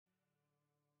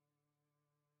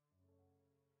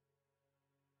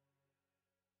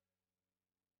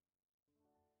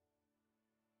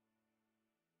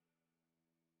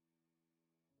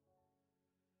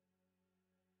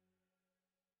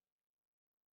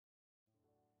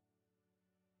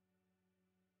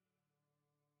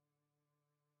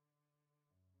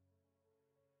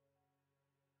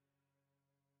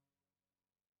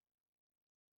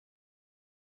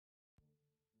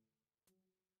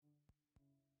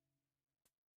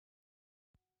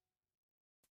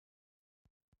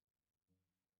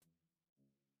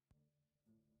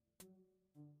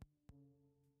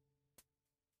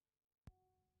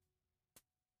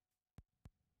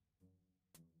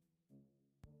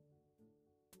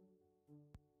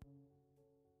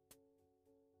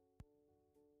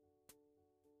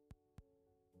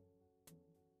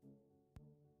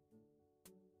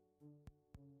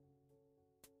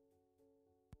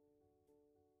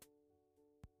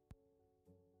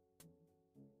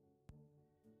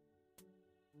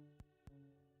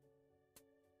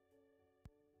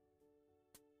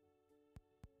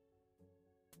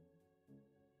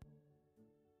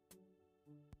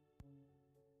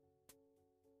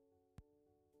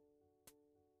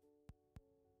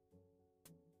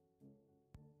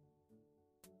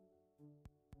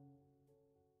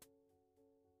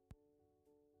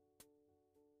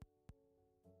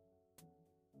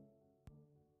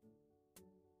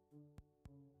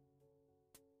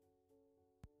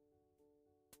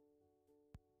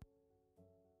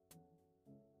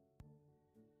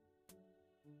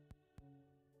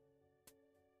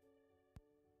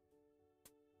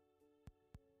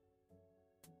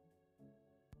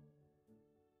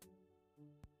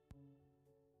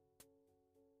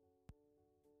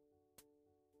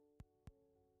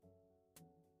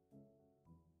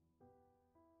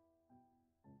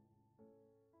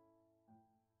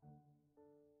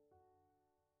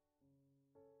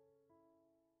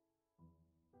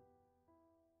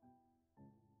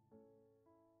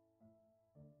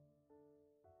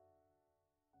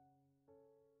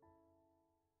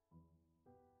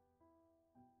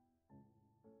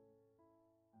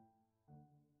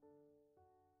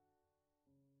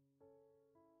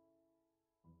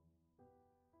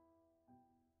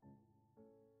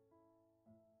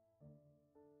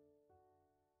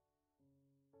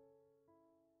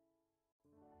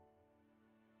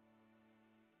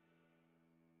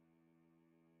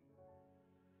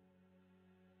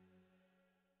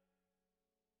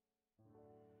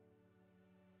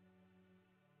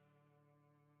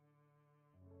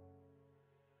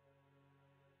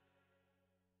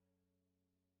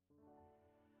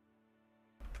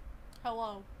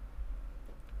Hello.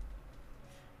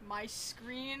 My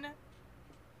screen,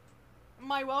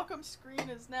 my welcome screen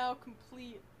is now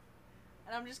complete.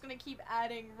 And I'm just gonna keep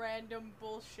adding random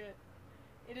bullshit.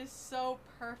 It is so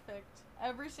perfect.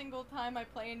 Every single time I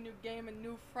play a new game, a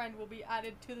new friend will be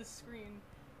added to the screen.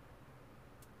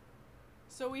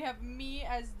 So we have me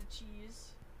as the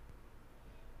cheese.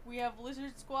 We have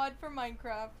Lizard Squad from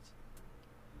Minecraft.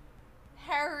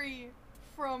 Harry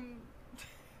from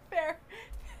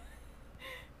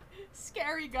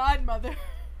Scary Godmother.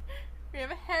 We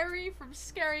have Harry from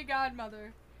Scary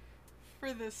Godmother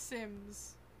for The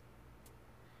Sims.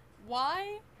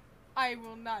 Why? I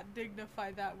will not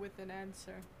dignify that with an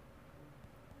answer.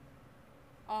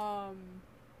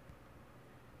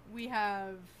 We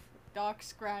have Doc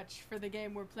Scratch for the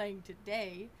game we're playing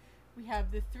today. We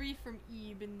have the 3 from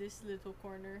Ebe in this little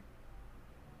corner.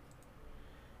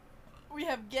 We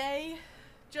have Gay,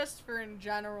 just for in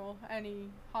general, any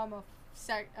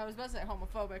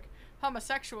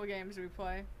homosexual games we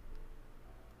play.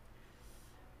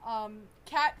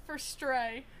 Cat for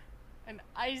Stray, and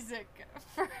Isaac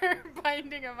for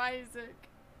Binding of Isaac.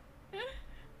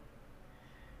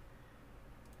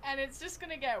 And it's just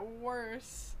gonna get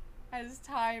worse as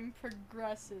time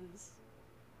progresses.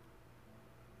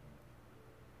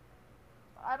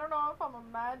 I don't know if I'm a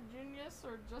mad genius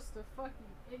or just a fucking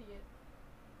idiot.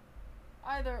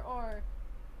 Either or.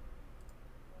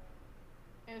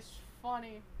 It's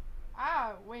funny.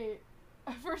 Ah, wait.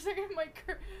 For a second,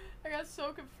 I got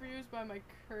so confused by my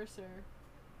cursor.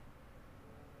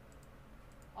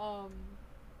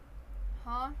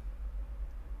 Huh?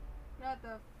 Shut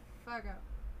the fuck up.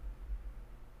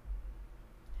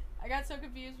 I got so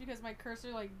confused because my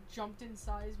cursor, like, jumped in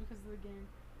size because of the game.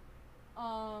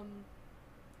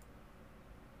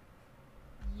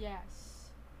 Yes.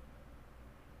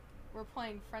 We're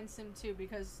playing friendsim 2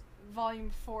 because Volume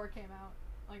 4 came out,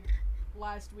 like,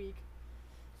 last week.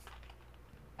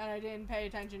 And I didn't pay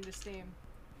attention to Steam.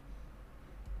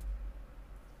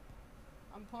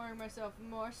 I'm pouring myself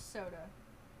more soda.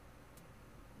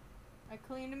 I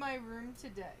cleaned my room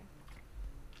today.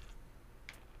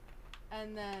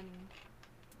 And then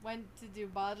went to do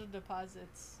bottle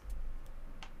deposits.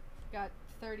 Got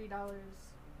 $30.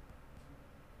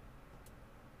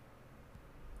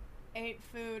 Ate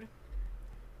food.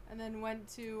 And then went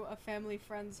to a family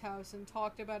friend's house and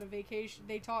talked about a vacation.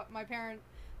 They taught my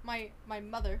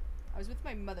mother. I was with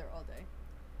my mother all day.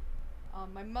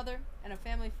 My mother and a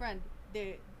family friend,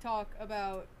 they talk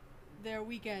about their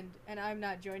weekend, and I'm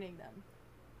not joining them.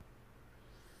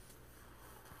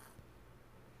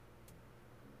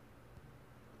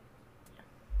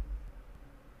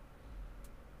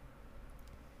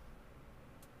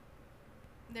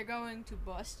 They're going to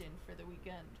Boston for the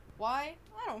weekend. Why?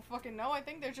 I don't fucking know. I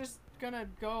think they're just gonna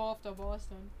go off to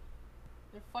Boston.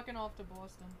 They're fucking off to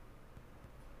Boston.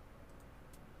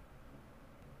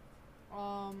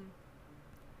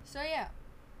 So yeah.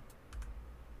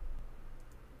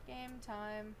 Game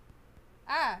time.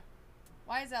 Ah!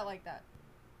 Why is that like that?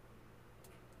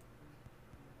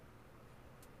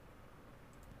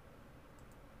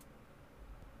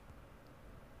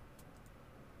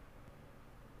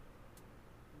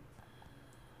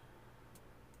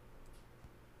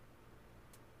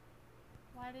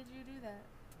 Why did you do that?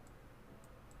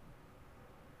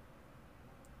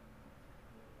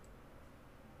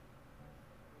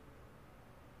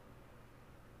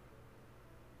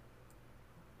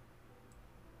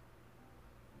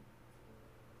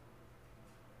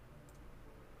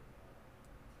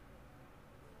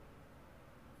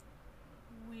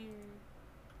 Weird.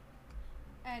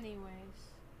 Anyways,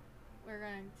 we're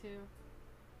going to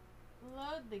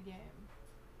load the game.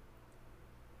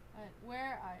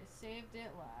 Where I saved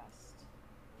it last,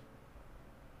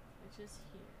 which is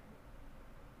here.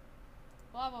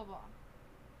 Blah blah blah.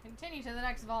 Continue to the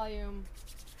next volume.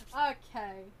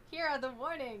 Okay, here are the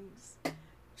warnings.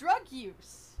 Drug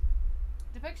use.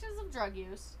 Depictions of drug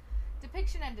use.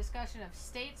 Depiction and discussion of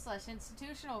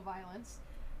state/institutional violence.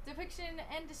 Depiction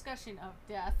and discussion of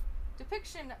death.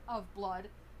 Depiction of blood.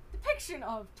 Depiction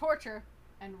of torture.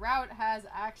 And route has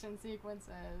action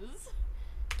sequences.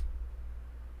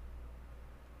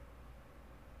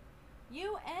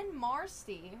 You and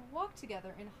Marsty walk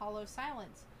together in hollow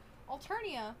silence.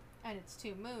 Alternia and its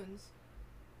 2 moons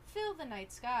fill the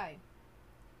night sky,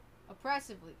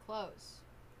 oppressively close.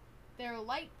 Their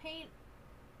light paints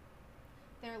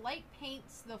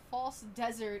the false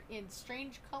desert in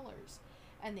strange colors,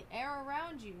 and the air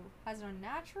around you has an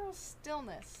unnatural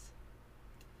stillness.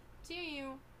 2 of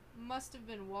you must have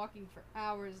been walking for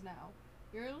hours now.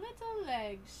 Your little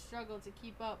legs struggle to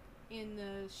keep up in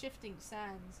the shifting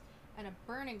sands, and a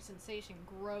burning sensation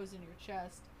grows in your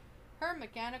chest. Her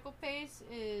mechanical pace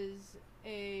is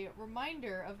a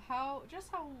reminder of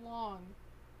just how long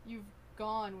you've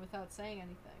gone without saying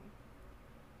anything.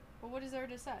 But what is there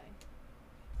to say?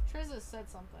 Trizza said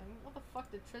something. What the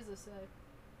fuck did Trizza say?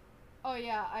 Oh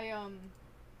yeah,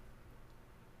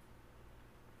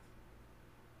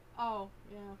 oh,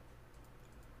 yeah.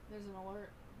 There's an alert.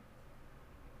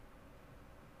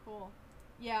 Cool.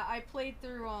 Yeah, I played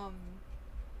through,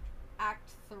 Act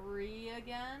 3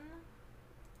 again.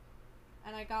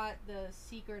 And I got the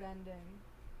secret ending.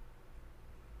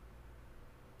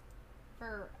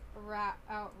 For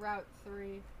Route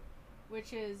 3.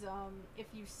 Which is, if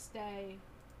you stay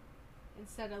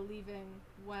instead of leaving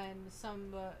when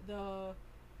the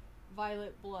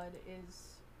violet blood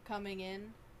is coming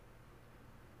in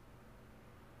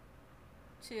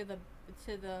to the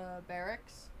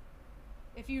barracks.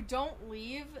 If you don't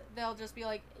leave, they'll just be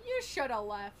like, you should have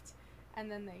left,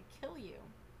 and then they kill you.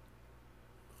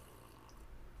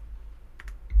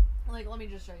 Like, let me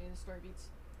just show you the story beats.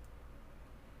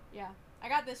 Yeah, I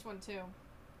got this one too.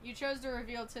 You chose to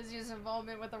reveal Tizia's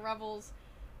involvement with the rebels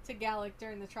to Gallic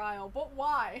during the trial, but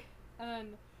why? And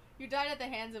then you died at the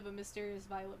hands of a mysterious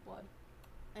violet blood.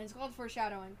 And it's called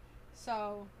foreshadowing.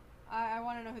 So, I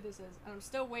want to know who this is. And I'm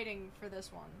still waiting for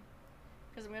this one.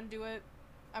 Because I'm going to do it.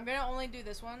 I'm going to only do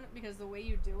this one because the way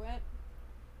you do it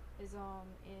is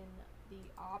in the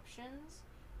options.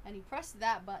 And you press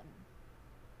that button.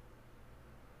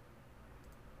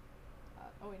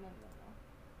 Oh wait, no.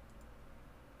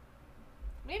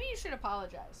 Maybe you should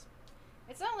apologize.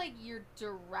 It's not like you're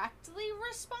directly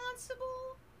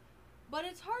responsible, but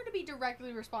it's hard to be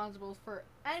directly responsible for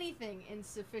anything in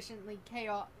sufficiently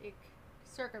chaotic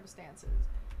circumstances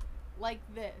like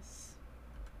this.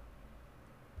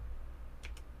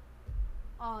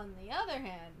 On the other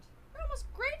hand, you're almost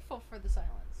grateful for the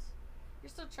silence. You're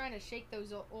still trying to shake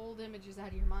those old images out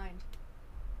of your mind.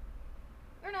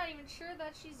 You're not even sure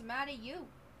that she's mad at you.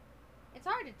 It's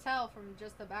hard to tell from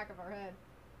just the back of her head,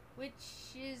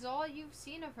 which is all you've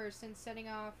seen of her since setting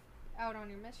out on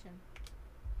your mission.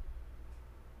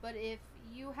 But if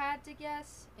you had to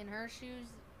guess, in her shoes,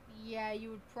 yeah, you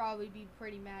would probably be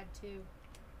pretty mad too.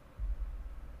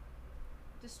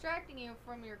 Distracting you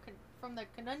from the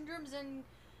conundrums and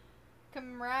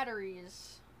camaraderie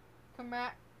is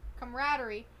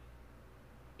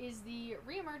the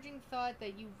re-emerging thought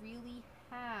that you really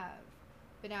have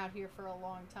been out here for a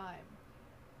long time.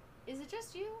 Is it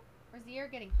just you, or is the air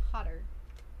getting hotter?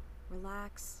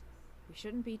 Relax. We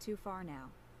shouldn't be too far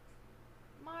now.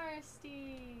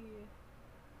 Marsty.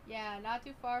 Yeah, not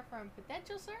too far from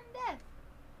potential certain death.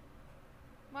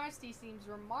 Marsty seems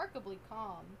remarkably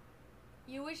calm.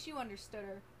 You wish you understood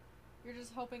her. You're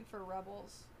just hoping for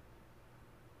rebels.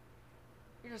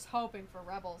 You're just hoping for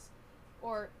rebels.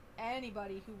 Or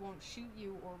anybody who won't shoot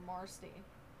you or Marsty.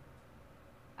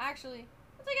 Actually,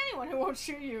 it's like anyone who won't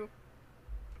shoot you.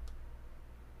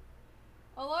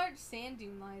 A large sand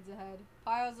dune lies ahead,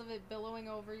 piles of it billowing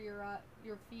over your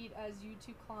feet as you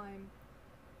two climb.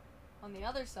 On the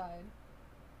other side...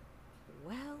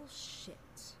 Well, shit.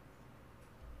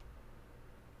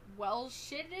 Well,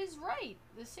 shit is right.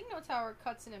 The signal tower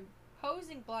cuts an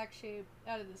imposing black shape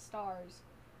out of the stars.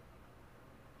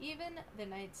 Even the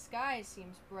night sky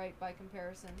seems bright by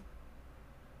comparison.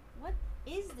 What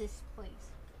is this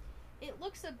place? It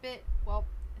looks a bit, well,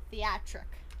 theatric.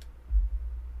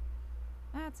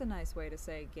 That's a nice way to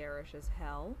say garish as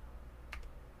hell.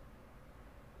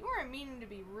 You weren't meaning to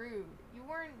be rude. You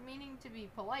weren't meaning to be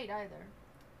polite either.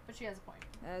 But she has a point.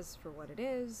 As for what it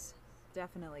is,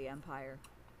 definitely Empire.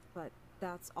 But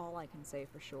that's all I can say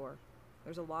for sure.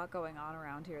 There's a lot going on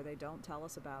around here they don't tell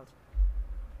us about.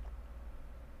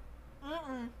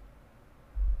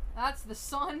 That's the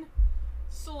sun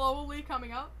slowly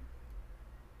coming up.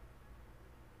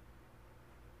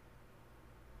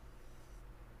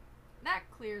 That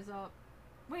clears up.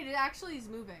 Wait, it actually is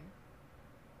moving.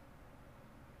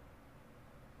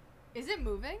 Is it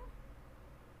moving?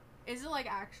 Is it like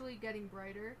actually getting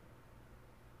brighter?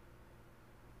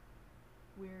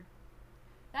 Weird.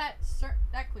 That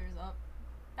clears up.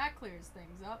 That clears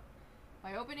things up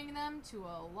by opening them to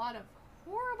a lot of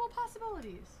horrible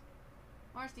possibilities.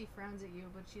 Marcy frowns at you,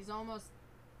 but she's almost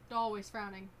always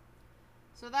frowning.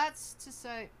 So that's to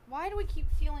say, why do we keep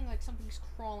feeling like something's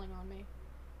crawling on me?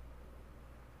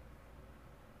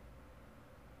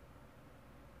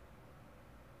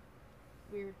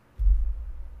 Weird.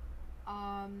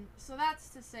 So that's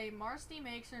to say, Marcy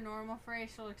makes her normal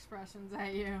facial expressions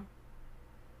at you.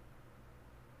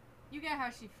 You get how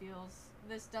she feels.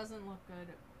 This doesn't look good.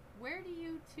 Where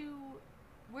do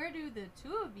the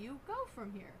two of you go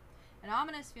from here? An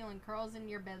ominous feeling curls in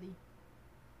your belly.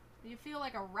 You feel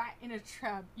like a rat in a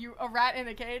trap. A rat in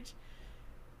a cage?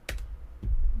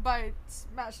 By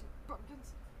Smashing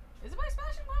Pumpkins. Is it by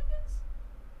Smashing Pumpkins?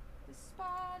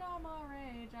 Despite all my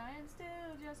rage, I am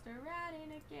still just a rat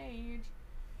in a cage.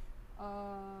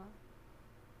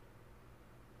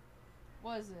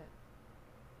 What is it?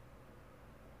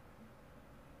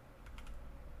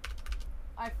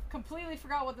 I completely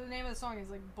forgot what the name of the song is.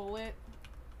 Like, Bullet.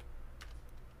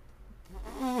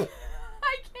 I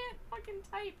can't fucking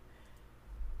type.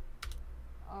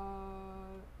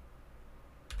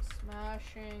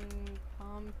 Smashing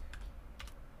Pumpkins.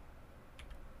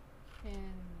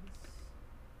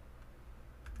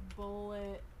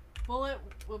 Bullet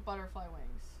with butterfly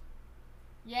wings.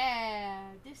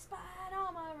 Yeah. Despite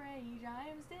all my rage, I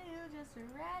am still just a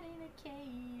rat in a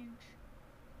cage.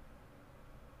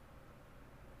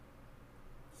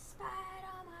 Despite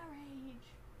all my rage.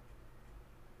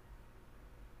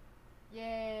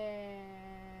 Yeah.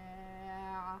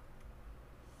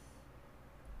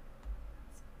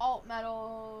 It's alt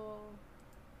metal.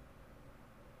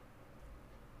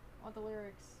 I want the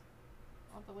lyrics.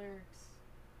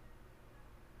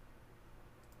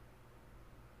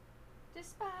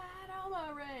 Despite all my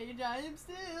rage, I am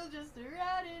still just a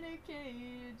rat in a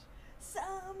cage.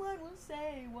 Someone will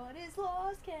say what is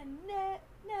lost can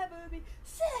never be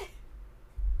saved.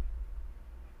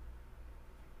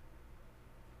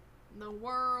 The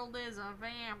world is a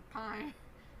vampire.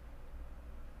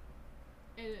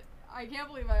 I can't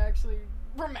believe I actually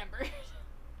remembered.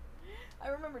 I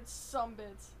remembered some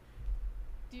bits.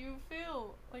 Do you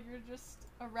feel like you're just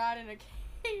a rat in a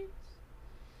cage?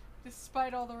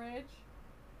 Despite all the rage?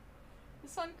 The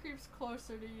sun creeps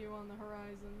closer to you on the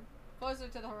horizon. Closer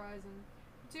to the horizon.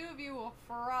 The two of you will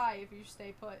fry if you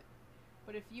stay put.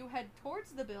 But if you head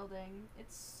towards the building,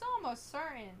 it's almost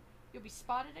certain you'll be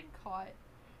spotted and caught.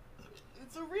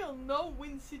 It's a real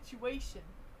no-win situation.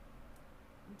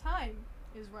 And time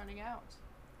is running out.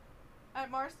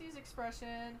 At Marcy's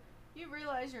expression, you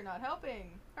realize you're not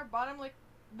helping. Her bottom lip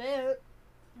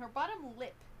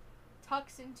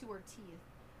tucks into her teeth,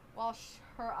 while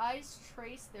her eyes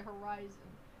trace the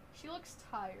horizon. She looks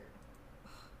tired.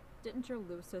 Didn't your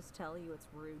Lucis tell you it's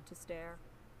rude to stare?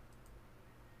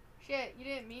 Shit, you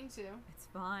didn't mean to. It's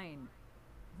fine.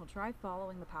 We'll try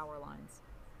following the power lines.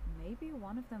 Maybe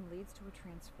one of them leads to a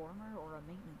transformer or a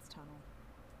maintenance tunnel.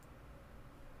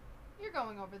 You're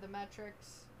going over the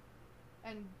metrics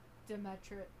and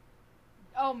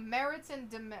merits and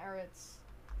demerits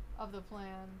of the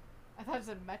plan. I thought it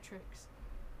said metrics.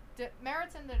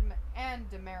 Merits and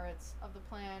demerits of the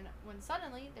plan, when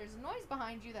suddenly there's a noise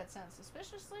behind you that sounds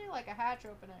suspiciously like a hatch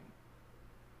opening.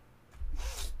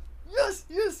 Yes!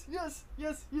 It's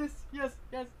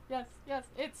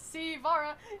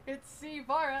Sivara!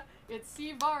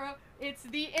 It's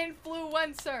the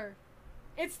influencer!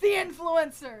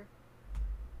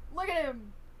 Look at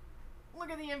him! Look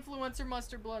at the influencer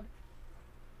mustard blood.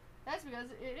 That's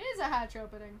because it is a hatch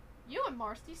opening. You and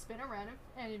Marcy spin around,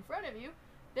 and in front of you,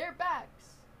 their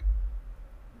backs.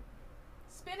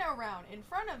 Spin around. In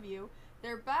front of you,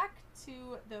 their back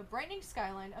to the brightening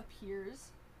skyline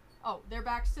appears... Oh, their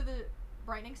backs to the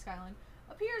brightening skyline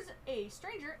appears a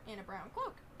stranger in a brown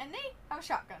cloak. And they have a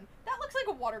shotgun. That looks like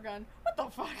a water gun. What the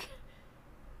fuck?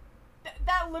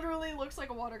 That literally looks like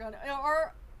a water gun.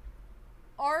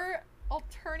 Are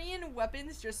Alternian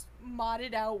weapons just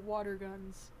modded out water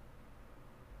guns?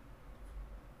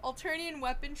 Alternian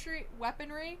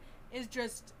weaponry is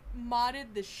just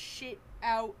modded the shit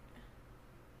out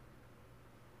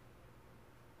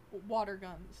water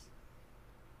guns.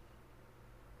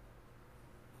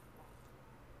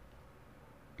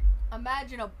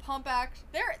 Imagine a pump action.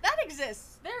 That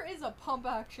exists. There is a pump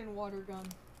action water gun.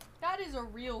 That is a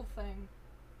real thing.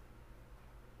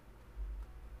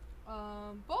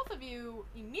 Both of you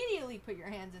immediately put your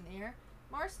hands in the air.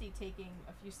 Marcy taking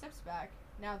a few steps back.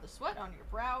 Now the sweat on your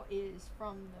brow is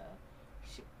from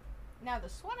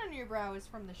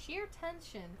the sheer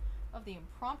tension of the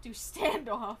impromptu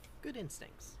standoff. Good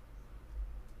instincts.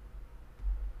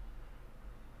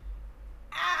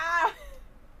 Ah!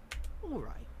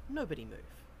 Alright, nobody move.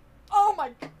 Oh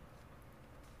my...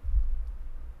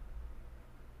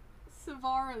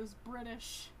 Savara's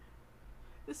British.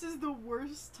 This is the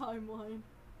worst timeline.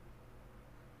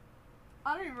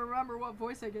 I don't even remember what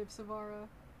voice I gave Savara.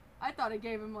 I thought I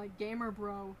gave him, like, Gamer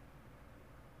Bro.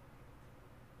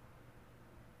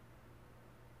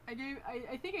 I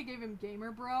think I gave him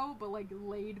Gamer Bro, but, like,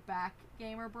 laid back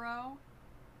Gamer Bro.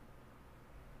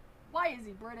 Why is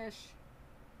he British?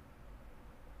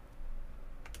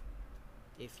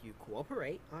 If you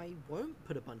cooperate, I won't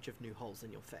put a bunch of new holes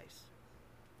in your face.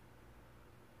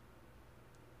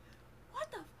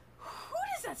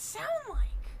 sound like?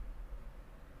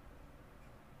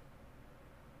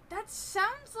 That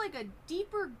sounds like a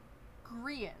deeper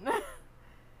Grian.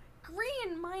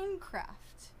 Grian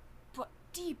Minecraft, but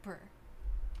deeper.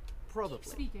 Probably. Keep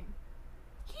speaking.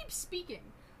 Keep speaking.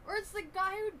 Or it's the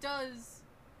guy who does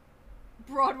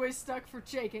Broadway stuck for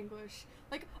Jake English.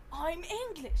 Like, I'm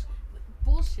English. Like,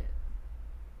 bullshit.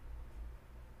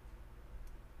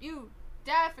 You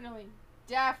definitely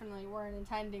weren't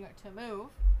intending to move.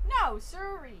 No,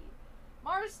 sorry.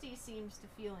 Marsty seems to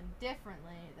feel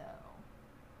indifferently, though.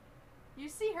 You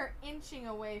see her inching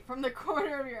away from the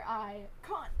corner of your eye.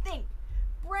 Can't think.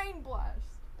 Brain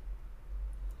blast.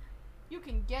 You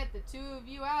can get the two of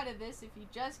you out of this if you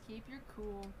just keep your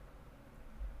cool.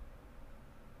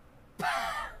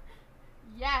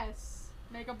 Yes.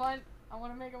 I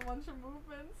want to make a bunch of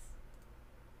movements.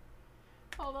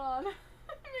 Hold on.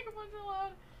 Make a bunch of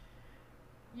loud.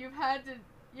 You've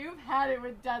had it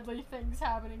with deadly things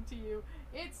happening to you.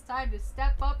 It's time to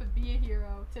step up and be a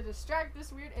hero. To distract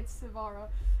this weird... It's Sivara.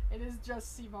 It is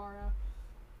just Sivara.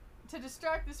 To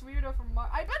distract this weirdo from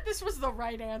I bet this was the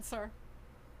right answer.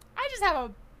 I just have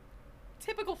a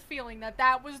typical feeling that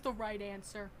that was the right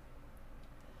answer.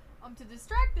 To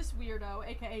distract this weirdo,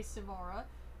 aka Sivara,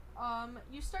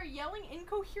 you start yelling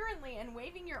incoherently and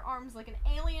waving your arms like an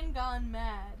alien gone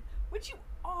mad. Which you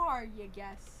are, you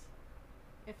guess.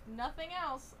 If nothing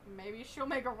else, maybe she'll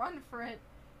make a run for it.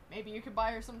 Maybe you could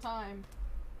buy her some time.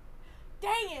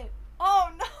 Dang it! Oh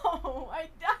no! I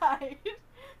died!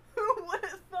 Who would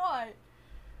have thought?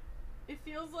 It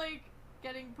feels like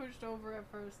getting pushed over at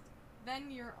first.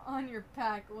 Then you're on your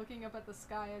back, looking up at the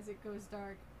sky as it goes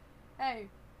dark. Hey,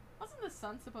 wasn't the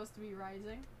sun supposed to be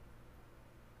rising?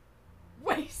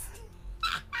 Waste!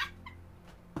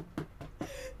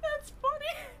 That's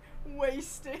funny!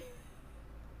 Wasting.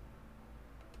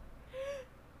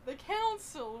 The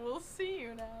council will see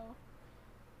you now.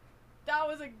 That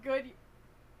was a good...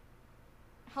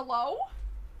 Hello?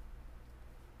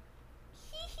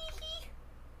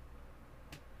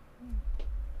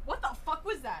 What the fuck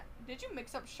was that? Did you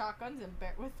mix up shotguns and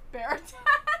with bear attacks?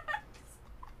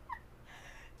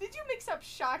 Did you mix up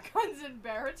shotguns and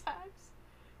bear attacks?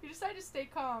 You decide to stay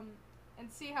calm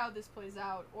and see how this plays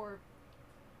out, or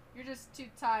you're just too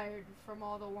tired from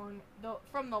all the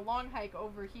long hike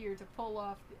over here to pull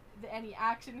off any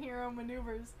action hero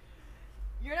maneuvers.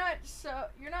 You're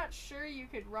not sure you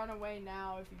could run away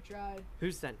now if you tried.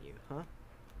 Who sent you, huh?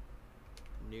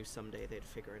 Knew someday they'd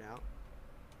figure it out.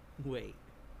 Wait.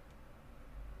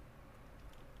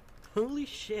 Holy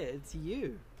shit, it's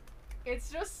you.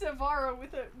 It's just Sivara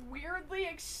with a weirdly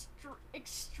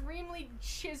extremely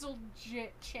chiseled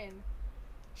chin.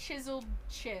 Chiseled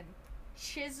chin.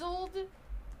 Chiseled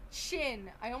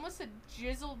chin. I almost said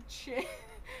jizzled chin.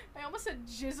 I almost said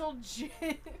jizzled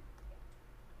chin.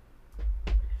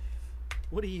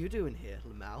 What are you doing here,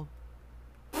 Lamau?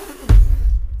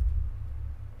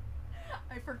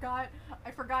 I forgot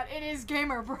it is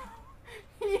Gamer Bro.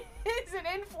 He is an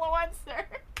influencer.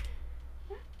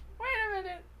 Wait a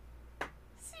minute.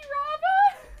 Sirava?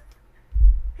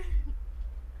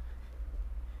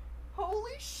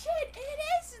 Holy shit, it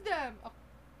is them! Oh,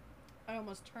 I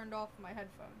almost turned off my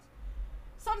headphones.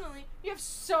 Suddenly, you have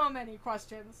so many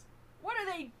questions. What are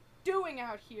they doing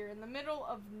out here in the middle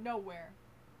of nowhere?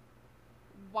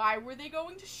 Why were they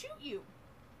going to shoot you?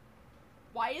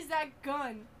 Why is that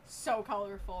gun so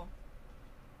colorful?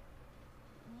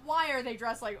 Why are they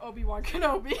dressed like Obi-Wan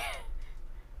Kenobi?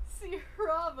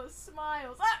 Sirava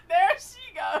smiles. Ah, there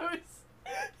she goes!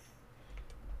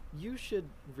 You should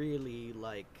really,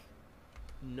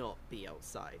 not be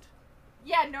outside.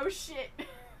 Yeah, no shit.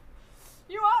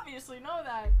 You obviously know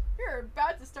that. You're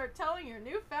about to start telling your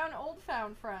newfound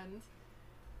old-found friend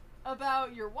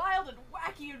about your wild and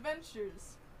wacky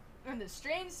adventures and the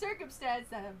strange circumstance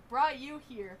that have brought you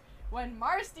here when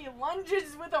Marsty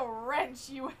lunges with a wrench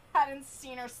you hadn't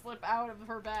seen her slip out of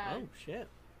her bag. Oh, shit.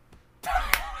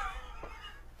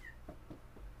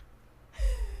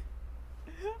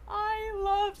 I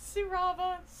love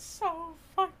Sirava so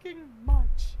fucking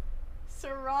much.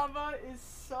 Sirava is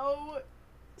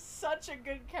such a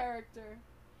good character.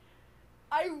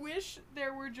 I wish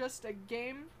there were just a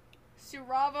game.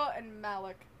 Sirava and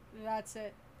Malik. That's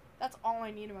it. That's all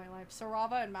I need in my life.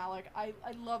 Sirava and Malik. I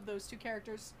love those two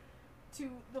characters to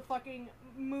the fucking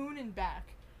moon and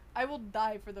back. I will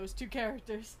die for those two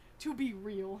characters to be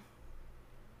real.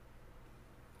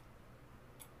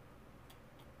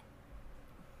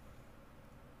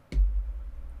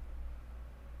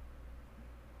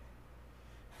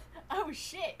 Oh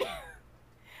shit!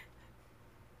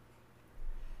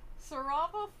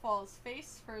 Sirava falls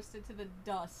face first into the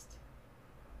dust.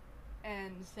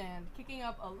 and sand, kicking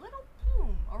up a little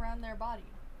plume around their body.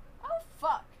 Oh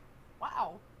fuck.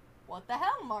 Wow. What the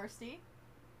hell, Marcy?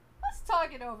 Let's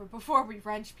talk it over before we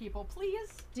wrench people,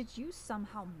 please. Did you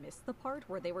somehow miss the part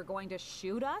where they were going to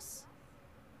shoot us?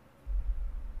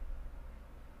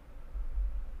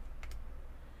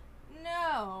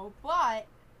 No, but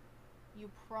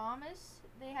you promised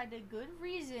they had a good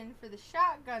reason for the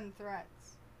shotgun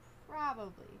threats.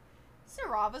 Probably.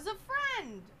 Sarava's a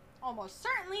friend. Almost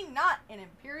certainly not an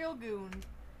Imperial goon.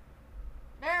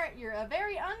 You're a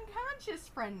very unconscious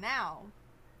friend now.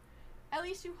 At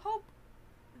least you hope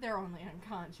they're only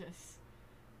unconscious.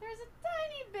 There's a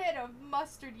tiny bit of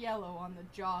mustard yellow on the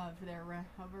jaw of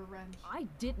a wrench. I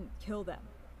didn't kill them.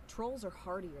 Trolls are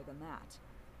hardier than that.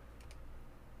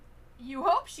 You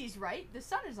hope she's right. The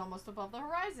sun is almost above the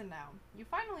horizon now. You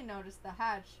finally notice the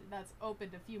hatch that's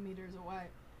opened a few meters away,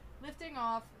 lifting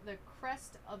off the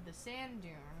crest of the sand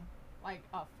dune like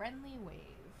a friendly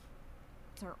wave.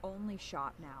 It's our only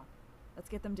shot now. Let's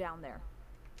get them down there.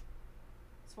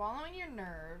 Swallowing your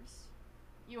nerves,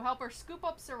 you help her scoop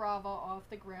up Sarava off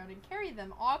the ground and carry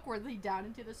them awkwardly down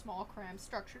into the small cramped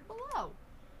structure below.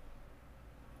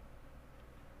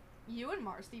 You and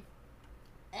Marcy...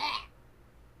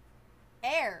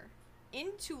 Air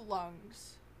into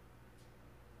lungs.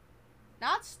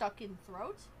 Not stuck in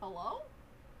throat. Hello?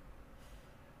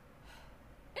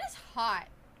 It is hot,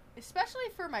 especially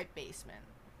for my basement.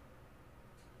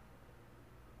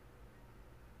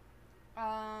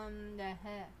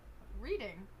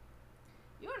 Reading.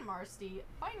 You and Marcy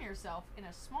find yourself in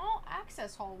a small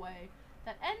access hallway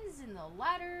that ends in the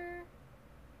ladder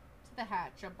to the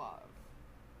hatch above.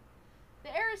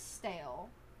 The air is stale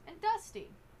and dusty,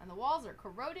 and the walls are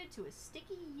corroded to a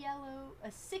sickly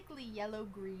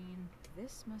yellow-green.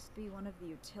 This must be one of the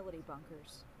utility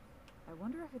bunkers. I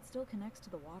wonder if it still connects to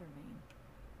the water main.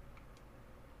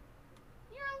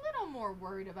 You're a little more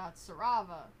worried about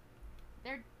Sarava.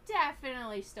 They're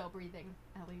definitely still breathing,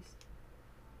 at least.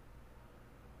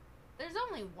 There's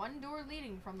only one door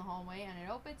leading from the hallway, and it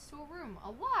opens to a room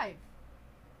alive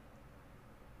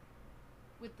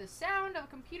with the sound of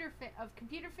computer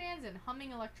fans and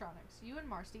humming electronics. You and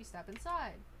Marcy step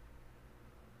inside.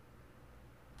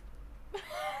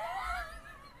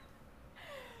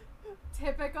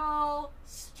 Typical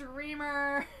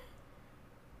streamer.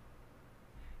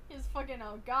 His fucking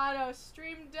Elgato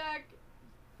Stream Deck,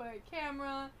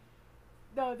 camera.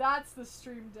 No, that's the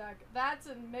Stream Deck. That's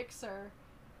a mixer.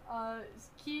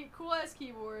 Cool ass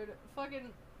keyboard,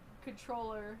 fucking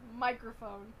controller,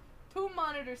 microphone, 2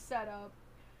 monitor setup,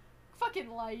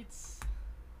 fucking lights,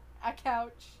 a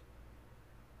couch,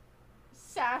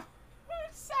 soundproofing.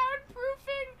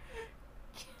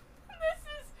 This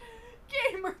is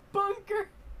gamer bunker.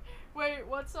 Wait,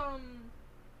 what's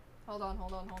hold on.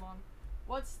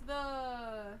 What's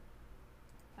the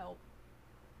help?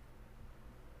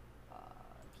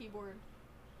 Keyboard.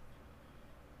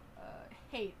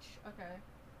 H. Okay.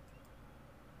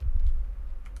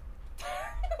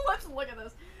 Let's look at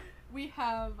this. We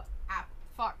have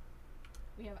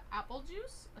We have apple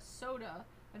juice, a soda,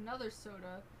 another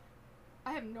soda.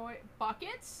 I have no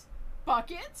buckets?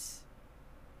 Buckets?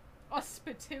 A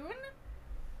spittoon?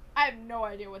 I have no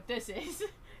idea what this is.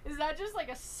 Is that just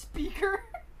like a speaker?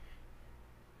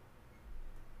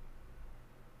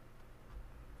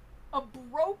 A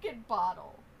broken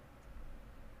bottle.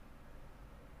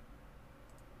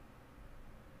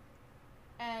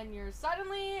 And you're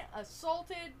suddenly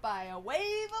assaulted by a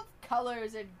wave of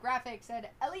colors and graphics and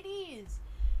LEDs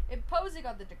imposing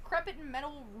on the decrepit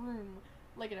metal room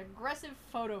like an aggressive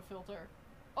photo filter.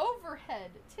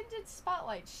 Overhead, tinted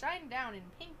spotlights shine down in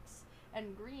pinks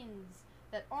and greens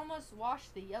that almost wash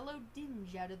the yellow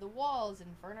dinge out of the walls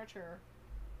and furniture.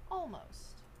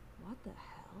 Almost. What the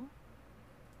hell?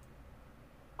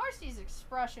 Marcy's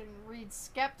expression reads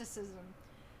skepticism,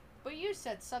 but you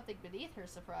said something beneath her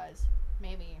surprise.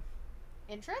 Maybe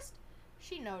interest?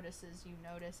 She notices you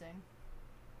noticing.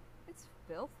 It's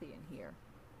filthy in here.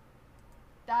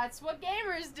 That's what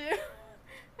gamers do.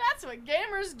 That's what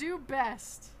gamers do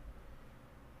best.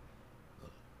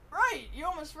 Right, you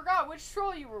almost forgot which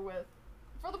troll you were with.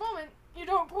 For the moment, you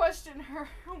don't question her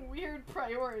weird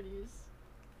priorities.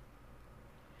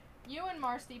 You and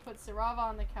Marcy put Sarava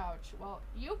on the couch. Well,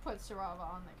 you put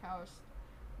Sarava on the couch.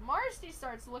 Marcy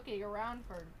starts looking around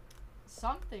for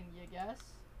something, you guess.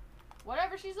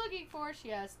 Whatever she's looking for, she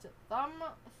has to thumb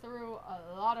through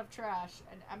a lot of trash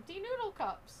and empty noodle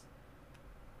cups.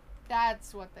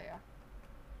 That's what they are.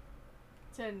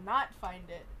 To not find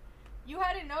it. You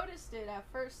hadn't noticed it at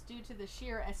first due to the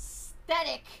sheer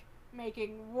aesthetic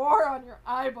making war on your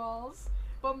eyeballs.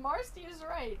 But Marcy is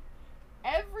right.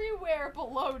 Everywhere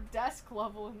below desk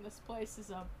level in this place is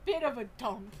a bit of a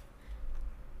dump.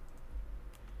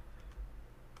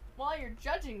 While you're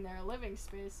judging their living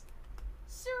space,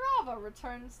 Surava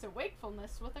returns to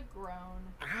wakefulness with a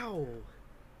groan. Ow.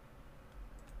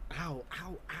 Ow,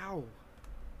 ow, ow.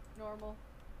 Normal.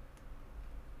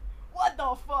 What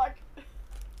the fuck?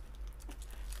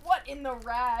 What in the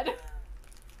rad?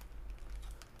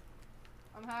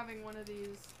 I'm having one of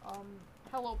these,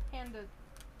 Hello Panda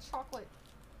chocolate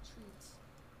treats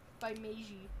by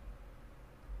Meiji.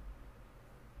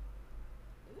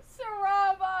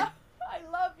 Sarava! I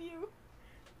love you.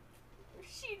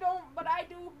 She don't, but I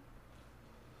do.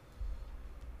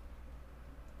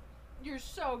 You're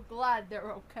so glad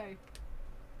they're okay.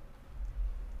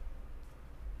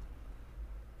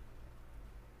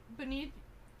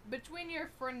 Between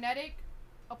your frenetic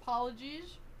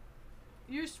apologies,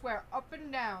 you swear up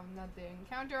and down that the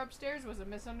encounter upstairs was a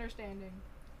misunderstanding.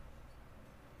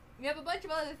 You have a bunch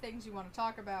of other things you want to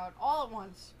talk about all at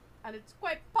once, and it's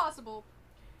quite possible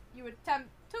you attempt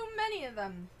too many of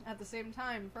them at the same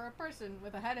time for a person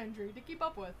with a head injury to keep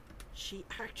up with. She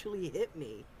actually hit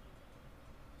me.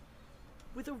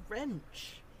 With a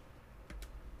wrench.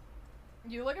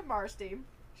 You look at Marcy.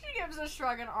 She gives a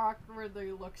shrug and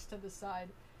awkwardly looks to the side.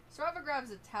 Sarava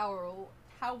grabs a towel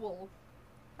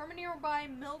from a nearby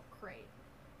milk crate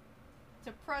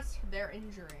to press their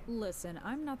injury. Listen,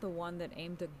 I'm not the one that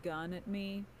aimed a gun at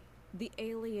me. The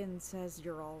alien says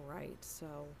you're alright,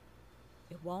 so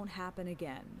it won't happen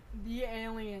again. The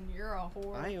alien, you're a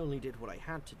whore. I only did what I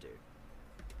had to do.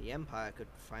 The Empire could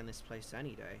find this place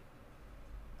any day.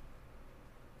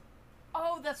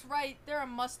 Oh, that's right. They're a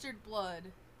mustard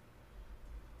blood.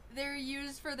 They're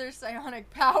used for their psionic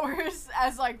powers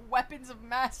as, like, weapons of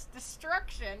mass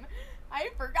destruction. I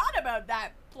forgot about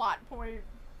that plot point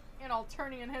in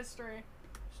Alternian history.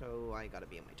 So I gotta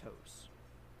be on my toes.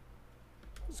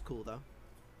 It's cool, though.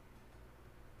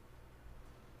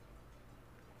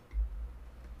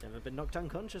 Never been knocked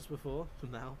unconscious before,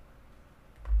 Mal.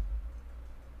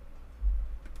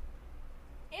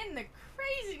 In the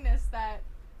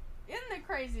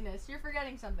craziness, you're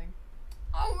forgetting something.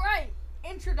 Alright,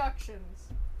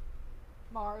 introductions.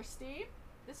 Marcy,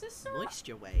 this is Sarah.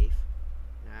 Moisture wave?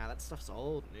 Nah, that stuff's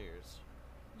old news.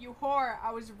 You whore,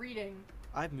 I was reading.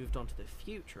 I've moved on to the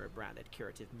future of branded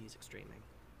curative music streaming.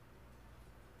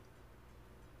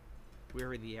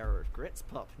 We're in the era of grits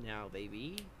pop now,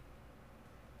 baby.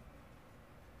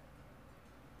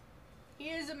 He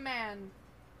is a man.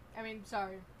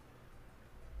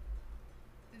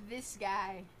 This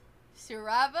guy,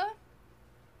 Sarava,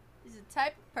 is a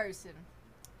type of person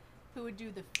who would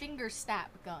do the finger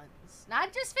snap guns.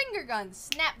 Not just finger guns,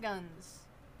 snap guns.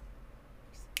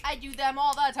 I do them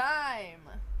all the time.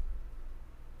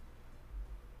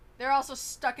 They're also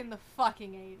stuck in the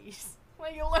fucking 80s.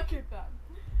 Like, look at them.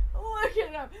 Look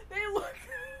at them. They look...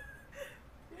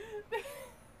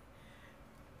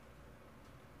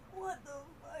 What the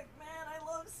fuck, man? I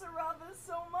love Sarava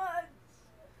so much.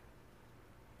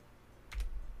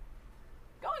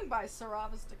 Going by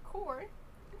Sarava's decor,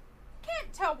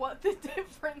 can't tell what the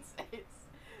difference is.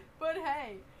 But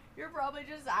hey, you're probably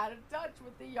just out of touch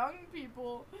with the young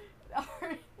people,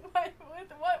 with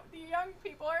what the young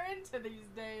people are into these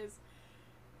days.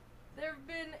 There have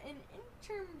been an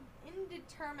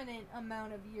indeterminate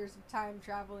amount of years of time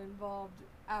travel involved,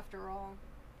 after all.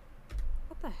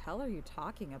 What the hell are you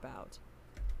talking about?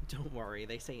 Don't worry,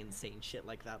 they say insane shit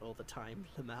like that all the time,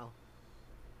 Lamel.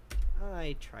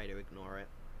 I try to ignore it.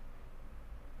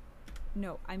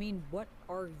 No, I mean, what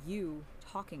are you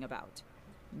talking about?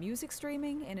 Music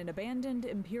streaming in an abandoned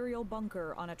Imperial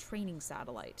bunker on a training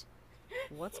satellite.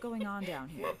 What's going on down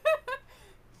here?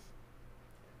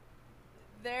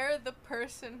 They're the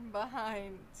person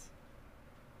behind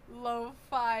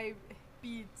lo-fi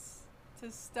beats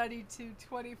to study to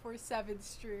 24/7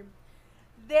 stream.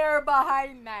 They're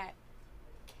behind that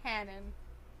canon.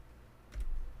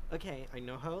 Okay, I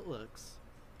know how it looks,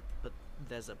 but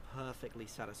there's a perfectly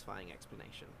satisfying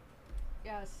explanation.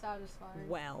 Yeah, satisfying.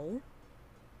 Well,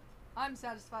 I'm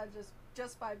satisfied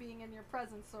just by being in your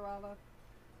presence, Sarava.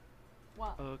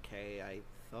 What? Okay, I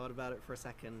thought about it for a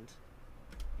second.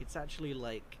 It's actually,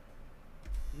 like,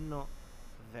 not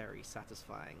very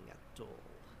satisfying at all.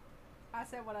 I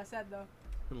said what I said, though.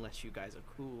 Unless you guys are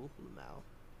cool, Lamel.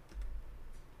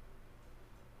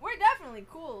 We're definitely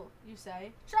cool, you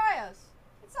say. Try us.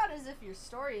 It's not as if your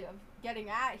story of getting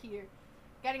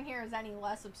here is any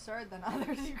less absurd than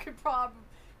others you could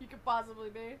possibly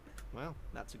be. Well,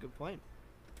 that's a good point.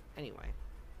 Anyway,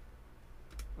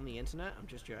 on the internet, I'm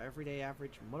just your everyday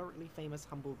average, moderately famous,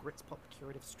 humble grits pop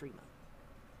curative streamer.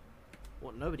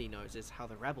 What nobody knows is how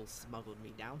the rebels smuggled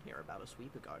me down here about a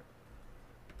week ago.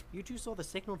 You two saw the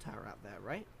signal tower out there,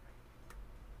 right?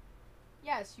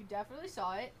 Yes, you definitely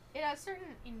saw it. It has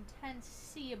certain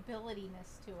intense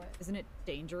seeability-ness to it. Isn't it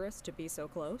dangerous to be so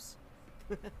close?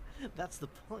 That's the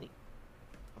point.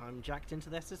 I'm jacked into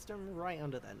their system right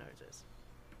under their noses.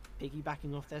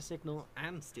 Piggybacking off their signal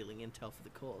and stealing intel for the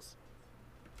cause.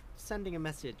 Sending a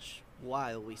message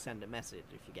while we send a message,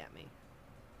 if you get me.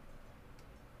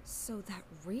 So that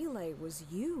relay was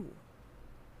you.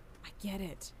 I get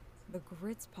it. The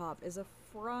grits pop is a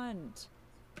front.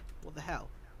 What the hell?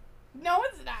 No,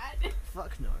 it's not.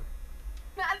 Fuck no.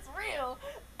 That's real.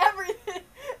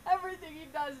 Everything he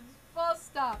does is full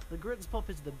stop. The grits pop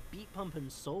is the beat pump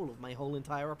and soul of my whole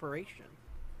entire operation.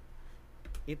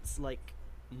 It's like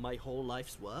my whole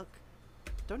life's work.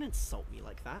 Don't insult me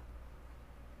like that.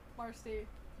 Marcy,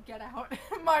 get out.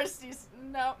 Marcy's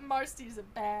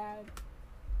bad.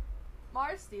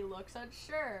 Marcy looks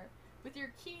unsure. With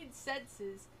your keen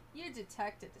senses, you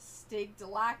detect a distinct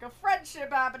lack of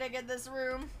friendship happening in this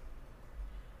room.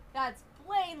 That's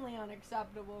plainly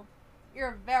unacceptable.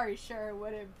 You're very sure it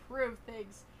would improve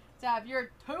things to have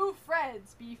your two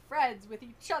friends be friends with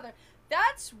each other.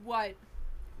 That's what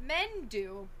men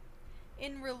do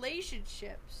in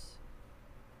relationships.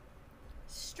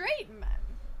 Straight men.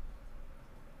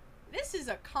 This is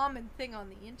a common thing on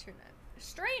the internet.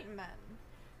 Straight men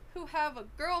who have a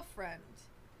girlfriend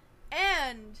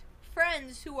and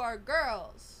friends who are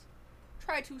girls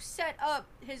try to set up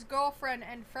his girlfriend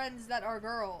and friends that are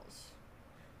girls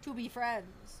to be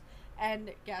friends.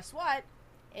 And guess what?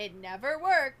 It never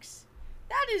works.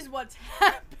 That is what's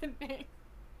happening.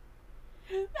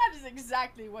 That is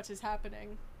exactly what is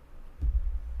happening.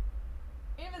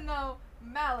 Even though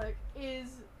Malik is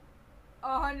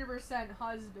 100%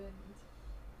 husband,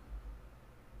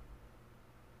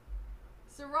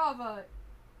 Sarava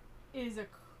is a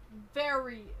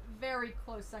very, very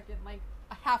close second, like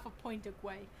a half a point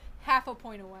away. Half a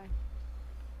point away.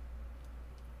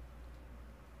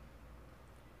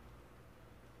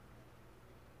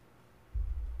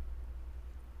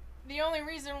 The only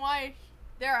reason why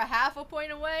they're a half a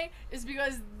point away is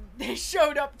because they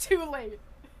showed up too late.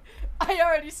 I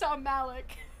already saw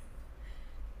Malik.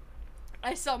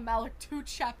 I saw Malik 2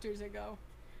 chapters ago.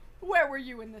 Where were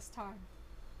you in this time?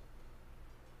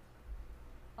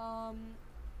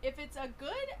 If it's as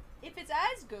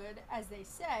good as they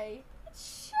say,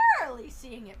 surely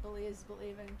seeing it is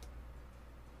believing.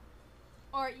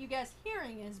 Or you guess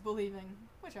hearing is believing.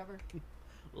 Whichever.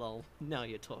 Lol, now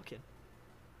you're talking.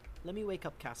 Let me wake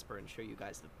up Casper and show you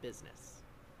guys the business.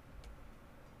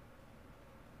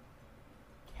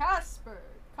 Casper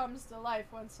comes to life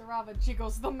when Sarava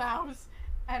jiggles the mouse,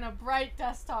 and a bright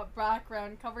desktop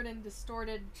background covered in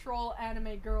distorted troll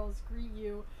anime girls greet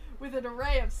you with an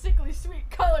array of sickly sweet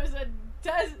colors and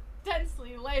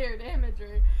densely layered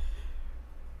imagery.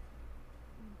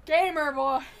 Gamer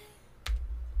boy!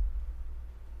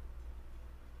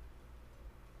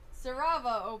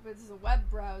 Sarava opens the web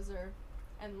browser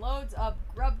and loads up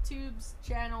GrubTube's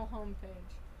channel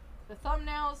homepage. The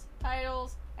thumbnails,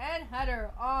 titles, and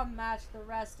header all match the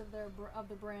rest of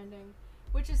the branding,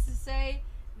 which is to say,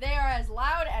 they are as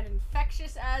loud and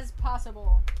infectious as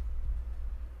possible.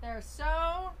 There's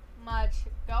so much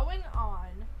going on,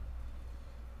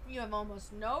 you have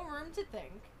almost no room to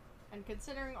think, and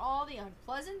considering all the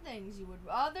unpleasant things you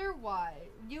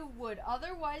would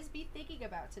otherwise be thinking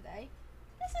about today,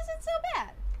 this isn't so bad.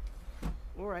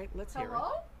 Alright, let's hear it. Hello?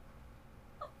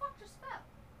 What the fuck just fell?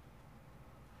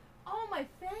 Oh, my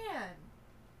fan!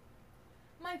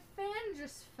 My fan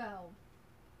just fell.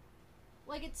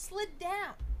 Like it slid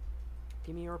down.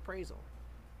 Give me your appraisal.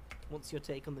 What's your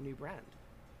take on the new brand?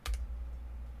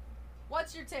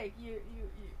 What's your take?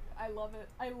 I love it.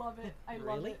 I love it. I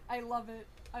love Really? it. I love it.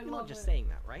 You're not just saying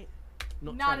that, right?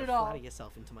 Not Not trying at to all. flatter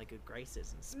yourself into my good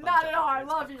graces and sponge Not up at all, my I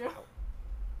words love for you. clout.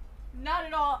 Not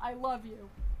at all. I love you.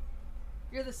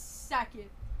 You're the second.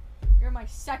 You're my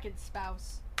second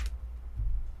spouse.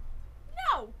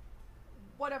 No!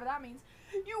 Whatever that means.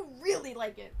 You really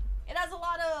like it. It has a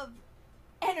lot of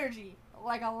energy.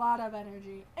 Like a lot of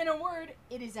energy. In a word,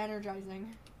 it is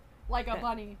energizing. Like a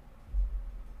bunny.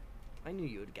 I knew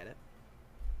you would get it.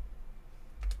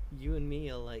 You and me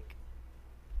are like...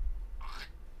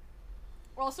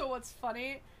 Also, what's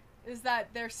funny is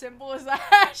that their symbol is a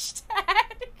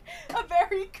hashtag. A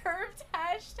very curved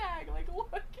hashtag. Like,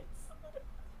 look, it's...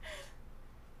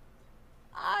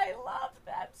 I love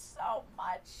them so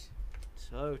much.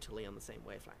 Totally on the same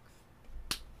wavelength.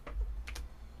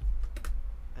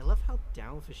 I love how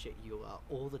down for shit you are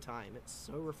all the time. It's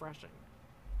so refreshing.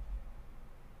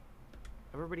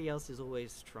 Everybody else is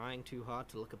always trying too hard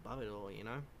to look above it all, you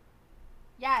know?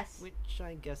 Yes. Which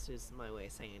I guess is my way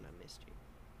of saying I missed you.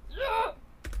 Yeah.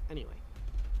 Anyway,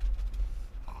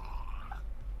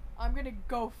 I'm gonna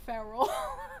go feral.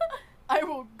 I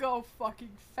will go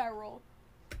fucking feral.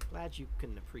 glad you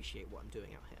can appreciate what I'm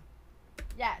doing out here.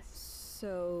 Yes.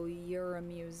 So you're a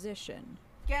musician.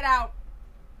 Get out.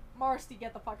 Marsty,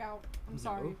 get the fuck out. I'm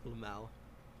sorry. No, Lamel.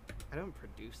 I don't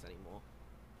produce anymore.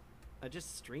 I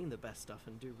just stream the best stuff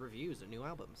and do reviews of new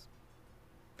albums.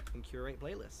 And curate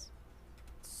playlists.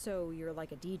 So you're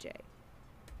like a DJ.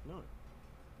 No.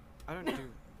 I don't do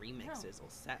remixes or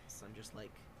sets. I'm just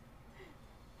like...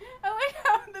 I like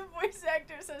how the voice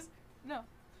actor says, no.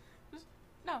 Just,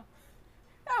 no.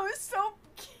 That was so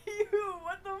cute.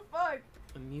 What the fuck?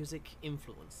 a music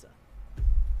influencer.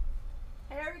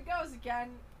 Here he goes again.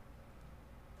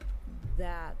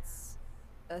 That's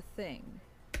a thing.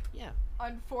 Yeah.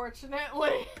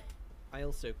 Unfortunately. I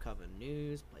also cover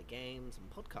news, play games, and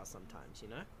podcasts sometimes, you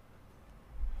know?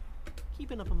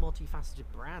 Keeping up a multifaceted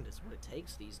brand is what it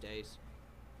takes these days.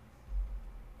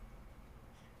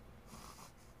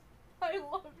 I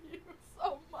love you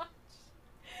so much.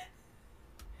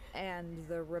 And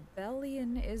the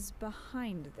rebellion is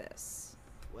behind this.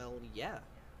 Well, yeah.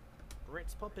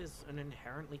 Britpop is an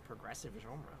inherently progressive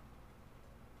genre.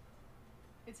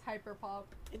 It's hyperpop.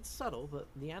 It's subtle, but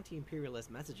the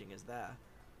anti-imperialist messaging is there.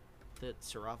 The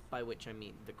Seraph, by which I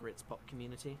mean the Gritspop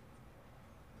community.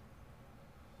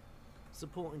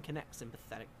 Support and connect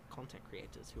sympathetic content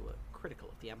creators who are critical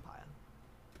of the Empire.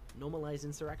 Normalize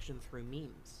insurrection through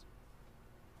memes.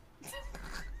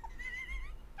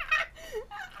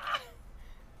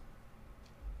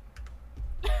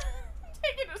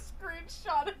 Taking a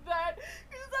screenshot of that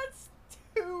because that's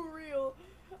too real.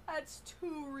 That's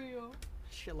too real.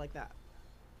 Shit like that.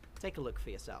 Take a look for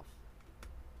yourself.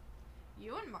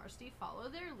 You and Marsty follow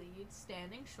their lead,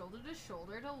 standing shoulder to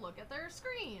shoulder to look at their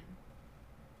screen.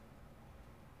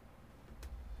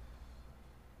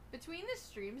 Between the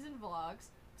streams and vlogs,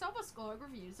 Topascog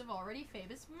reviews of already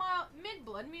famous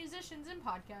mid-blood musicians and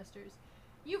podcasters.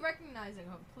 You recognize a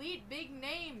complete big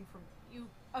name from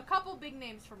a couple big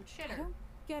names from I Chitter. don't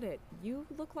get it. You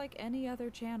look like any other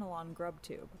channel on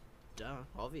GrubTube. Duh,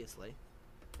 obviously.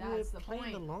 That's We're the playing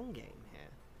point. the long game here.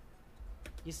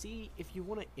 You see, if you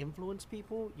want to influence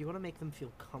people, you want to make them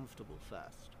feel comfortable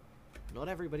first. Not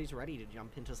everybody's ready to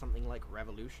jump into something like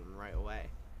Revolution right away.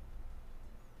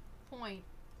 Point.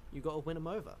 You gotta win them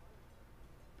over.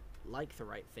 Like the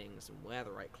right things and wear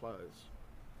the right clothes.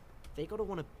 They gotta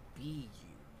want to be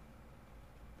you.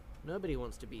 Nobody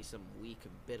wants to be some weak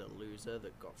and bitter loser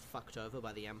that got fucked over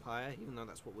by the Empire, even though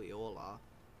that's what we all are.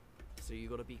 So you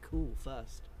gotta be cool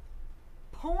first.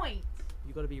 Point.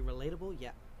 You gotta be relatable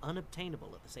yet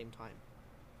unobtainable at the same time.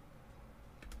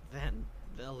 Then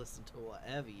they'll listen to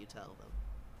whatever you tell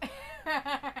them.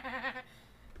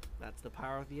 That's the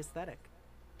power of the aesthetic.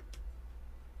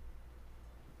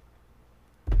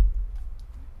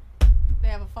 They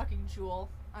have a fucking jewel.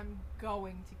 I'm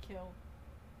going to kill.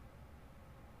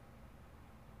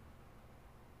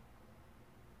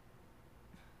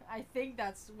 I think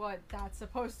that's what that's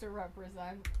supposed to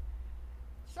represent.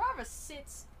 Strava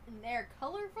sits in their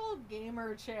colorful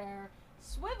gamer chair,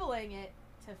 swiveling it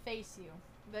to face you.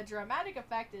 The dramatic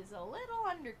effect is a little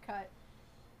undercut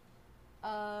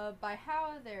by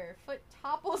how their foot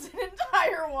topples an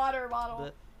entire water bottle.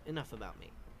 But enough about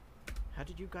me. How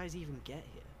did you guys even get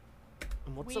here?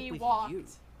 And what's We up with walked. you?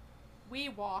 We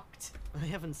walked. I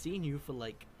haven't seen you for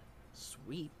like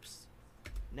sweeps.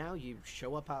 Now you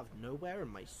show up out of nowhere in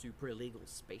my super illegal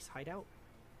space hideout?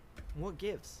 What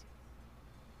gives?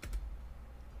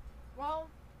 Well,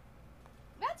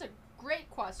 that's a great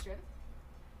question.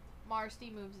 Marsty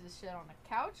moves his shit on a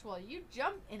couch while you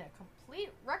jump in a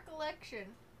complete recollection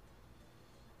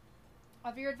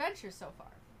of your adventure so far.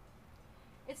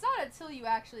 It's not until you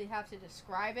actually have to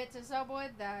describe it to someone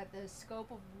that the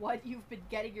scope of what you've been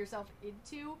getting yourself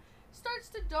into starts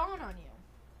to dawn on you.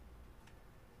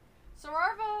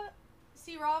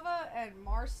 Sirava and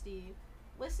Marsty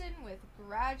listen with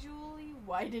gradually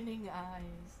widening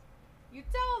eyes. You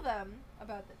tell them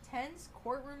about the tense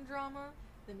courtroom drama,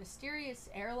 the mysterious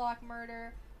airlock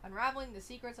murder, unraveling the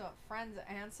secrets of a friend's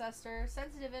ancestor,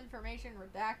 sensitive information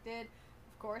redacted,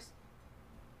 of course,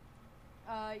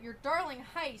 your daring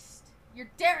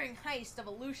heist of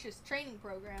a Lucius training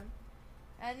program,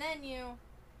 and then you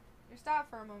stop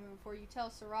for a moment before you tell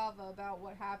Sarava about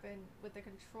what happened with the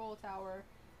control tower.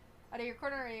 Out of your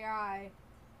corner of your eye,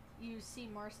 you see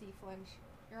Marcy flinch.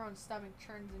 Your own stomach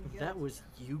churns in guilt. That was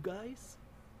you guys?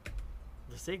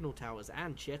 The signal towers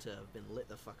and Chitta have been lit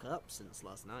the fuck up since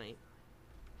last night.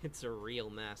 It's a real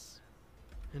mess.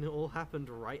 And it all happened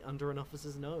right under an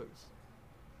officer's nose.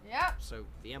 Yep. So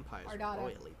the Empire's Ardata.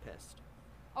 royally pissed.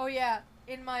 Oh yeah,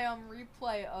 in my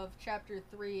replay of chapter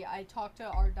 3, I talked to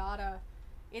Ardata.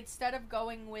 Instead of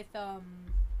going with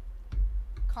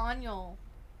Kanyal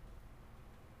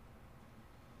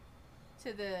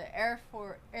to the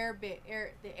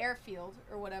the airfield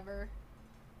or whatever,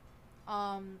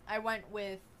 I went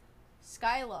with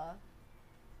Skyla,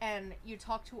 and you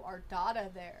talked to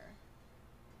Ardata there.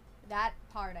 That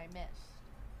part I missed.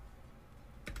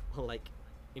 Well, like,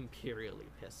 imperially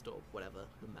pissed or whatever,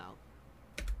 the mouth.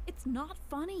 It's not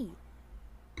funny.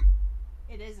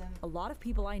 It isn't. A lot of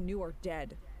people I knew are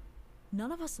dead.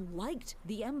 None of us liked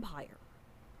the Empire.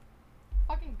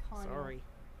 Fucking Kanye. Sorry.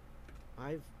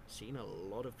 I've seen a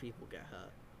lot of people get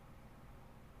hurt.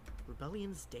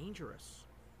 Rebellion's dangerous.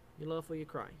 You laugh or you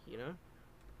cry, you know?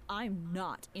 I'm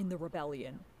not in the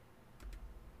rebellion.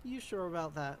 You sure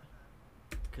about that?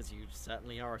 Because you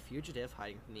certainly are a fugitive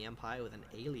hiding from the Empire with an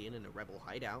alien in a rebel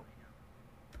hideout.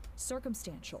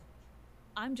 Circumstantial.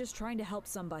 I'm just trying to help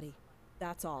somebody.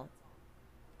 That's all.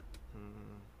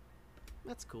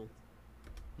 That's cool.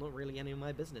 Not really any of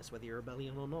my business whether you're a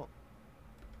rebellion or not.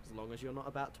 As long as you're not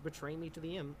about to betray me to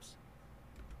the imps.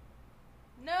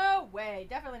 No way,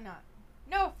 definitely not.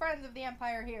 No friends of the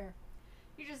Empire here.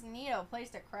 You just need a place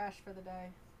to crash for the day.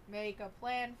 Make a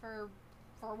plan for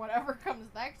whatever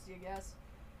comes next, you guess.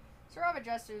 Sarava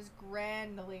gestures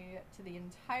grandly to the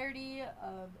entirety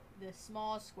of the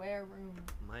small square room.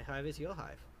 My hive is your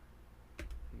hive.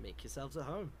 Make yourselves at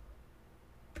home.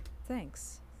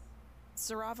 Thanks.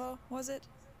 Sarava, was it?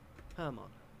 Hermon.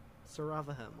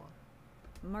 Sarava Hermon.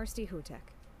 Marsti Hutek.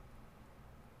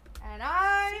 And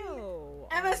I'm So,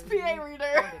 MSPA are you reader.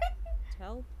 going to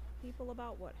tell people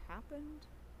about what happened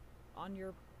on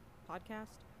your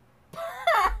podcast?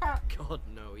 God,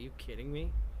 no, are you kidding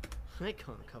me? I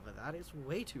can't cover that, it's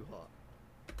way too hot.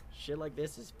 Shit like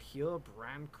this is pure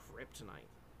brand kryptonite.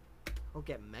 I'll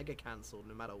get mega cancelled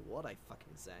no matter what I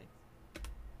fucking say.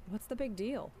 What's the big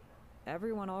deal?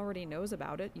 Everyone already knows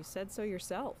about it. You said so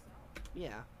yourself.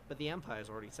 Yeah, but the Empire's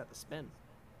already set the spin.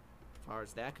 As far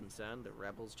as they're concerned, the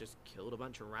rebels just killed a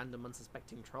bunch of random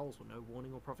unsuspecting trolls with no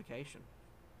warning or provocation.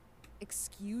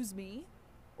 Excuse me?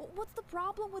 What's the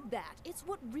problem with that? It's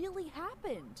what really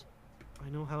happened. I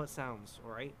know how it sounds,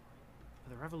 alright?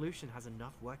 But the revolution has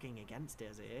enough working against it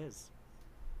as it is.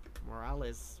 Morale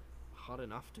is hard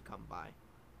enough to come by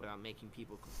without making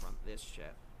people confront this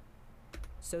shit.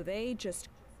 So they just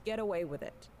get away with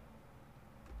it.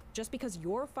 Just because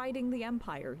you're fighting the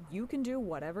Empire, you can do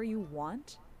whatever you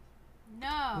want?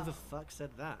 No. Who the fuck said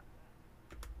that?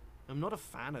 I'm not a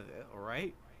fan of it,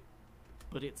 alright?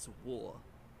 But it's war,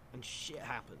 and shit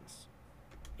happens.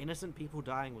 Innocent people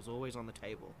dying was always on the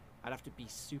table. I'd have to be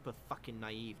super fucking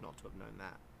naive not to have known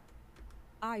that.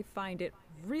 I find it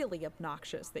really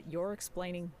obnoxious that you're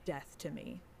explaining death to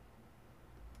me.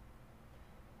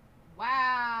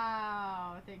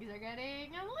 Wow. Things are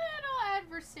getting a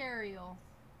little adversarial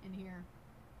in here.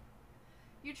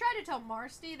 You tried to tell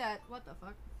Marsti that... What the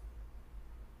fuck?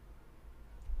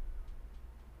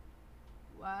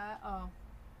 What? Oh.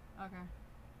 Okay.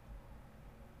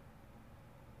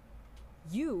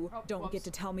 You Oh, don't whoops. get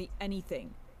to tell me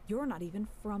anything. You're not even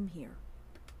from here.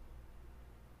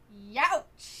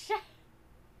 Youch!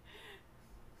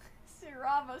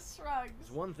 Sarava shrugs.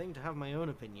 It's one thing to have my own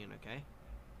opinion, okay?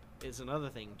 It's another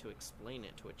thing to explain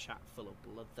it to a chat full of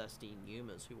bloodthirsty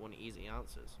Numas who want easy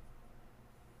answers.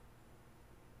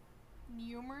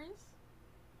 Numerous?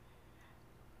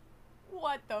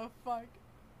 What the fuck?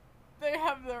 They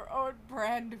have their own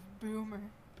brand of boomer.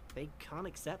 They can't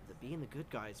accept that being the good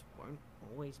guys won't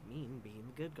always mean being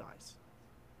the good guys.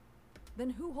 Then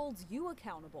who holds you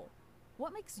accountable?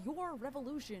 What makes your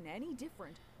revolution any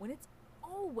different when it's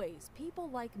always people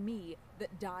like me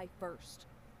that die first?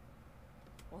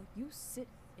 While you sit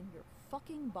in your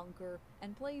fucking bunker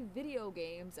and play video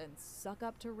games and suck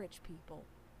up to rich people.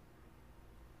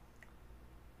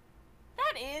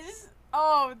 That is...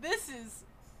 Oh, this is...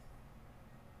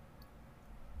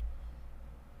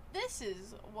 This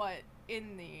is what,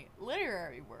 in the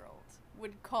literary world,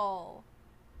 would call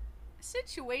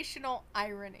situational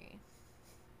irony.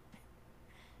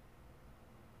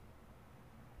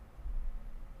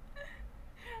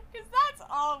 Because that's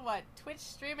all what Twitch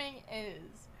streaming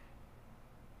is.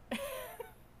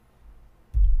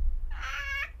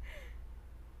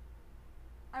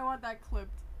 I want that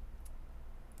clipped.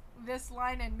 This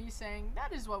line and me saying,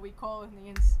 that is what we call in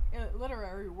the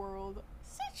literary world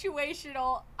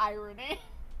situational irony.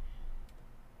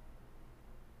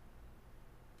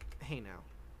 Hey now,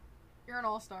 You're an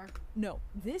all-star. No,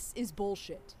 this is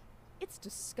bullshit. It's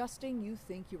disgusting you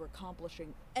think you're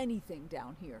accomplishing anything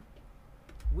down here.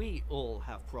 We all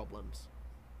have problems.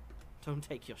 Don't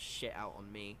take your shit out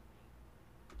on me.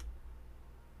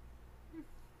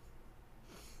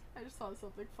 I just thought of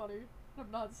something funny.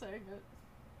 I'm not saying it.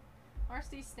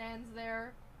 Marcy stands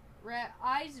there,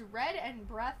 eyes red and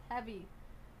breath heavy.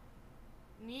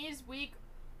 Knees weak,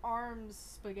 arms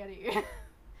spaghetti.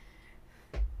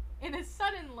 In a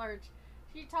sudden lurch,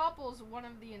 she topples one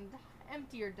of the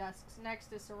emptier desks next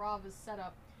to Sarava's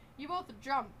setup. You both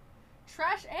jump.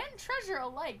 Trash and treasure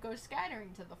alike go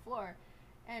scattering to the floor,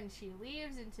 and she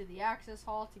leaves into the access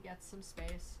hall to get some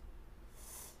space.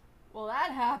 Well,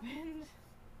 that happened.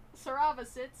 Sarava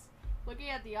sits, looking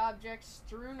at the objects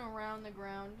strewn around the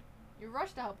ground. You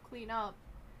rush to help clean up,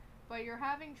 but you're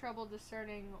having trouble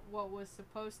discerning what was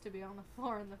supposed to be on the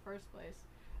floor in the first place.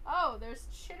 Oh, there's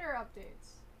chitter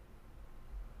updates.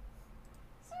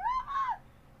 Sarava!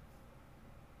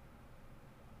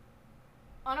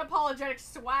 Unapologetic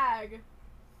swag.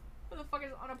 Who the fuck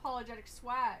is unapologetic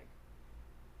swag?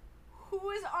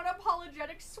 Who is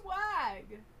unapologetic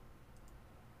swag?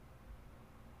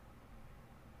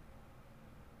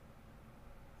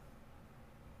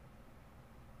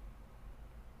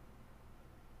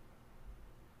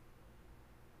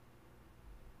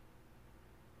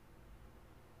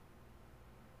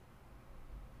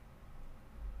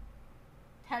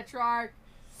 Tetrarch.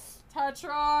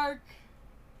 Tetrarch.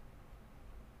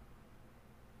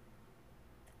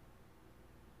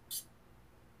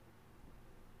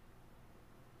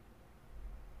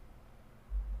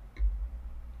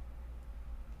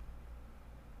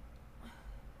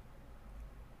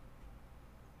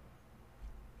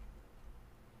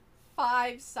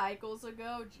 Five cycles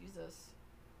ago? Jesus.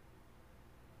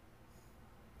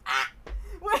 Ah!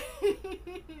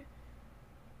 Wait!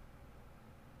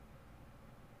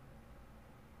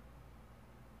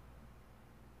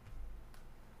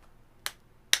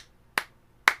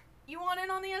 You want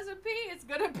in on the SMP? It's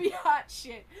gonna be hot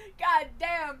shit. God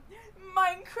damn.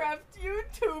 Minecraft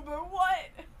YouTuber, what?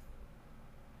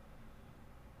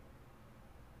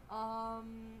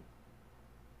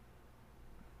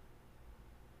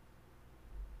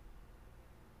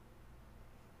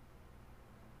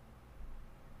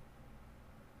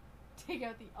 Take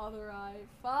out the other eye.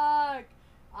 Fuck.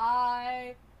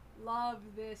 I love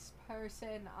this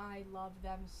person. I love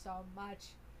them so much.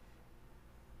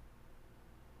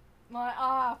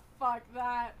 Fuck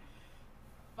that.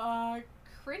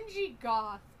 Cringy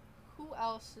goth. Who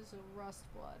else is a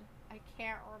Rustblood? I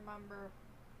can't remember.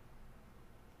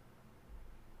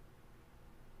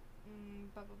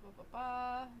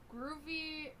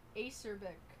 Groovy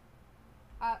Acerbic.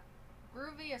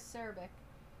 Groovy Acerbic.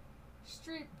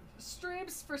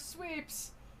 Streams for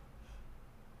sweeps.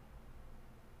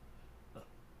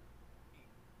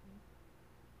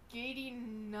 Gady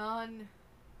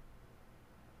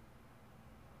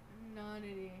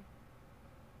Nunity.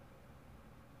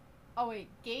 Oh wait,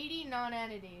 Gady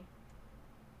non-entity.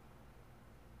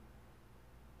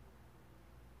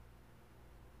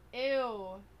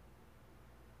 Ew.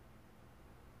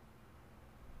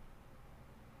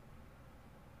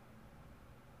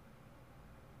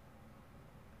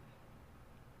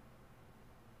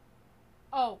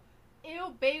 Oh,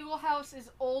 ew, Bagel House is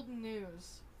old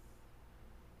news.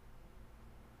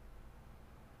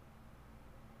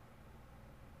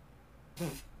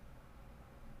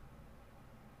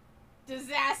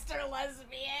 Disaster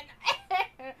lesbian.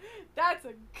 That's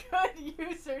a good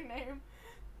username.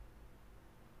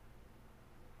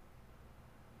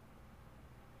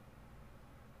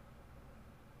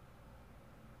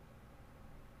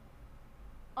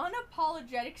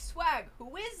 Unapologetic swag.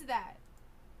 Who is that?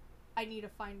 I need to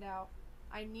find out.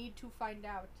 I need to find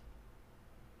out.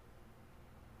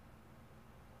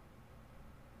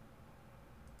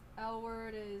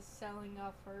 Elward is selling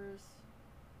off hers.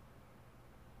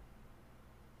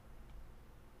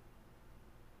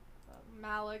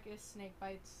 Malik is snake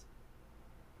bites.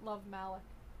 Love Malik.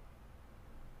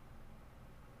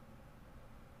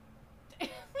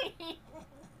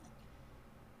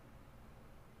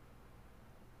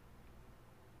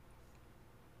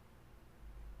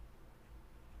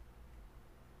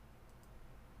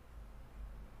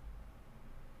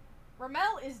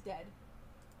 Ramel is dead.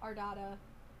 Ardata.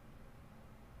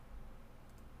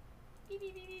 Beep,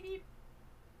 beep, beep, beep, beep.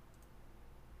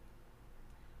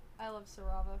 I love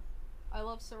Sarava. I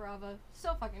love Sarava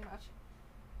so fucking much.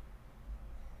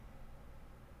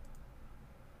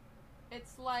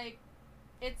 It's like,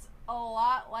 it's a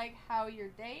lot like how your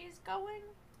day is going.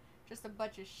 Just a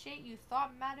bunch of shit you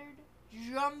thought mattered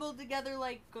jumbled together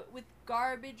like with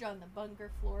garbage on the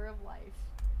bunker floor of life.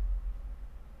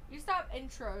 You stop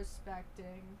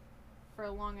introspecting for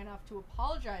long enough to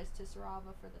apologize to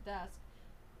Sarava for the desk,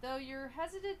 though you're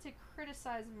hesitant to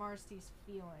criticize Marcy's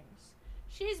feelings.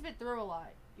 She's been through a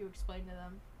lot, you explain to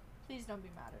them. Please don't be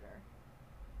mad at her.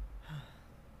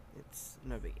 It's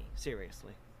no biggie,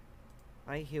 seriously.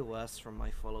 I hear worse from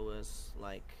my followers,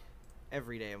 like,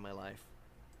 every day of my life.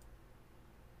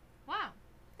 Wow.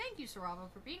 Thank you, Sarava,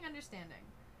 for being understanding.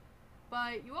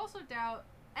 But you also doubt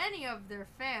any of their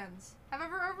fans have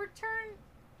ever overturned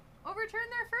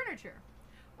their furniture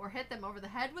or hit them over the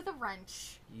head with a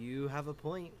wrench. You have a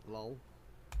point, lol.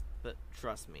 But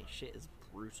trust me, shit is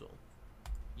brutal.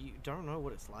 You don't know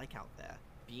what it's like out there,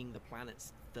 being the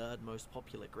planet's third most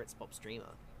popular Gritspop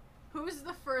streamer. Who's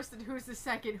the first and who's the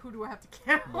second? Who do I have to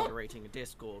kill? Moderating a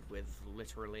Discord with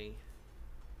literally...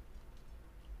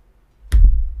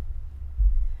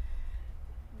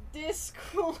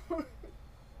 Discord.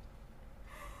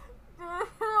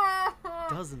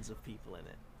 dozens of people in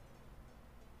it.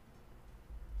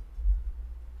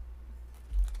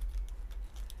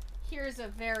 Here's a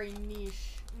very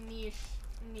niche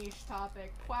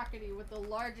topic. Quackity with the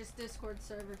largest Discord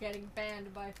server getting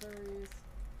banned by furries.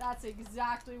 That's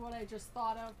exactly what I just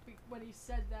thought of when he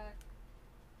said that.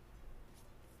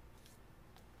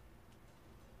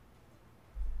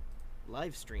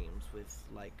 Live streams with,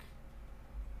 like,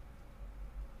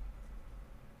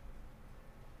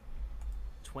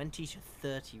 20 to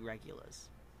 30 regulars.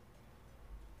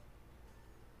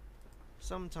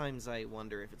 Sometimes I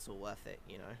wonder if it's all worth it,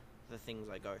 you know? The things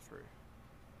I go through.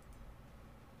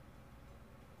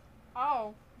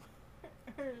 Oh.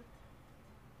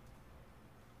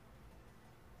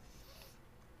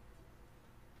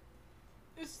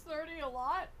 Is 30 a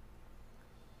lot?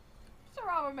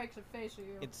 Sarava makes a face at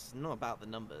you. It's not about the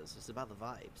numbers, it's about the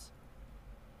vibes.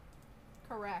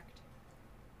 Correct.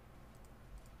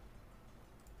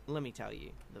 Let me tell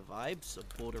you, the vibes are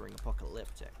bordering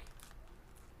apocalyptic.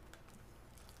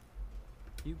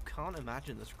 You can't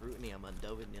imagine the scrutiny I'm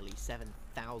under with nearly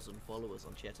 7,000 followers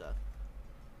on Twitter.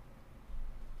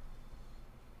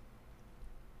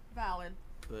 Valid.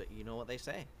 But you know what they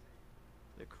say.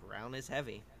 The crown is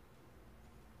heavy.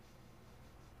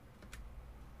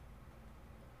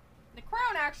 The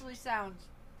crown actually sounds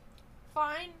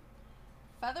fine.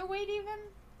 Featherweight even?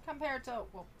 Compared to,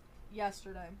 well,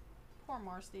 yesterday. Poor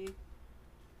Marcy.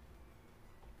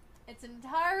 It's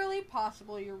entirely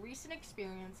possible your recent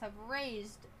experience have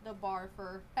raised the bar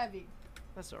for heavy.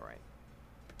 That's alright.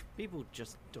 People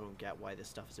just don't get why this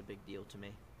stuff is a big deal to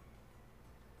me.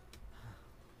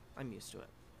 I'm used to it.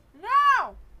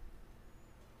 No!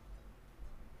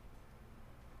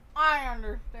 I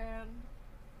understand.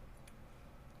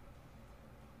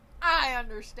 I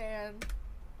understand.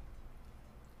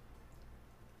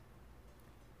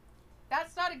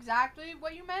 That's not exactly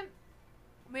what you meant.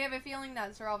 We have a feeling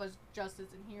that Sarava's just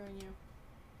isn't hearing you.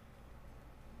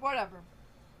 Whatever.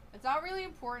 It's not really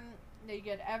important that you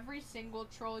get every single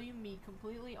troll you meet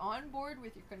completely on board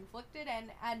with your conflicted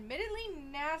and admittedly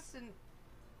nascent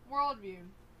worldview.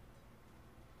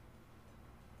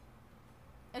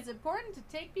 It's important to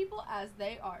take people as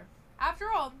they are.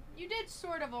 After all, you did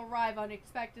sort of arrive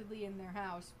unexpectedly in their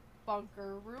house.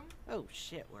 Bunker room. Oh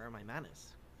shit, where are my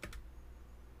manners?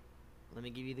 Let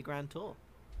me give you the grand tour.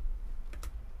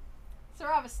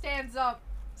 Sarava stands up,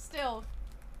 still,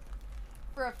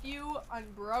 for a few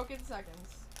unbroken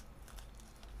seconds.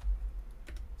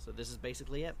 So this is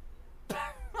basically it.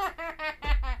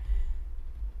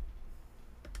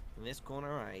 In this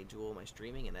corner, I do all my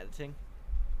streaming and editing.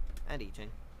 And eating.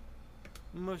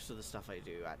 Most of the stuff I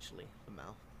do, actually, for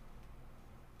Mal.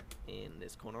 In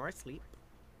this corner, I sleep.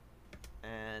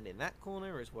 And in that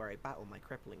corner is where I battle my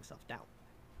crippling self-doubt.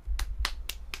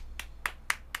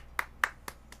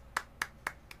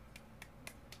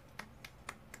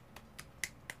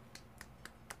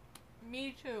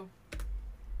 Me too.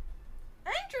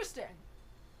 Interesting.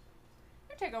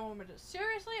 You take a moment to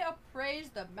seriously appraise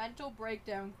the mental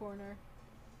breakdown corner.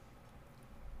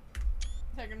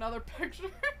 Take another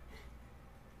picture.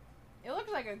 It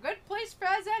looks like a good place for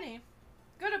as any.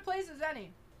 Good a place as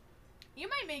any. You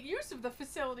might make use of the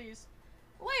facilities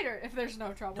later if there's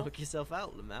no trouble. Knock yourself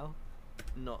out, Lamel.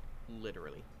 Not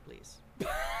literally, please.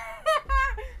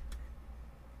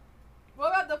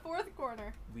 What about the fourth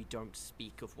corner? We don't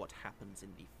speak of what happens in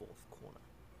the fourth corner.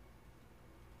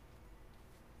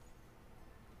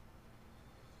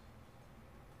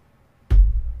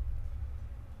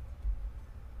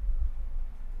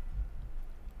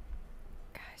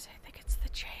 Guys, I think it's the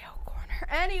J.O. corner.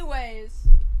 Anyways.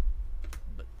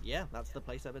 But yeah, that's the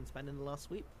place I've been spending the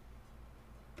last week.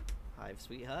 Hive,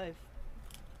 sweet hive.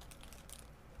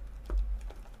 I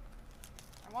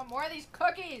want more of these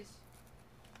cookies.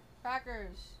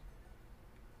 Crackers.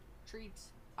 Treats.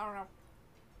 I don't know.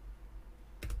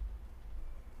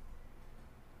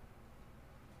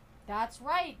 That's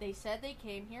right. They said they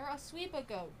came here a sweep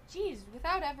ago. Jeez,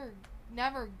 without ever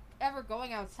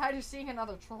going outside or seeing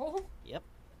another troll? Yep.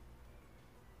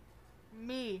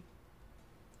 Me.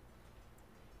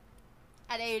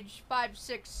 At age 5,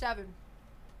 6, 7.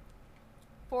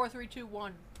 4, 3, 2,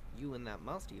 1. You and that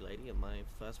musty lady are my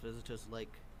first visitors,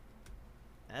 like,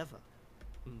 ever.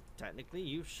 Technically,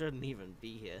 you shouldn't even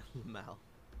be here, Mal.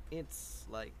 It's,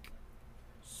 like,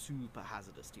 super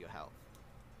hazardous to your health.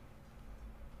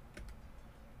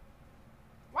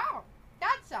 Wow,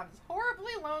 that sounds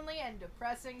horribly lonely and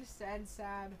depressing and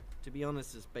sad. To be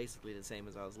honest, it's basically the same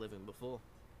as I was living before.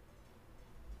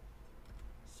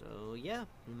 So, yeah,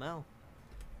 Mal.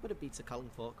 But it beats a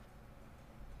culling fork.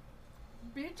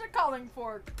 Beach a calling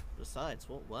fork. Besides,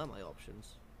 what were my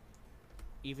options?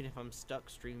 Even if I'm stuck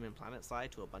streaming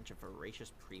planetside to a bunch of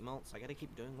voracious pre-malts, I gotta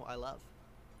keep doing what I love.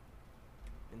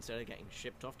 Instead of getting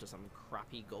shipped off to some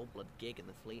crappy gold-blood gig in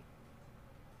the fleet.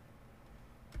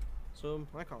 So,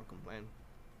 I can't complain.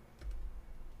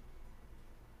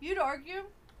 You'd argue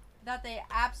that they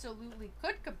absolutely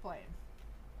could complain.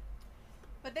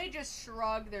 But they just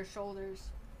shrug their shoulders.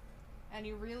 And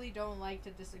you really don't like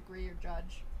to disagree or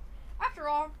judge. After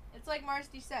all, it's like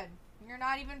Marcy said, you're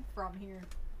not even from here.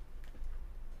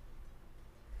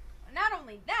 Not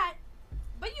only that,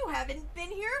 but you haven't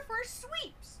been here for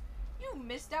sweeps. You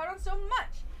missed out on so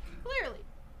much. Clearly,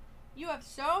 you have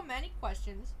so many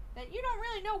questions that you don't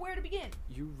really know where to begin.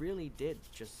 You really did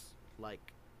just,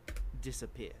 like,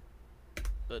 disappear.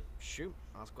 But shoot,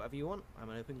 ask whatever you want. I'm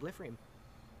an open glyphrium.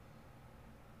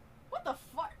 What the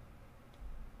fuck?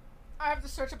 I have to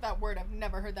search up that word. I've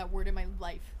never heard that word in my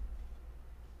life.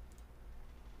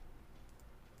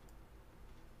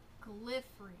 Glyphrium.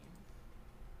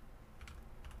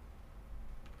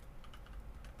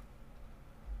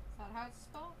 Is that how it's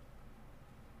spelled?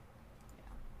 Yeah.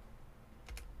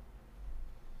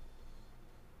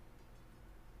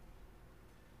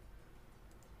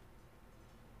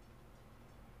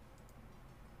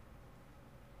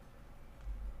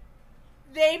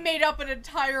 They made up an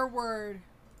entire word.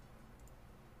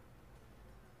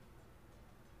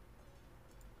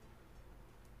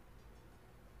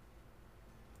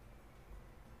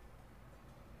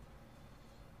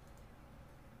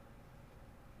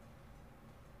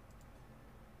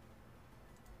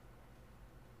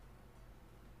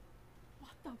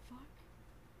 What the fuck?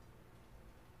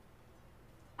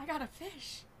 I got a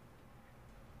fish.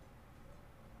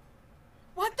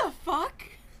 What the fuck?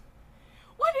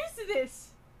 What is this?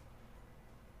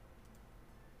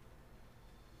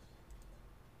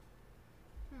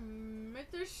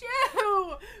 It's a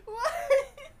shoe! What?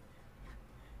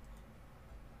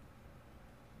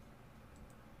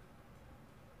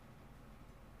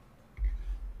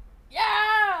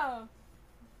 Yeah!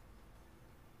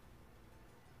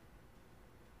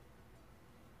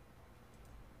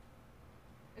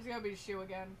 It's gonna be a shoe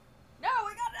again. No,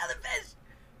 we got another fish!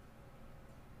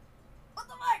 What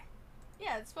the fuck?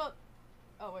 Yeah, it's spelled...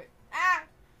 Oh, wait. Ah!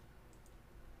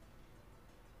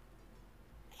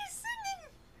 He's singing!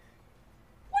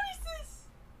 What is this?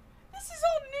 This is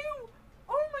all new!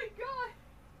 Oh my god!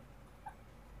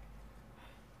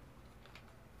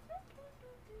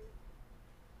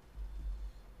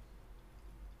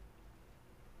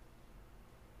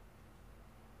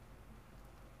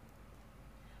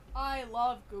 I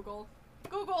love Google.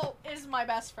 Google is my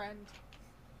best friend.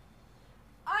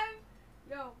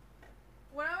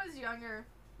 When I was younger,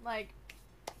 like,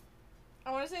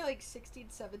 I want to say like 16,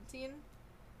 17,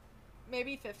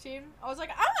 maybe 15, I was like,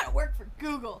 I want to work for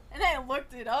Google. And I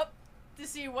looked it up to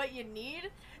see what you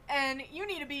need, and you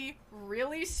need to be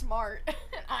really smart.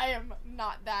 I am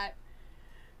not that.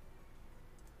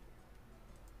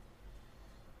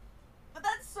 But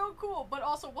that's so cool. But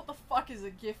also, what the fuck is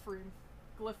a glyphrium?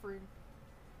 Glyphrium.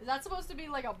 Is that supposed to be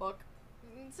like a book?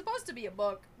 It's supposed to be a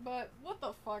book, but what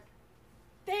the fuck?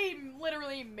 They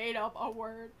literally made up a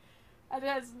word. And it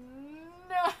has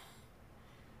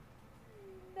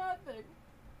nothing.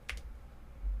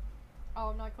 Oh,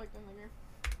 I'm not clicked in here.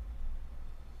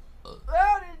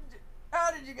 How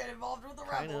did you get involved with the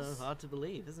Kinda rebels? hard to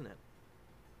believe, isn't it?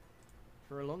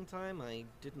 For a long time, I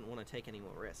didn't want to take any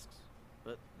more risks.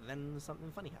 But then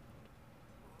something funny happened.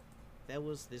 There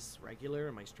was this regular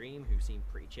in my stream who seemed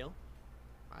pretty chill.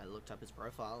 I looked up his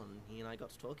profile and he and I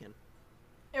got to talking.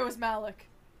 It was Malik.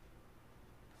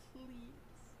 Please.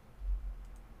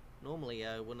 Normally,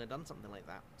 I wouldn't have done something like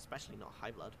that, especially not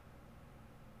high blood.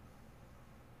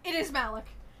 It is Malik.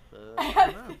 I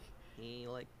don't know. He,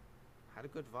 like, had a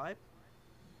good vibe.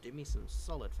 Did me some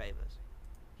solid favors.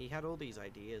 He had all these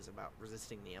ideas about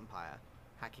resisting the Empire,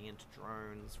 hacking into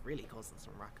drones, really causing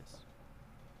some ruckus.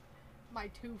 My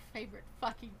two favorite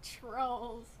fucking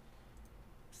trolls.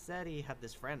 Said he had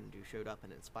this friend who showed up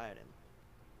and inspired him.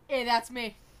 Hey, that's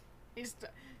me.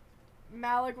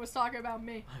 Malik was talking about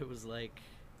me. I was like,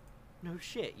 no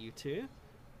shit, you two?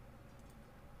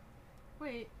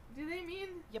 Wait, do they mean?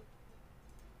 Yep.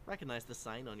 Recognize the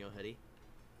sign on your hoodie.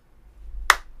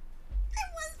 It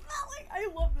was Malik! I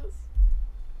love this.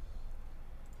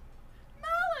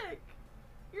 Malik!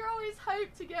 You're always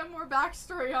hyped to get more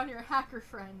backstory on your hacker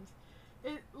friend.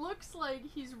 It looks like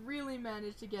he's really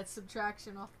managed to get some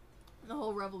traction off the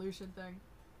whole revolution thing.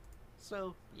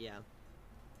 So, yeah.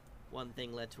 One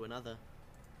thing led to another.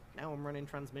 Now I'm running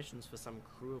transmissions for some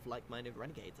crew of like-minded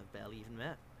renegades I've barely even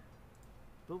met.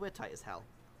 But we're tight as hell.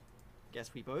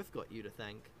 Guess we both got you to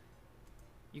thank.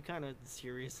 You kinda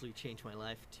seriously changed my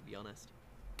life, to be honest.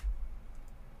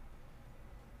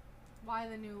 Why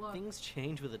the new look? Things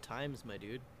change with the times, my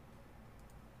dude.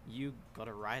 You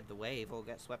gotta ride the wave or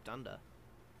get swept under.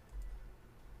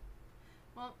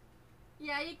 Well,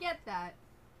 yeah, you get that.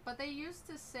 But they used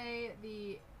to say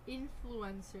the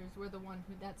influencers were the one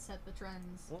that set the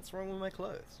trends. What's wrong with my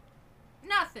clothes?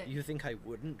 Nothing. You think I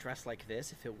wouldn't dress like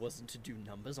this if it wasn't to do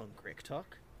numbers on GrickTalk?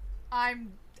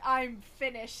 I'm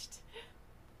finished.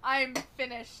 I'm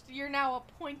finished. You're now a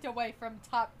point away from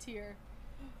top tier.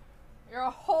 You're a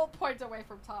whole point away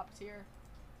from top tier.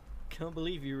 Can't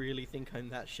believe you really think I'm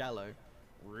that shallow.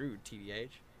 Rude,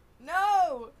 TBH.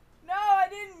 No! No, I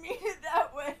didn't mean it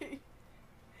that way.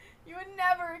 You would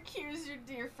never accuse your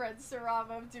dear friend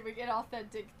Sarava of doing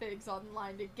inauthentic things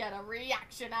online to get a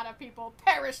reaction out of people.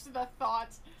 Perish the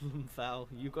thought. Val,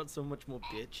 you got so much more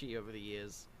bitchy over the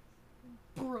years.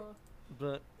 Bruh.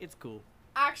 But it's cool.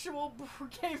 Actual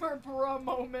gamer bruh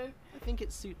moment. I think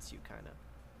it suits you, kinda.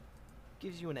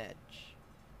 Gives you an edge.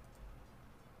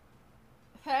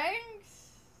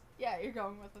 Thanks? Yeah, you're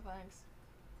going with the thanks.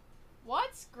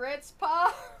 What's grits,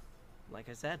 pa? Like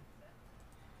I said,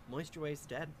 Moisture Wave's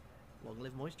dead. Long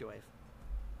live Moisture Wave.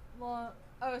 Well,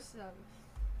 07.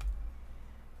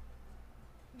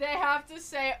 They have to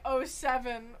say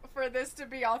 07 for this to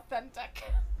be authentic.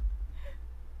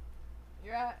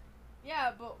 You're at...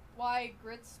 Yeah, but why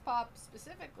grits pop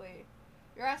specifically?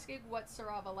 You're asking what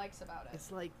Sarava likes about it.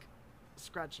 It's like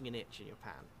scratching an itch in your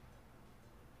pan.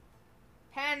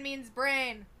 Pan means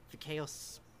brain. The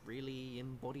chaos really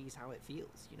embodies how it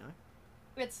feels, you know?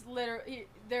 It's literally...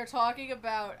 They're talking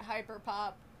about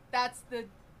hyperpop. That's the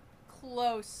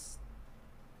close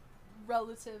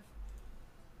relative.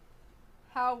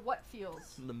 How what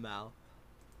feels. The mal.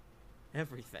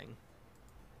 Everything.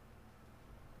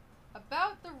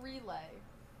 About the relay.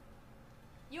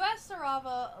 You asked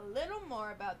Sarava a little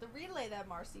more about the relay that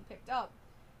Marcy picked up.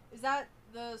 Is that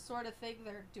the sort of thing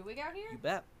they're doing out here? You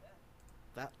bet.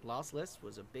 That last list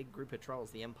was a big group of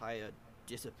trolls the Empire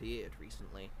disappeared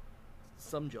recently.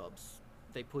 Some jobs,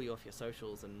 they pull you off your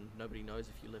socials and nobody knows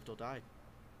if you lived or died.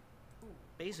 Ooh.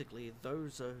 Basically,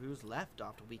 those are who's left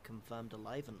after we confirmed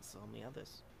aliveness on the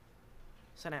others.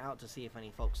 Sent it out to see if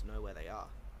any folks know where they are.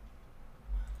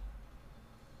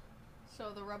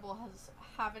 So the rebel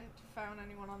haven't found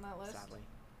anyone on that list? Sadly.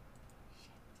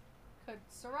 Shit. Could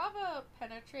Sarava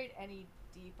penetrate any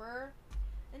deeper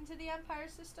into the Empire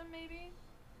system, maybe?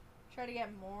 Try to get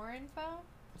more info?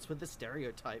 What's with the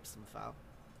stereotypes and foul?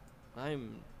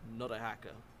 I'm not a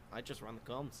hacker. I just run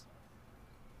the comms.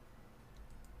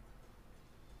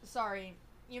 Sorry,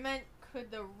 you meant could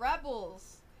the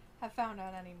rebels have found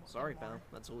out any more? Sorry, pal.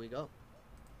 That's all we got.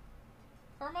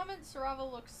 For a moment, Sarava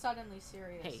looked suddenly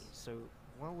serious. Hey, so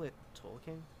while we're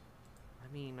talking,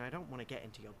 I mean, I don't want to get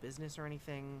into your business or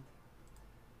anything,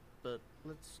 but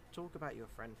let's talk about your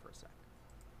friend for a sec.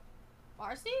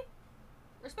 Marcy?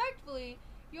 Respectfully,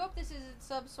 you hope this isn't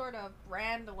some sort of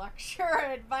brand lecture or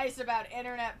advice about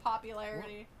internet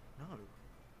popularity. What? No.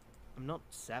 I'm not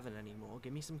 7 anymore.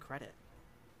 Give me some credit.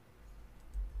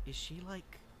 Is she,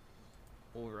 like,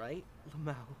 alright,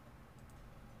 Lamau?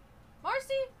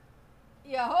 Marcy?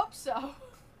 You hope so.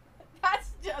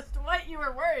 That's just what you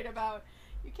were worried about.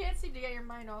 You can't seem to get your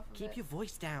mind off of it. Keep your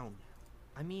voice down.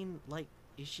 I mean, like,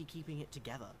 is she keeping it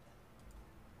together?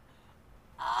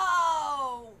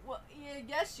 Oh! Well, yeah, I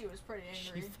guess she was pretty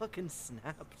angry. She fucking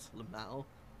snapped, Lamau.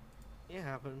 It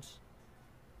happens.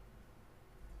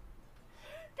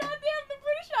 Goddamn, the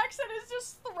British accent is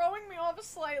just throwing me off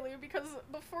slightly because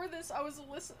before this I was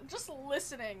just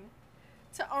listening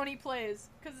to Oni Plays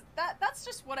because that's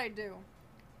just what I do.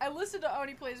 I listen to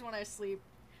Oni Plays when I sleep.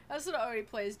 That's what already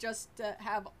plays just to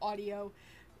have audio.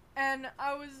 And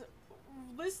I was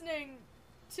listening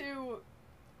to,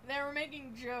 they were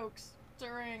making jokes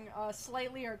during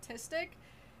Slightly Artistic,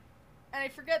 and I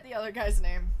forget the other guy's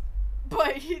name,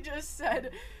 but he just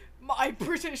said, "My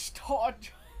British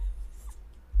taunt."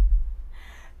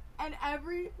 And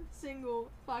every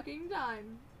single fucking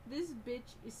time this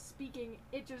bitch is speaking,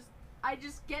 I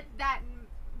just get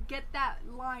that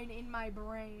line in my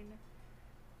brain.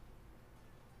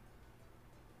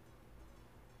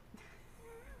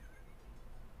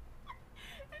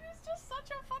 And it's just such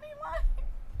a funny line.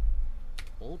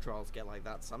 All trolls get like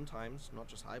that sometimes, not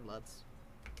just high bloods.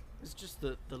 It's just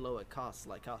that the lower castes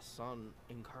like us aren't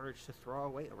encouraged to throw our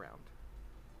weight around.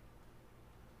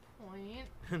 Point.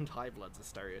 And high bloods are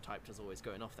stereotyped as always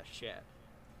going off their shit.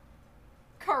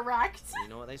 Correct. You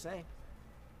know what they say?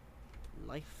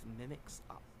 Life mimics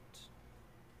art.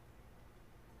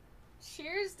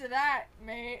 Cheers to that,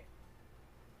 mate.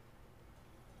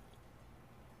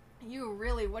 You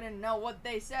really wouldn't know what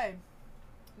they say.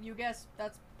 You guess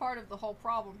that's part of the whole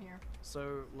problem here.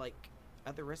 So, like,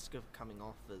 at the risk of coming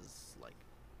off as, like,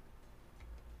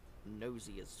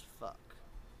 nosy as fuck,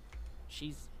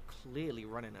 she's clearly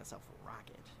running herself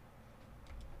ragged.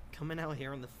 Coming out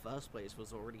here in the first place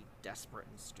was already desperate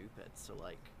and stupid, so,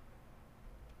 like,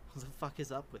 what the fuck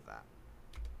is up with that?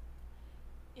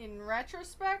 In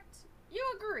retrospect, you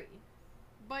agree.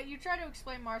 But you try to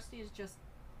explain Marcy is just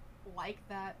like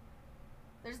that.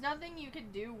 There's nothing you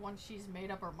can do once she's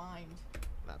made up her mind.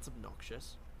 That's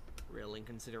obnoxious. Real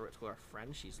inconsiderate to her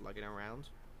friend she's lugging around.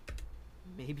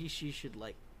 Maybe she should,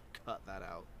 like, cut that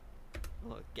out.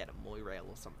 Or get a moirail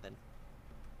or something.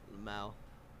 Mal.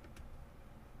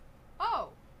 Oh,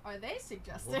 are they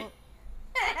suggesting? What?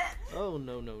 Oh,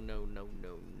 no,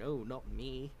 not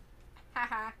me.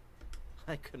 Haha.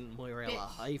 I couldn't moirail a Bitch.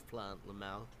 hive plant,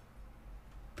 Lamal.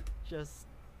 Just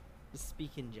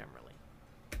speaking generally.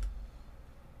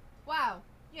 Wow,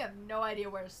 you have no idea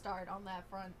where to start on that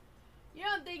front. You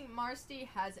don't think Marcy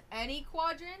has any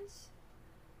quadrants?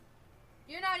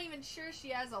 You're not even sure she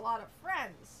has a lot of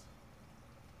friends.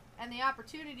 And the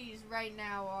opportunities right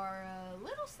now are a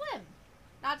little slim.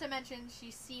 Not to mention,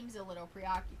 she seems a little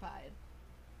preoccupied.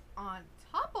 On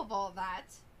top of all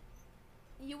that,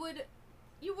 you wouldn't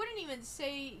even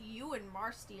say you and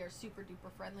Marcy are super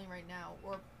duper friendly right now,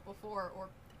 or before, or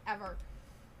ever.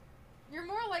 You're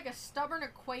more like a stubborn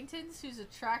acquaintance who's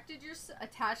attached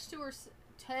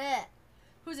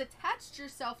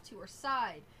yourself to her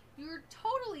side. You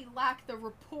totally lack the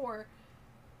rapport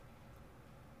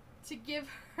to give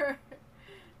her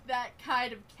that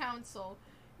kind of counsel.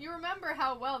 You remember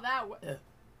how well that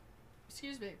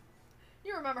excuse me.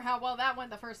 You remember how well that went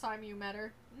the first time you met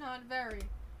her? Not very.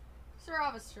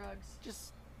 Sarava shrugs.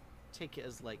 Just take it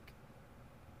as, like,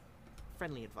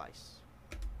 friendly advice.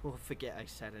 Or forget I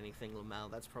said anything, Lamal.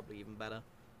 That's probably even better.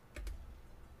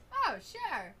 Oh,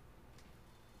 sure.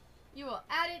 You will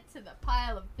add it to the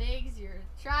pile of things you're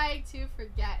trying to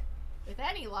forget. With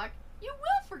any luck, you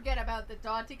will forget about the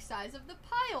daunting size of the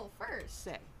pile first.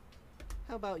 Say,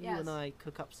 how about you Yes. and I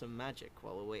cook up some magic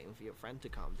while we're waiting for your friend to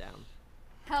calm down?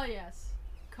 Hell yes.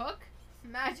 Cook?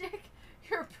 Magic?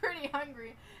 You're pretty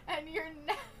hungry, and you're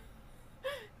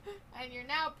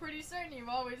now pretty certain you've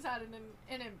always had an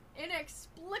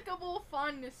inexplicable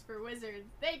fondness for wizards.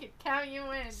 They could count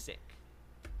you in. Sick.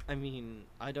 I mean,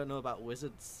 I don't know about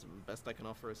wizards. Best I can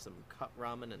offer is some cut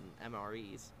ramen and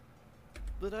MREs.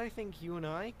 But I think you and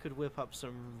I could whip up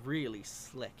some really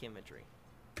slick imagery.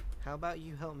 How about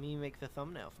you help me make the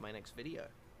thumbnail for my next video?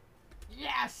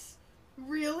 Yes!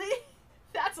 Really?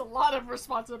 That's a lot of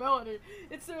responsibility.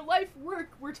 It's their life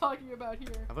work we're talking about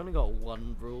here. I've only got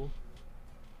one rule.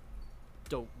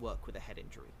 Don't work with a head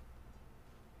injury.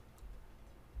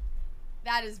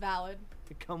 That is valid.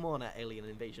 Come on, at Alien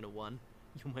Invasion of 1.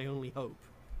 You're my only hope.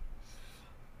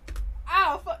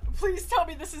 Ow! Please tell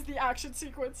me this is the action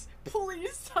sequence.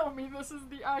 Please tell me this is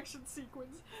the action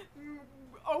sequence.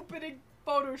 Opening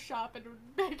Photoshop and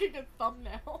making a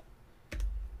thumbnail.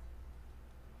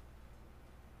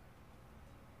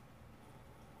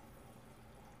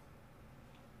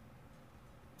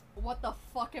 What the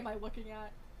fuck am I looking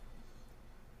at?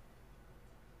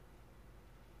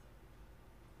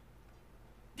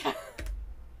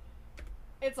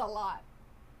 It's a lot.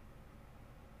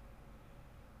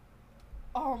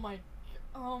 Oh my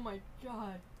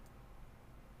god.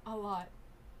 A lot.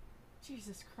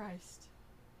 Jesus Christ.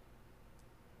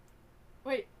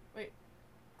 Wait.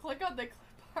 Click on the clip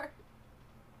art.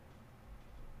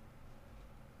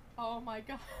 Oh my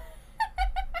god.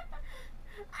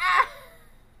 Ah!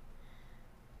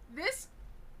 This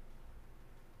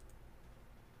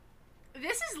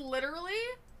is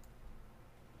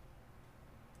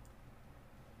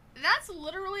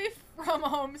literally from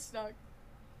Homestuck.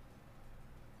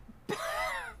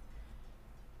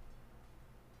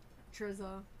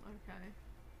 Trizza. Okay.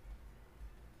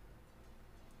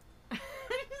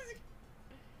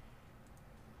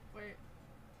 Wait.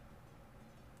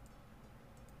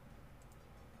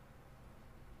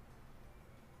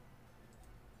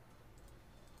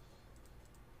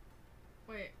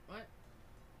 Wait, what?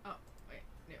 Oh, wait,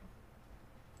 new.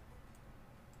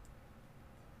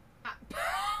 Ah.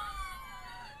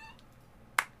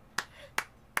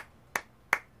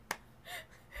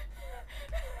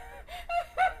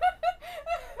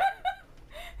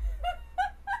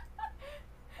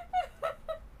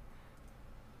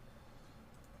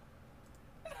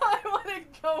 I want to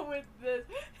go with this.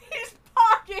 He's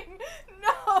talking.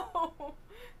 No.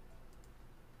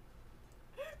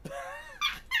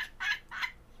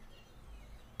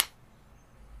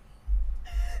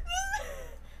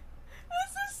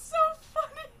 This is so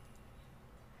funny.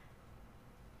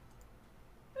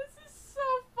 This is so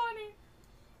funny.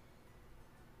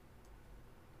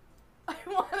 I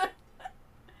wanna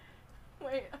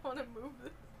wait. I wanna move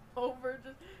this over.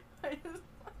 I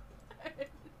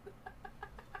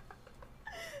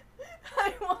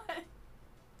want.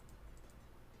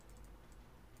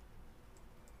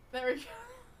 There we go.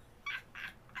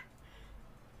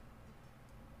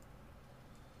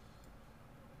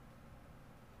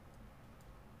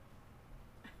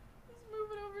 Just move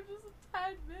it over just a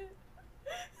tad bit.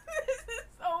 This is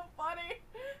so funny.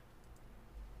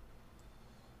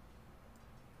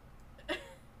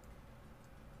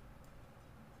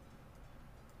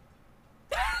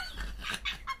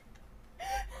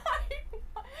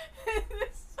 This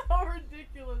is so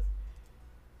ridiculous.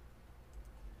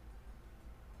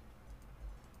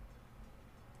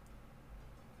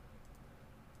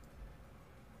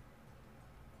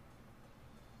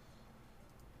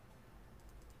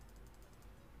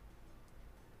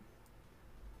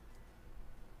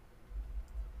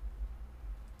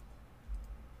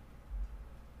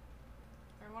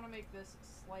 I want to make this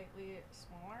slightly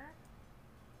smaller.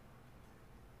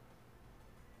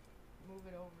 Move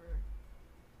it over.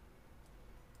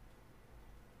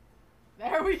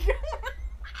 There we go.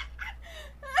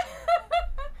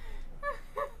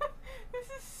 This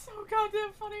is so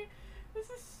goddamn funny. This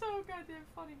is so goddamn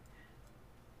funny.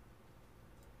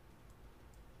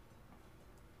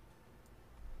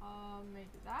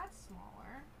 Make that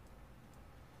smaller.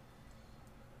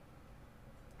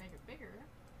 Make it bigger.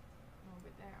 Move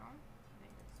it down.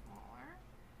 Make it smaller.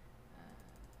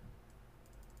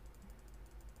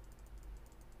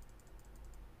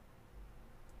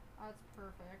 That's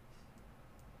perfect.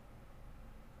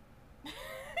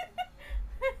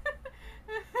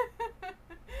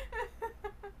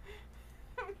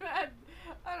 I'm mad.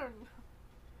 I don't know.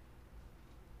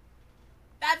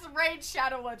 That's Raid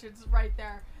Shadow Legends right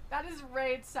there. That is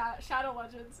Raid Shadow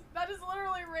Legends. That is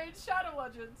literally Raid Shadow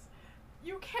Legends.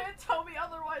 You can't tell me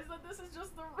otherwise that this is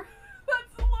just the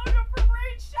that's the logo for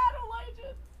Raid Shadow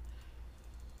Legends.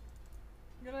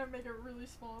 I'm gonna make it really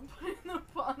small and put it in the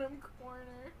bottom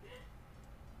corner.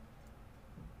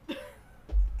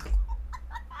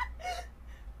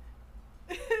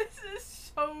 This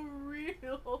is so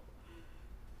real.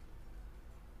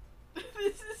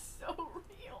 This is so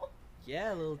real.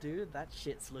 Yeah, little dude, that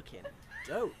shit's looking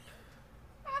dope.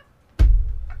 This is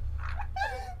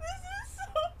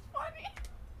so funny.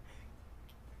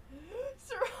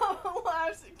 Serrano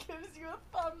laughs and gives you a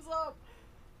thumbs up.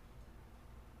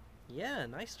 Yeah,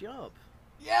 nice job.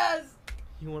 Yes!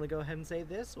 You want to go ahead and say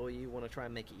this, or you want to try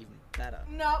and make it even better?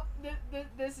 Nope,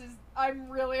 this is, I'm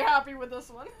really happy with this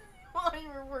one. While you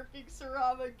were working,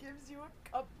 Sarava gives you a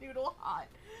cup noodle hot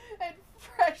and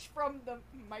fresh from the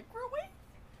microwave?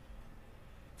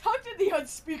 Tucked in the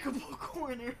unspeakable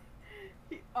corner.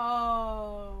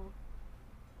 Oh.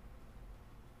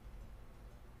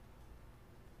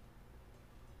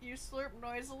 You slurp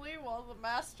noisily while the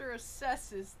master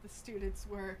assesses the student's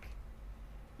work.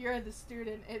 You're the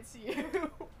student, it's you.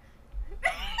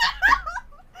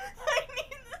 I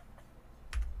need this.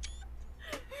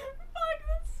 Fuck,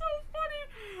 that's so funny.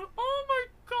 Oh my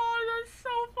god, that's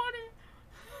so funny.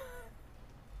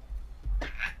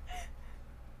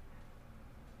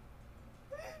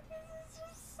 This is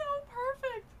just so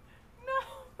perfect. No,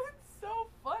 it's so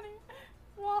funny.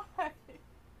 Why?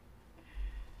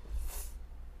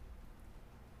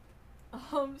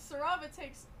 Sarava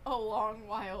takes a long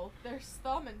while, their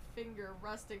thumb and finger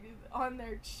resting on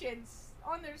their chins,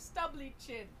 on their stubbly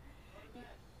chin.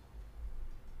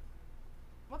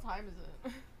 What time is it?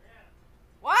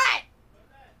 What?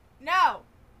 No!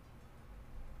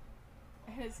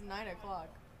 It is 9 o'clock.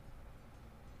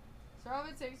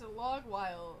 Sarava takes a long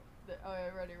while. Oh, I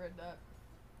already read that.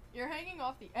 You're hanging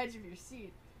off the edge of your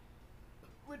seat,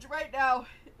 which right now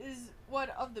is one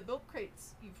of the milk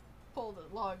crates you've pulled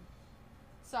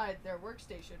alongside their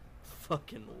workstation.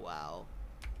 Fucking wow.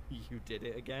 You did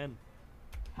it again.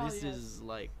 Hell This yes. is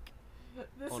like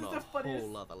This on is a the funniest.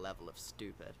 whole other level of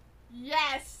stupid.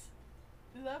 Yes!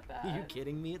 Is that bad? Are you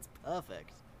kidding me? It's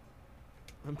perfect.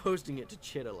 I'm posting it to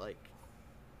Chitter like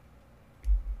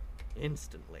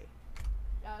instantly.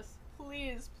 Yes,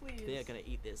 please, please. They're gonna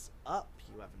eat this up.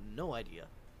 You have no idea.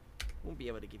 Won't be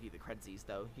able to give you the credsies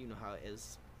though. You know how it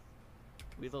is.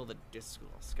 With all the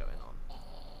discourse going on.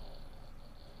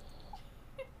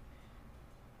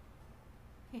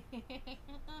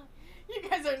 You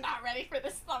guys are not ready for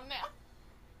this thumbnail.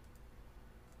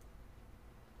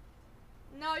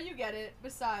 No, you get it.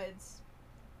 Besides,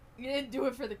 you didn't do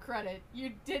it for the credit.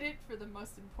 You did it for the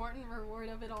most important reward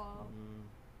of it all.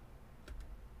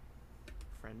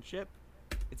 Friendship?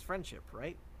 It's friendship,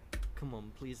 right? Come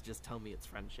on, please just tell me it's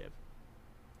friendship.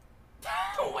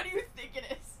 What do you think it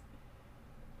is?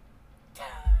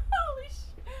 Holy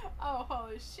shit. Oh,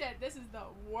 holy shit. This is the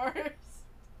worst.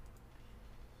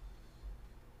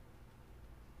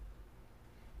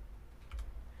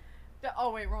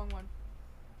 Oh, wait, wrong one.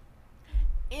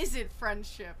 Is it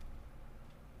friendship?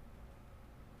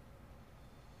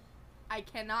 I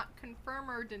cannot confirm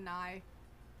or deny.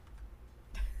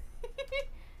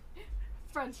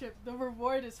 Friendship. The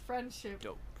reward is friendship.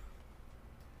 Dope.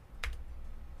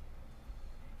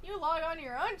 You log on to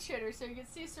your own Chitter so you can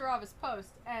see Sarava's post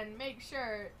and make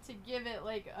sure to give it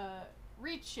like a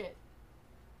retweet.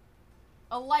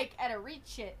 A like at a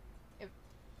retweet. If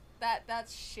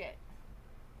that's shit.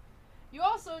 You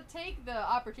also take the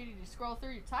opportunity to scroll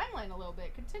through your timeline a little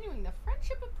bit, continuing the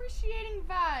friendship appreciating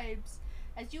vibes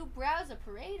as you browse a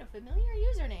parade of familiar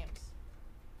usernames.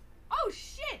 Oh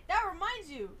shit, that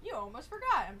reminds you. You almost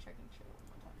forgot. I'm checking shit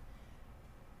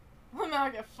one more time. I'm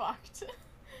gonna get fucked.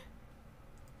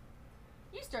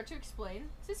 You start to explain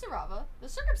to Sarava the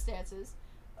circumstances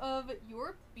of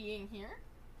your being here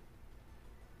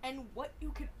and what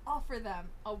you can offer them.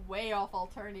 A way off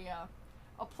Alternia.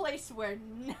 A place where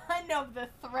none of the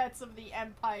threats of the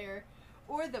Empire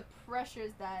or the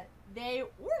pressures that they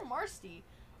or Marsti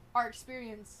are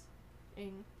experiencing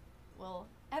will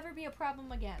ever be a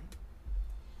problem again.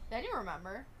 Then you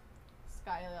remember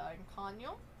Skyla and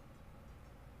Kanyo,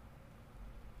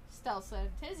 Stelsa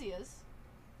and Tizias.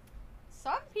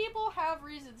 Some people have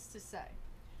reasons to say.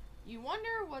 You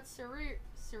wonder what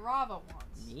Sarava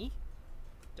wants. Me?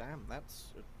 Damn,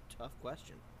 that's a tough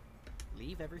question.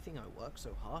 Leave everything I work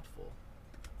so hard for.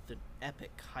 The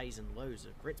epic highs and lows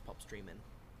of Gritspop streaming.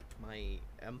 My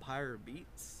Empire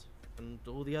beats. And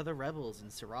all the other rebels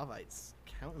and Saravites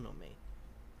counting on me.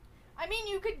 I mean,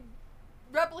 you could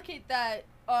replicate that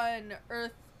on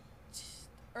Earth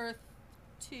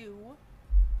 2.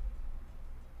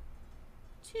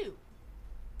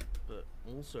 But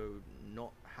also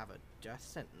not have a death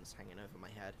sentence hanging over my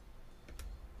head.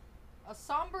 A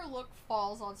somber look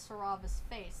falls on Sarava's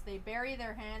face. They bury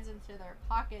their hands into their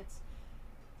pockets,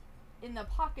 in the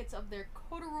pockets of their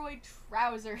corduroy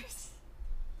trousers.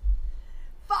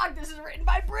 Fuck, this is written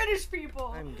by British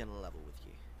people! I'm gonna level with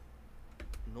you.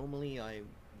 Normally I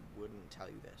wouldn't tell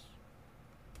you this.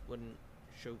 Wouldn't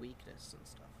show weakness and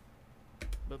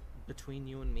stuff. But between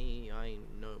you and me, I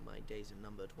know my days are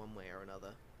numbered one way or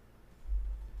another.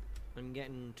 I'm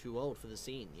getting too old for the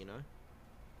scene, you know?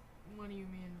 What do you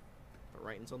mean? The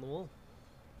writing's on the wall.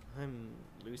 I'm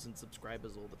losing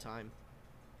subscribers all the time.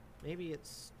 Maybe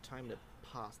it's time to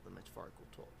pass the metaphorical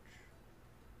torch.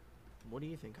 What do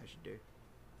you think I should do?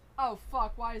 Oh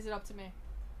fuck, why is it up to me?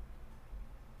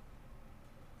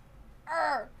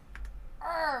 I'm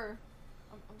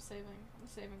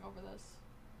saving over this.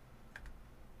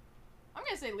 I'm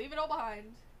gonna say leave it all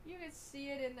behind. You can see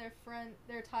it in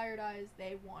their tired eyes.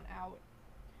 They want out.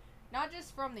 Not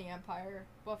just from the Empire,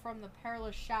 but from the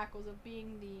perilous shackles of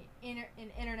being an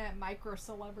internet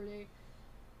micro-celebrity.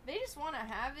 They just want to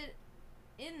have it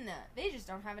in them. They just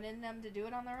don't have it in them to do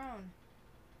it on their own.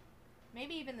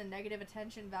 Maybe even the negative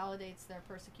attention validates their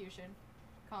persecution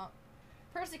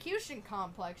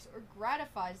complex or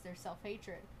gratifies their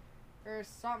self-hatred. Or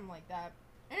something like that.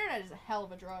 Internet is a hell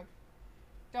of a drug.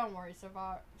 Don't worry,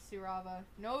 Sarava.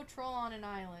 No troll on an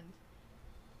island.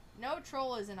 No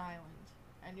troll is an island.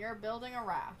 And you're building a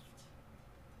raft.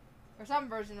 Or some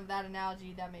version of that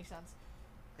analogy that makes sense.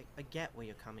 I get where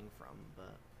you're coming from,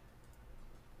 but...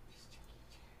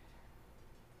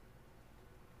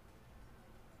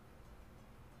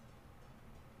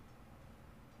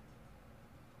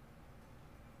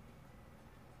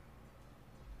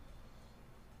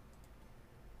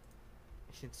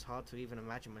 It's hard to even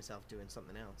imagine myself doing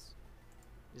something else.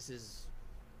 This is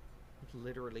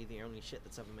literally the only shit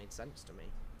that's ever made sense to me.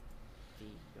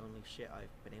 The only shit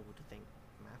I've been able to think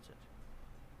mattered.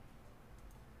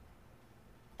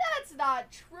 That's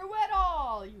not true at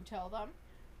all, you tell them.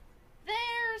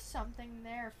 There's something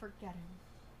they're forgetting.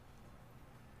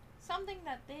 Something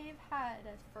that they've had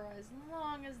for as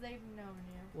long as they've known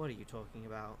you. What are you talking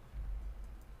about?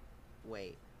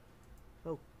 Wait.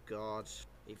 Oh god.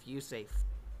 If you say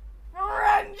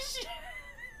French!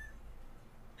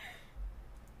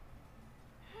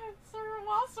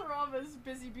 While Sarava is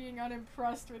busy being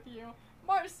unimpressed with you,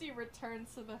 Marcy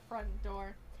returns to the front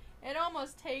door. It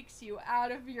almost takes you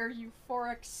out of your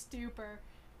euphoric stupor.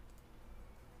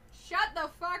 Shut the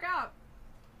fuck up!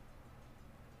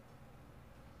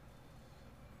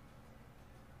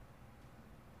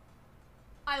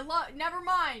 Never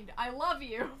mind. I love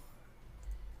you.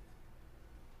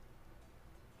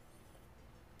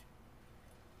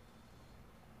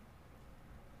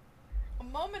 A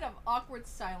moment of awkward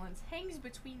silence hangs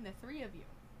between the three of you.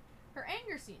 Her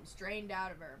anger seems drained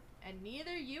out of her, and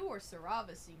neither you or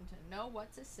Sarava seem to know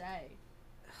what to say.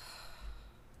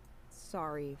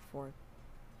 Sorry for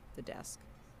the desk.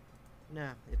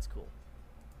 nah, it's cool.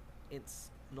 It's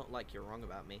not like you're wrong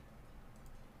about me.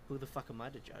 Who the fuck am I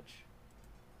to judge?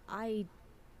 I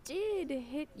did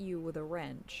hit you with a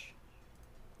wrench.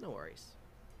 No worries.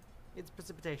 It's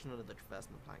precipitation under the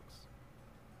traversing planks.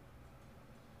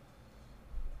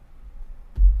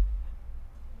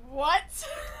 What?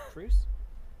 Truce?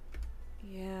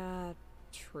 Yeah,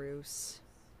 truce.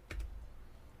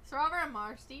 Sarava and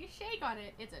Marcy shake on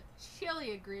it. It's a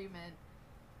chilly agreement,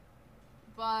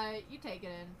 but you take it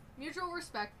in. Mutual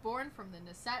respect born from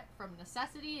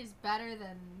necessity is better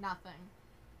than nothing.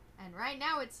 And right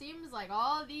now it seems like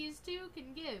all these two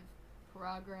can give.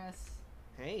 Progress.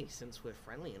 Hey, since we're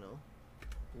friendly and all,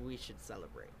 we should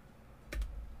celebrate.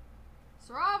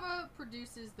 Sarava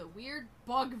produces the weird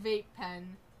bug vape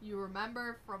pen you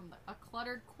remember from a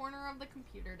cluttered corner of the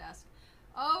computer desk.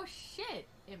 Oh shit,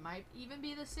 it might even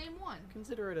be the same one.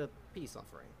 Consider it a peace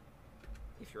offering.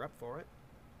 If you're up for it.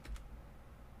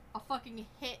 A fucking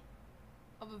hit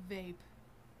of a vape.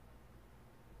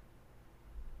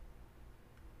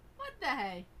 What the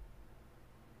hey?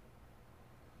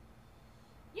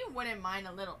 You wouldn't mind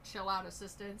a little chill out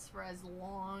assistance for as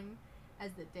long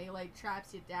as the daylight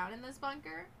traps you down in this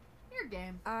bunker? Your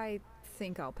game. I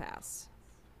think I'll pass.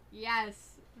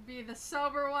 Yes, be the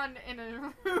sober one in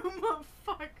a room of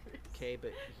fuckers. Okay,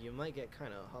 but you might get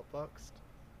kind of hotboxed.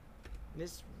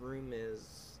 This room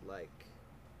is, like,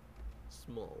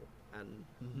 small and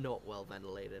not well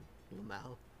ventilated.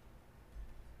 Lamau.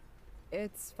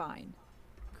 It's fine.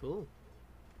 Cool.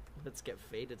 Let's get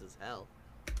faded as hell.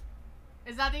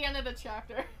 Is that the end of the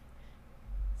chapter?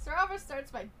 Sarava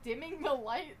starts by dimming the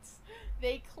lights.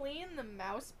 They clean the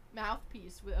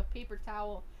mouthpiece with a paper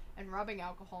towel and rubbing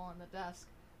alcohol on the desk.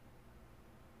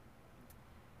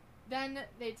 Then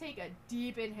they take a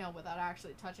deep inhale without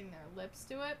actually touching their lips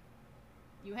to it.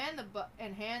 You hand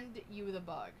you the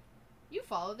bug. You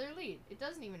follow their lead. It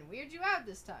doesn't even weird you out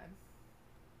this time.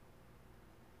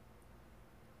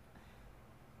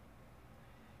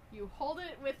 You hold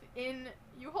it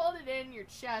in your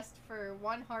chest for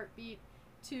 1 heartbeat,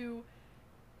 2,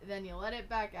 then you let it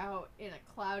back out in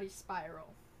a cloudy spiral.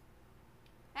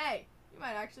 Hey, you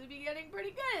might actually be getting pretty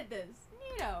good at this.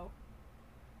 Neato.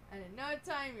 And in no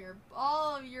time,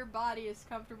 all of your body is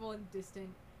comfortable and distant.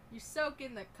 You soak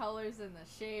in the colors and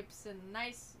the shapes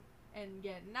and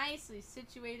get nicely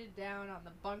situated down on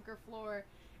the bunker floor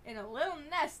in a little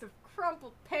nest of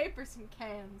crumpled papers and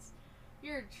cans.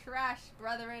 Your trash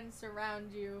brethren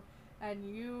surround you, and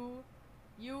you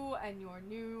and your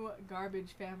new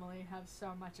garbage family have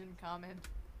so much in common.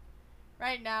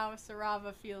 Right now,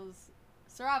 Sarava's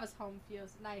home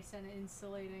feels nice and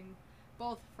insulating,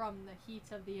 both from the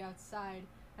heat of the outside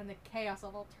and the chaos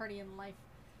of Alternian life.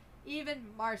 Even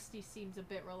Marcy seems a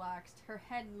bit relaxed. Her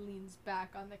head leans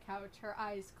back on the couch, her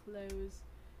eyes close.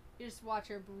 You just watch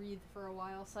her breathe for a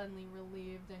while, suddenly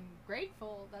relieved and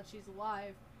grateful that she's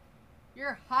alive.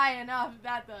 You're high enough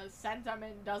that the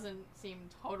sentiment doesn't seem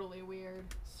totally weird.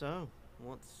 So,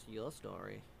 what's your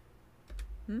story?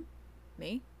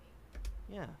 Me?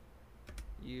 Yeah.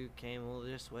 You came all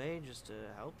this way just to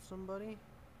help somebody?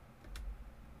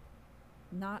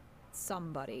 Not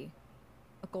somebody.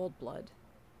 A gold blood.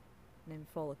 Named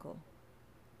Follicle.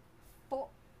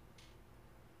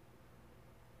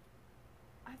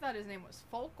 I thought his name was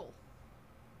Focal.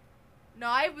 No,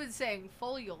 I was saying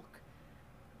Follicle.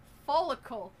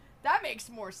 That makes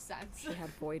more sense. She had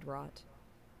void rot.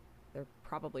 They're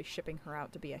probably shipping her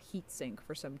out to be a heat sink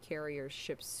for some carrier's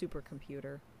ship's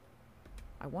supercomputer.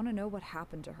 I want to know what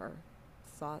happened to her.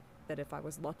 Thought that if I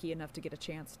was lucky enough to get a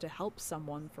chance to help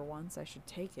someone for once, I should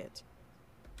take it.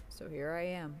 So here I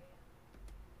am.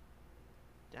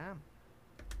 Damn.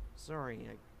 Sorry,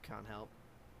 I can't help.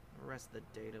 The rest of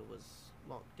the data was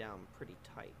locked down pretty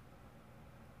tight.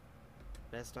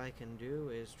 Best I can do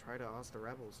is try to ask the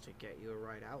rebels to get you a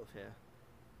ride out of here.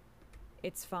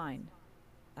 It's fine.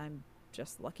 I'm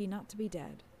just lucky not to be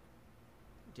dead.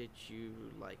 Did you,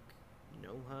 like,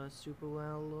 know her super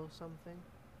well or something?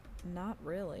 Not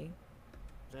really.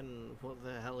 Then what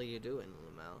the hell are you doing,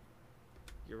 Lamel?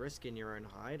 You're risking your own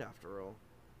hide after all.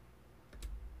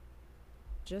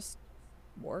 Just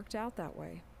worked out that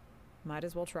way. Might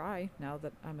as well try, now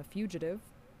that I'm a fugitive.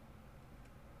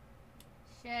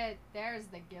 Shit, there's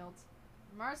the guilt.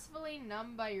 Mercifully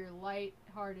numb by your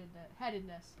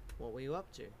light-headedness. What were you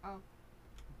up to? Oh.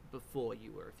 Before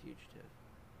you were a fugitive.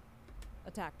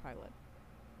 Attack pilot.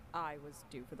 I was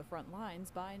due for the front lines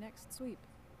by next sweep.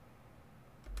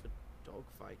 A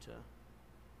dogfighter.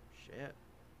 Shit.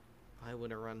 I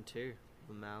would have run too,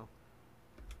 Lamel.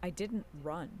 I didn't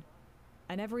run.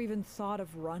 I never even thought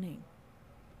of running.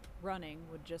 Running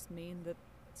would just mean that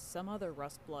some other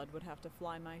Rustblood would have to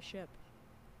fly my ship.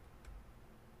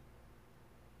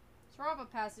 Sarava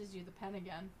passes you the pen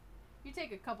again. You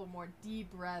take a couple more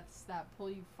deep breaths that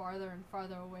pull you farther and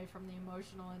farther away from the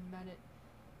emotional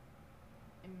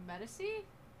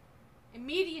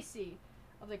immediacy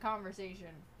of the conversation.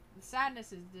 The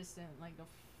sadness is distant,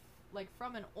 like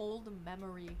from an old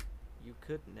memory. You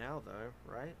could now, though,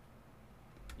 right?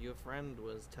 Your friend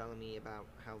was telling me about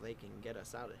how they can get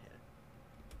us out of here.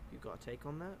 You got a take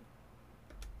on that?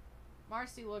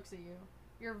 Marcy looks at you.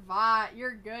 Your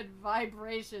good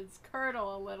vibrations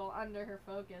curdle a little under her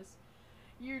focus.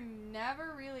 You've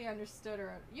never really understood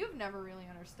her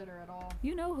at all.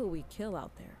 You know who we kill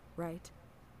out there, right?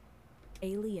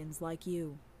 Aliens like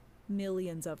you.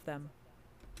 Millions of them.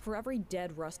 For every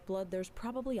dead Rustblood, there's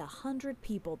probably 100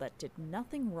 people that did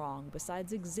nothing wrong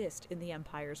besides exist in the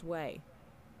Empire's way.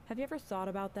 Have you ever thought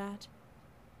about that?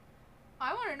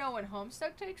 I want to know when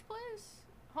Homestuck takes place.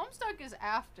 Homestuck is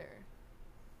after.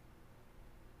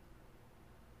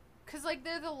 Cause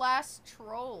they're the last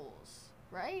trolls,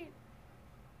 right?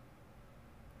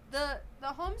 The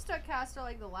Homestuck cast are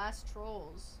like the last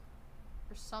trolls,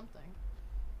 or something.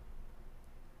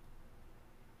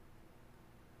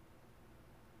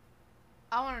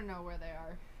 I want to know where they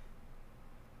are.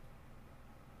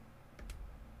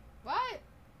 What?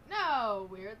 No,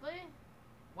 weirdly.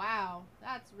 Wow,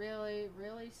 that's really,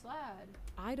 really sad.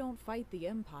 I don't fight the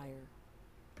Empire.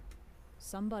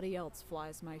 Somebody else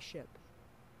flies my ship.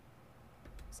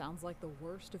 Sounds like the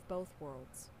worst of both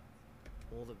worlds.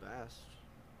 All the best.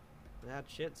 Bad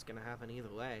shit's gonna happen either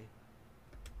way.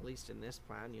 At least in this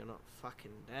plan, you're not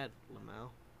fucking dead,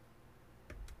 Lamel.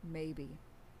 Maybe.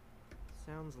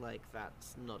 Sounds like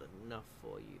that's not enough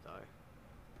for you,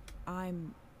 though.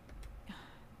 I'm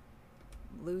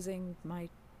losing my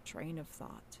train of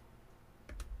thought.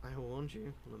 I warned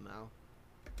you, Lamel.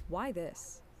 Why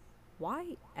this?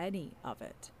 Why any of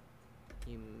it?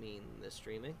 You mean the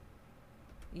streaming?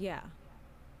 Yeah.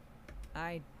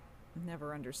 I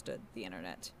never understood the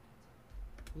internet.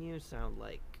 You sound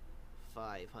like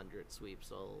 500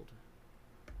 sweeps old.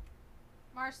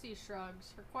 Marcy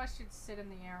shrugs. Her questions sit in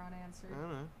the air unanswered. I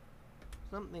don't know.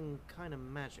 Something kind of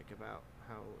magic about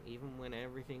how even when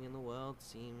everything in the world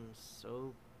seems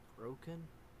so broken...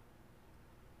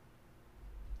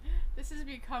 This is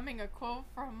becoming a quote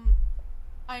from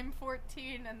I'm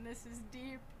 14 and this is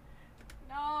deep.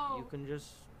 No! You can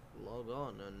just log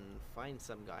on and find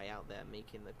some guy out there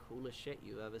making the coolest shit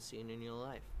you've ever seen in your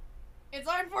life. It's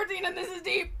I'm 14 and this is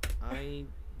deep! I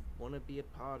want to be a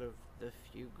part of the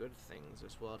few good things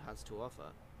this world has to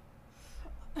offer.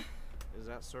 Is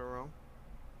that so wrong?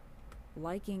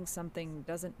 Liking something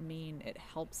doesn't mean it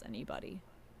helps anybody.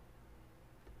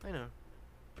 I know.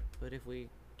 But if we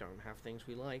don't have things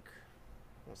we like,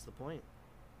 what's the point?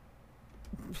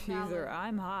 Either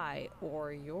I'm high,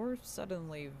 or you're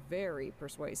suddenly very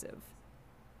persuasive.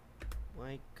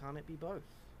 Why can't it be both?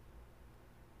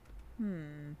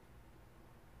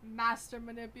 Master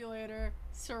manipulator,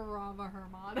 Sarava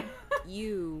Hermod.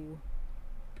 You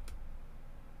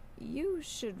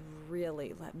should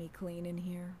really let me clean in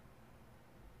here.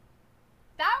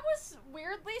 That was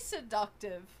weirdly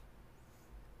seductive.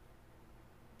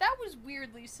 That was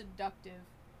weirdly seductive.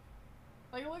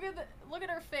 Like, look at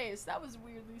her face. That was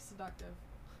weirdly seductive.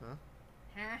 Huh?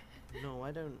 Huh? No,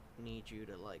 I don't need you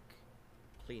to, like,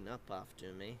 clean up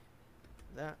after me.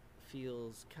 That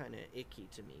feels kinda icky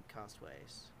to me,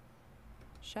 Castaways.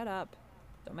 Shut up.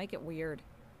 Don't make it weird.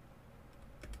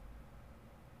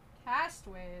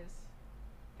 Castaways.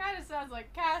 Kind of sounds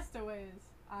like castaways.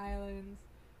 Islands,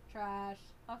 trash,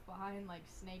 left behind like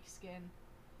snake skin.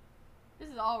 This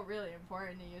is all really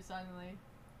important to you suddenly,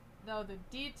 though the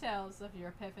details of your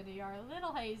epiphany are a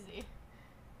little hazy.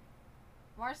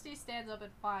 Marcy stands up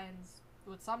and finds,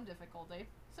 with some difficulty,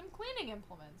 some cleaning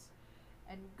implements,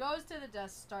 and goes to the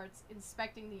desk, starts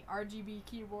inspecting the RGB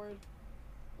keyboard.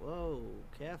 Whoa,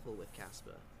 careful with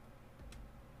Casper.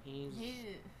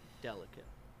 He's delicate.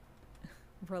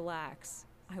 Relax.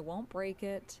 I won't break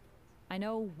it. I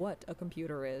know what a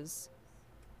computer is.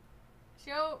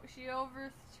 She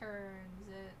overturns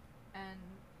it, and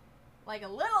like a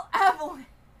little avalanche,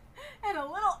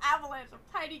 of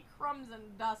tiny crumbs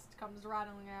and dust comes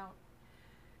rattling out.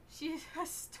 A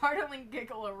startling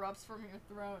giggle erupts from your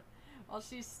throat while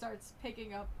she starts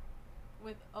picking up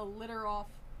the litter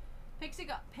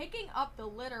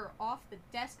off the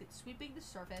desk and sweeping the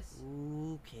surface.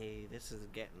 Okay, this is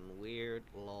getting weird,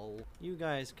 lol. You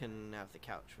guys can have the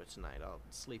couch for tonight. I'll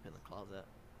sleep in the closet.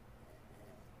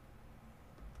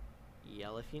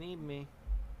 Yell if you need me.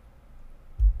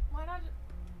 Why not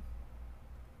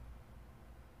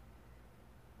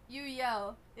You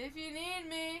yell, "If you need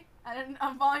me," at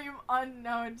a volume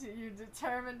unknown to you,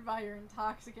 determined by your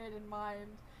intoxicated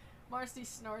mind. Marcy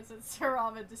snorts and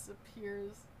Sarava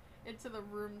disappears into the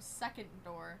room's second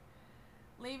door,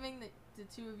 leaving the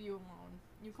two of you alone.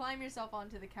 You climb yourself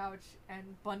onto the couch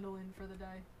and bundle in for the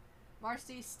day.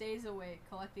 Marcy stays awake,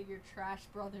 collecting your trash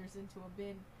brothers into a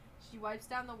bin. She wipes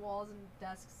down the walls and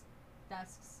desks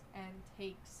and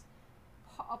takes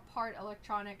apart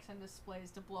electronics and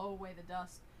displays to blow away the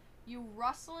dust. The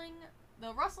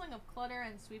rustling of clutter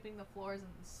and sweeping the floors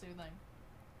is soothing.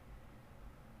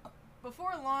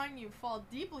 Before long, you fall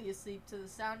deeply asleep to the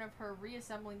sound of her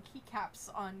reassembling keycaps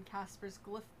on Casper's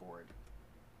glyph board.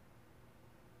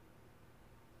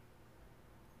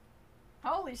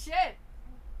 Holy shit!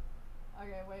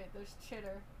 Okay, wait, there's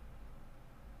chitter.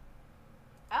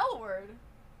 L-word?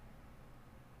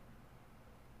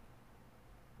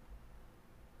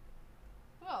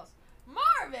 Who else?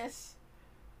 Marvis!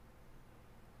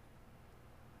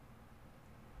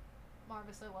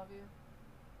 Marvis, I love you.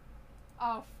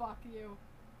 Oh, fuck you.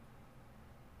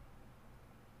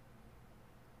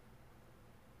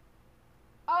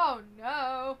 Oh,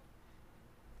 no.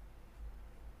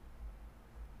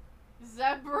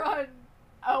 Zebra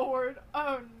L-word.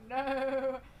 Oh,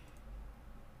 no.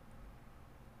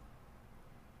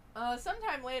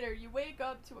 Sometime later, you wake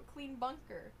up to a clean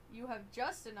bunker. You have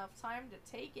just enough time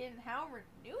to take in how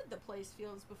renewed the place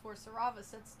feels before Sarava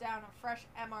sets down a fresh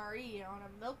MRE on a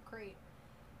milk crate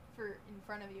in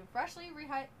front of you. Freshly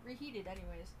reheated,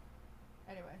 anyways.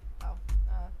 Anyway,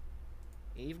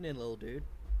 Evening, little dude.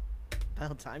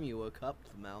 About time you woke up,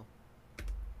 Mel.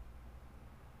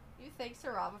 You thank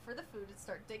Sarava for the food and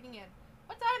start digging in.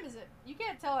 What time is it? You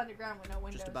can't tell underground with no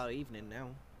windows. Just about evening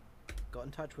now. Got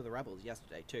in touch with the rebels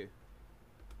yesterday, too.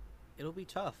 It'll be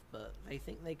tough, but they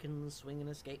think they can swing an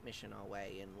escape mission our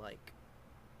way in, like,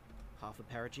 half a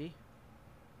perigee.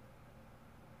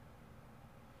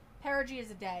 Perigee is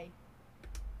a day.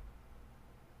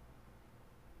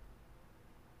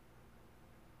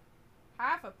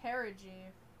 Half a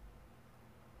perigee.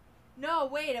 No,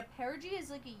 wait, a perigee is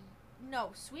like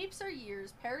no, sweeps are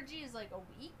years. Perigee is like a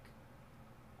week?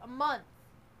 A month.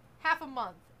 Half a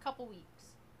month. A couple weeks.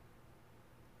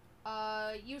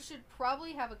 You should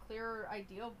probably have a clearer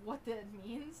idea of what that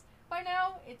means by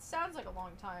now. It sounds like a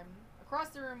long time. Across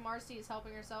the room, Marcy is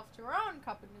helping herself to her own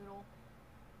cup of noodle.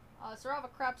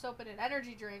 Sarava cracks open an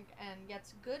energy drink and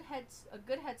gets a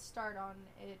good head start on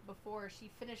it before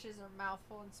she finishes her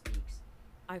mouthful and speaks.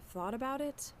 I've thought about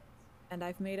it, and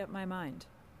I've made up my mind.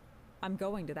 I'm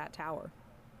going to that tower.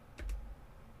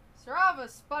 Sarava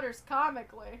sputters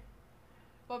comically,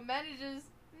 but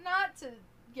manages not to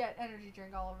get energy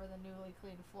drink all over the newly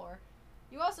cleaned floor.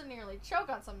 You also nearly choke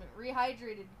on some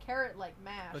rehydrated carrot-like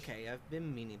mash. Okay, I've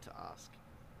been meaning to ask.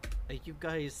 Are you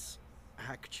guys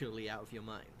actually out of your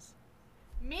minds?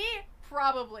 Me?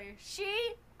 Probably.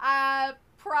 She?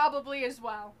 Probably as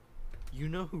well. You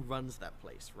know who runs that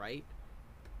place, right?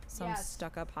 Some Yes.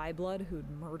 stuck-up high blood who'd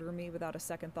murder me without a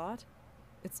second thought?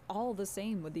 It's all the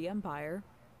same with the Empire.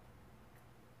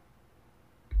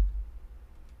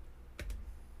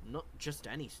 Not just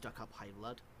any stuck-up high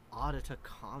blood. Ardita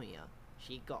Kamiya.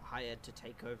 She got hired to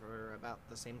take over about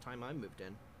the same time I moved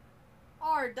in.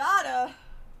 Ardata?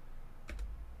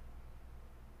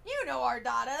 You know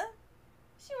Ardata.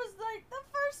 She was like the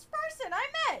first person I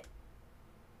met.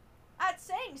 At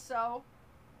saying so.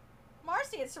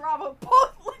 Marcy and Saravo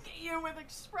both look at you with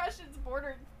expressions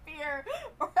bordering fear,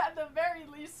 or at the very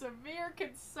least severe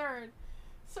concern.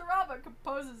 Saravo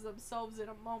composes themselves in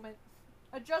a moment,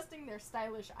 adjusting their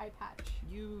stylish eye patch.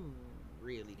 You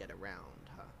really get around,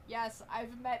 huh? Yes,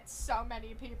 I've met so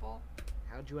many people.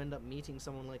 How'd you end up meeting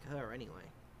someone like her anyway?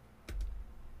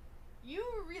 You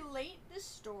relate the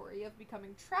story of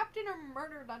becoming trapped in a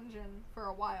murder dungeon for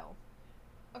a while.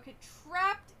 Okay,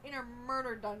 trapped in a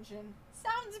murder dungeon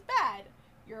sounds bad,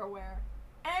 you're aware.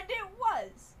 And it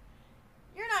was.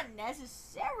 You're not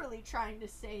necessarily trying to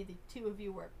say the two of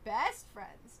you were best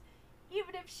friends,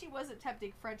 even if she was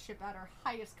attempting friendship at her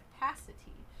highest capacity.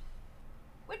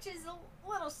 Which is a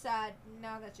little sad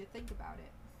now that you think about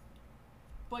it.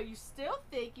 But you still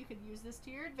think you can use this to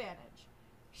your advantage.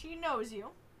 She knows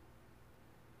you.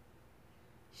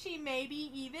 She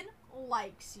maybe even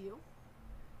likes you.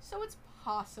 So it's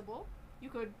possible you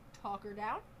could talk her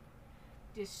down,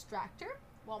 distract her,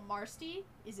 while Marcy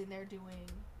is in there doing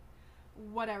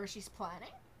whatever she's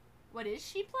planning. What is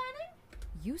she planning?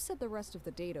 You said the rest of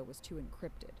the data was too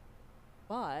encrypted.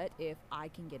 But if I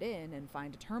can get in and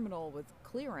find a terminal with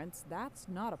clearance, that's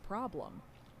not a problem.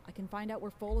 I can find out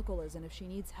where Follicle is and if she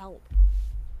needs help.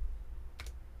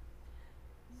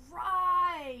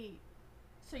 Right!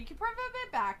 So you can provide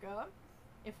backup,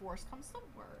 if worse comes to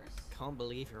worse. Can't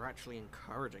believe you're actually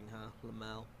encouraging her,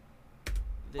 Lamel.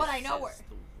 But I know This her. is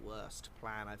the worst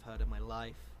plan I've heard in my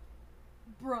life.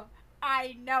 Bruh,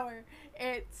 I know her.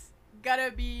 It's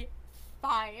gonna be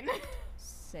fine.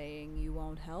 Saying you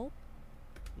won't help?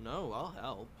 No, I'll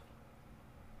help.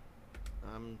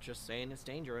 I'm just saying it's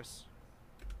dangerous.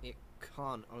 It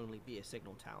can't only be a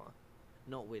signal tower.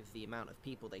 Not with the amount of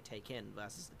people they take in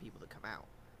versus the people that come out.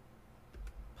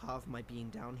 Part of my being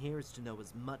down here is to know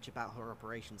as much about her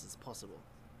operations as possible.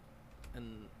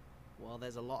 And while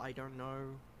there's a lot I don't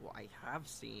know, what I have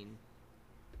seen,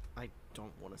 I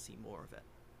don't want to see more of it.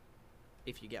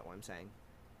 If you get what I'm saying.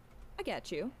 I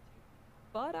get you.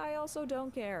 But I also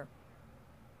don't care.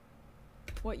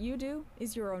 What you do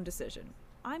is your own decision.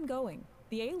 I'm going.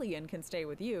 The alien can stay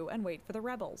with you and wait for the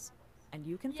rebels. And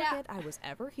you can forget I was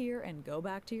ever here and go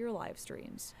back to your live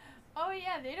streams. Oh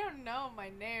yeah, they don't know my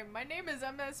name. My name is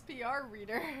MSPR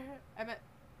Reader.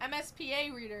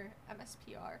 MSPA Reader.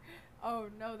 MSPR. Oh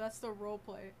no, that's the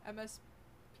roleplay.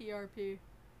 MSPRP.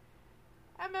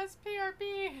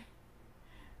 MSPRP.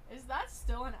 Is that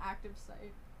still an active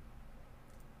site?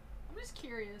 I'm just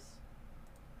curious.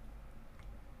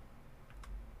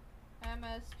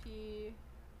 MSPRP.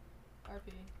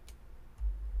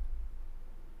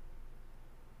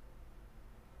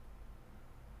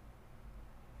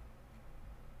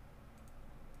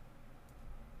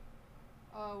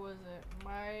 Oh, was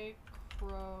it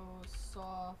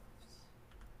Microsoft?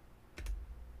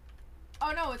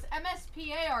 Oh no, it's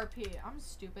MSPARP. I'm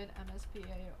stupid.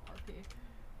 MSPARP.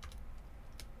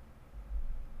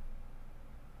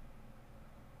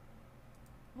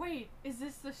 Wait, is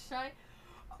this the shy?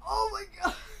 Oh my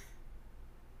god!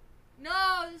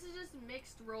 No, this is just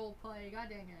mixed roleplay. God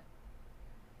dang it.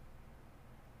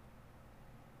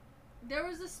 There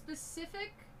was a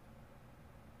specific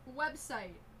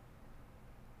website.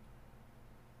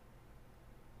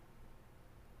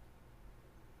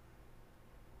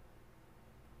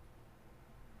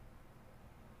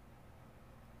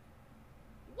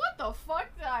 What the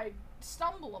fuck did I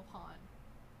stumble upon?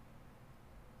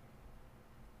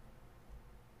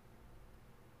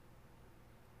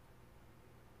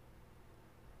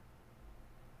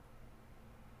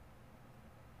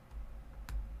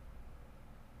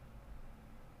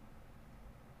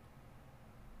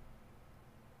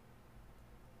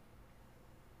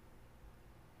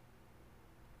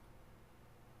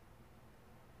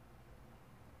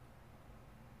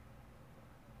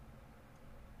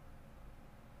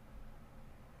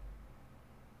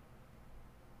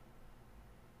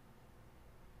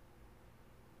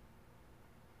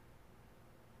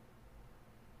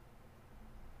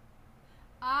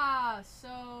 Ah,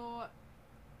 so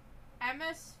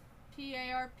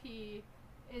MSPARP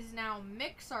is now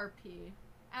MixRP,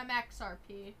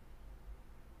 MXRP.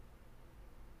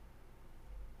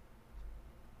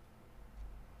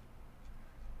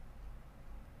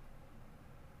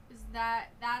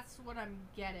 That's what I'm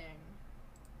getting.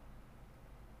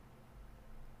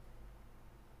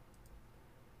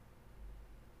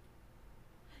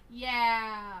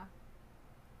 Yeah.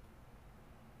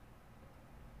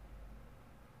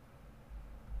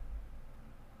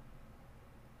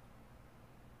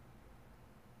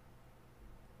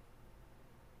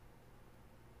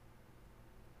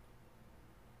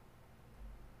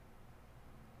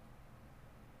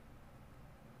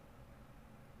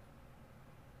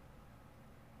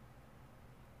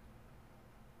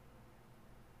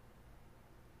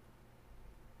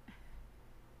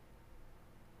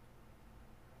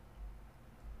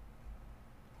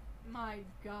 my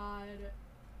god.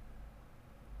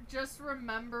 Just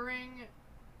remembering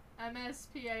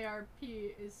MSPARP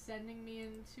is sending me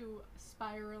into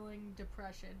spiraling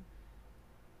depression.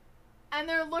 And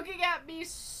they're looking at me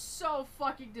so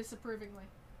fucking disapprovingly.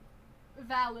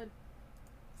 Valid.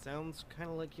 Sounds kind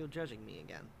of like you're judging me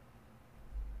again.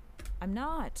 I'm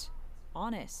not.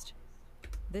 Honest.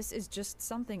 This is just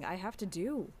something I have to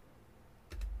do.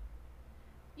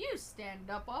 You stand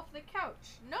up off the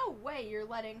couch. No way you're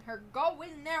letting her go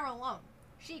in there alone.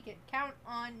 She can count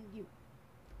on you.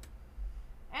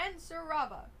 And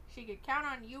Sarava, she could count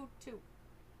on you too.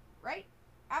 Right?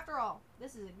 After all,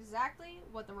 this is exactly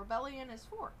what the rebellion is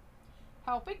for.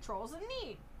 Helping trolls in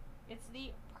need. It's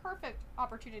the perfect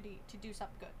opportunity to do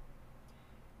something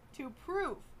good. To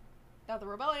prove that the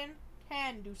rebellion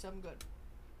can do some good.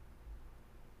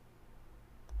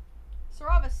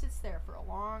 Sarava sits there for a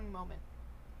long moment.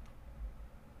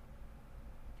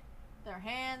 Their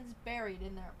hands buried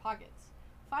in their pockets.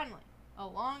 Finally, a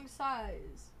long sigh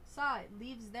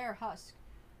leaves their husk,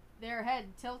 their head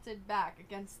tilted back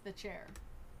against the chair.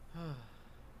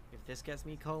 If this gets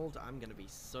me cold, I'm gonna be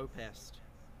so pissed.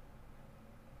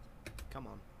 Come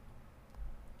on.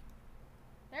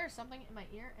 There's something in my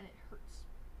ear and it hurts.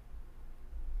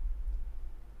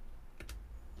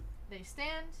 They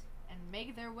stand and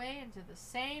make their way into the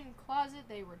same closet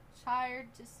they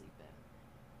retired to sleep in.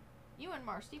 You and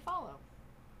Marcy follow.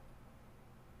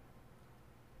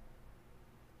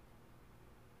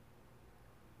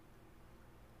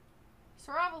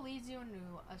 Sarava leads you into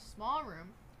a small room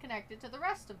connected to the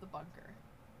rest of the bunker.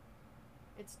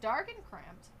 It's dark and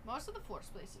cramped, most of the floor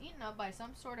space eaten up by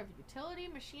some sort of utility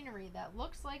machinery that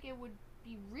looks like it would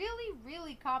be really,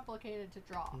 really complicated to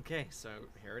draw. Okay, so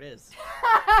here it is.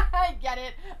 I get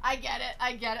it.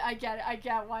 I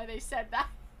get why they said that.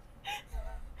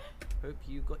 Hope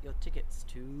you got your tickets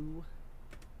to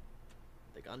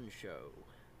the gun show.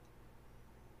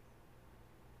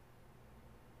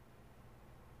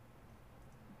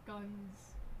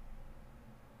 Guns.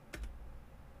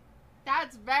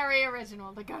 That's very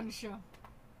original, the gun show.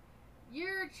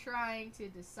 You're trying to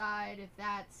decide if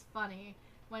that's funny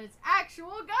when it's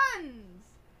actual guns.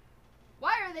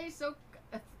 Why are they so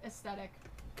aesthetic?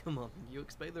 Come on, you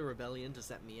expect the rebellion to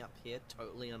set me up here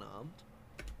totally unarmed?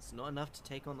 It's not enough to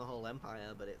take on the whole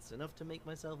empire, but it's enough to make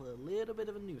myself a little bit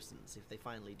of a nuisance if they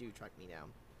finally do track me down.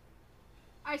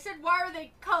 I said, why are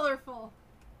they colorful?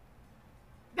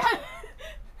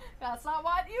 That's not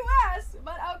what you asked,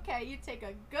 but okay, you take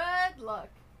a good look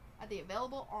at the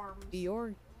available arms.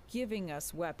 You're giving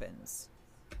us weapons.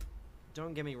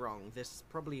 Don't get me wrong, this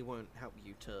probably won't help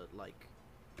you to, like,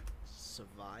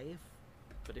 survive.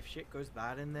 But if shit goes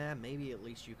bad in there, maybe at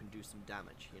least you can do some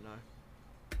damage, you know?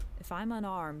 If I'm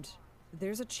unarmed,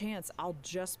 there's a chance I'll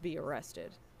just be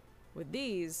arrested. With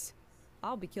these,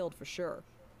 I'll be killed for sure.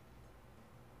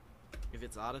 If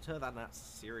it's auditor, then that's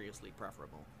seriously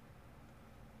preferable.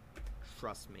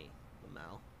 Trust me,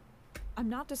 Lamal. I'm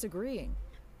not disagreeing.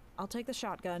 I'll take the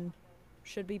shotgun.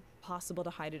 Should be possible to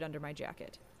hide it under my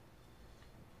jacket.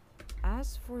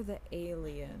 As for the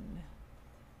alien,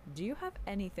 do you have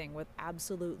anything with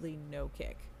absolutely no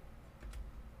kick?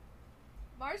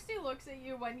 Marcy looks at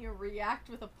you when you react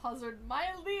with a puzzled,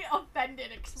 mildly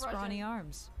offended expression. Scrawny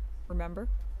arms, remember?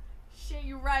 Shit,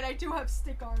 you're right, I do have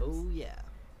stick arms. Oh yeah.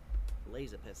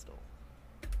 Laser pistol.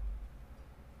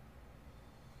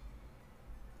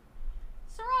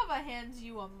 Sarava hands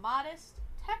you a modest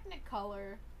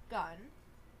Technicolor gun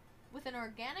with an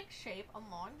organic shape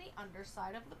along the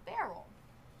underside of the barrel.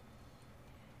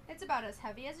 It's about as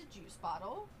heavy as a juice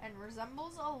bottle and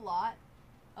resembles a lot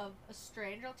of a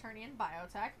strange Alternian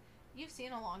biotech you've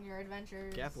seen along your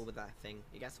adventures. Careful with that thing,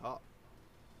 it gets hot.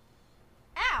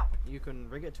 Ow! You can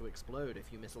rig it to explode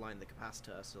if you misalign the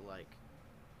capacitor, so like,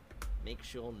 make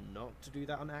sure not to do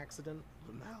that on accident.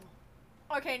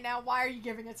 Lamal. Okay, now why are you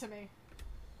giving it to me?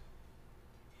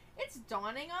 It's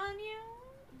dawning on you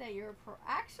that you're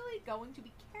actually going to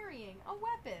be carrying a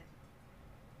weapon.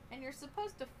 And you're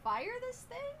supposed to fire this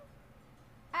thing?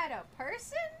 At a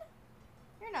person?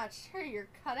 You're not sure you're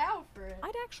cut out for it.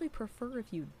 I'd actually prefer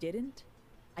if you didn't.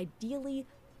 Ideally,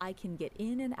 I can get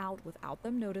in and out without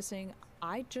them noticing.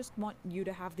 I just want you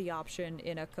to have the option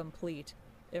in a complete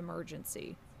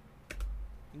emergency.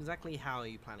 Exactly how are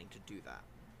you planning to do that?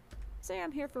 Say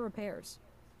I'm here for repairs,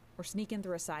 or sneak in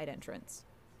through a side entrance.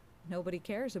 Nobody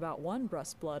cares about one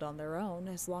rust blood on their own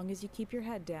as long as you keep your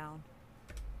head down.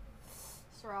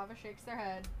 Sarava shakes their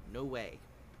head. No way.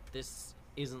 This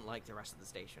isn't like the rest of the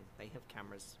station. They have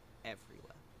cameras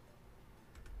everywhere.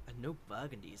 And no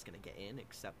Burgundy's gonna get in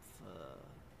except for...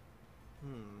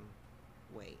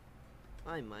 Wait.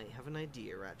 I might have an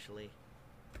idea, actually.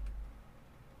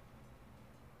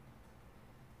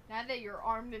 Now that you're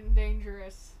armed and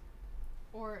dangerous,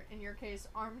 or in your case,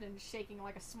 armed and shaking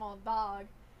like a small dog,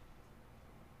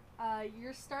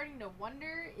 you're starting to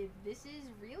wonder if this is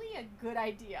really a good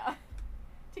idea.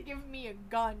 To give me a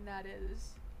gun, that is.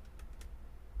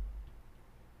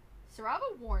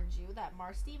 Sarava warns you that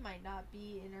Marcy might not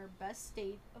be in her best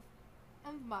state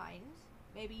of mind.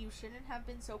 Maybe you shouldn't have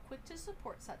been so quick to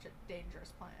support such a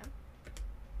dangerous plan.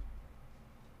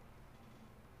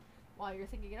 While you're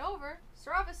thinking it over,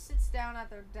 Sarava sits down at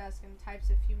their desk and types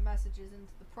a few messages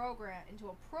into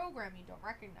a program you don't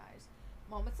recognize.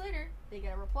 Moments later, they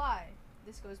get a reply.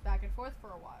 This goes back and forth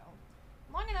for a while.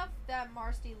 Long enough that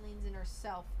Marcy leans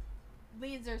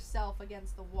herself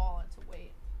against the wall and to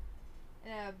wait.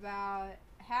 In about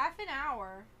half an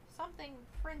hour, something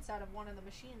prints out of one of the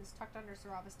machines tucked under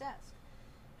Sarava's desk.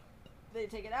 They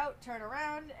take it out, turn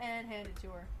around, and hand it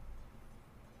to her.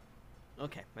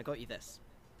 Okay, I got you this.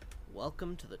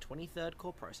 Welcome to the 23rd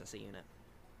Core Processor Unit.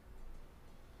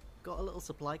 Got a little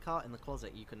supply cart in the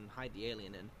closet you can hide the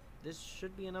alien in. This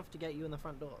should be enough to get you in the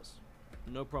front doors.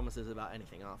 No promises about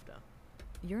anything after.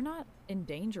 You're not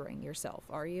endangering yourself,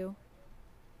 are you?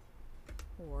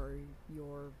 Or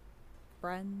your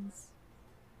friends?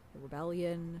 The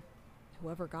rebellion?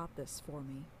 Whoever got this for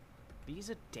me. These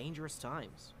are dangerous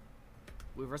times.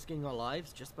 We're risking our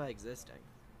lives just by existing.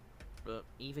 But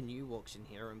even you walked in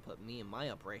here and put me and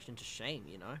my operation to shame,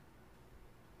 you know?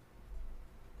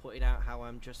 Pointed out how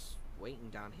I'm just waiting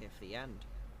down here for the end.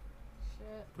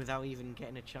 Shit. Without even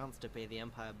getting a chance to pay the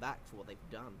Empire back for what they've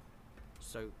done.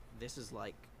 So this is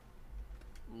like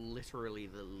literally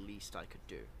the least I could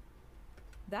do.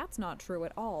 That's not true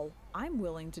at all. I'm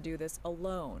willing to do this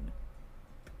alone.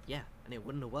 Yeah, and it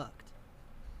wouldn't have worked.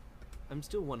 I'm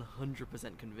still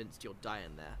 100% convinced you'll die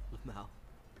in there, Lamel.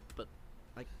 But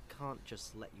I can't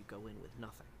just let you go in with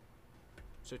nothing.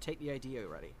 So take the ID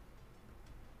already.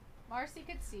 Marcy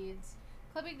concedes,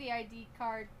 clipping the ID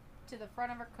card to the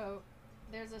front of her coat.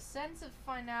 There's a sense of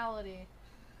finality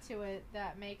to it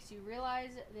that makes you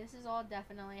realize this is all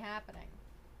definitely happening.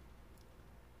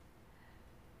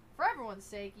 For everyone's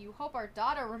sake, you hope our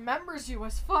daughter remembers you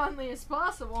as fondly as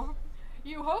possible.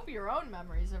 You hope your own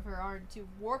memories of her aren't too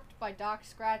warped by Doc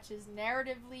Scratch's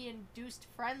narratively induced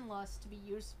friend lust to be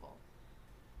useful.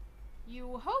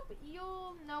 You hope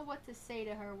you'll know what to say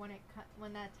to her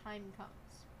when that time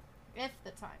comes. If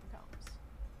the time comes.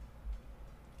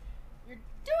 You're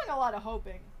doing a lot of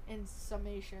hoping, in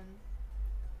summation.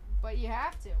 But you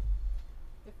have to.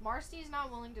 If Marcy's not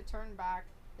willing to turn back,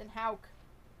 then how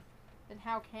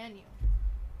can you?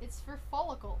 It's for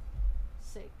Follicle's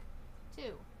sake,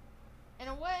 too. In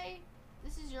a way,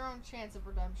 this is your own chance of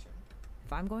redemption.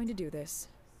 If I'm going to do this,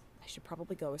 I should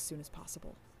probably go as soon as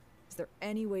possible. Is there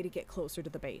any way to get closer to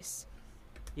the base?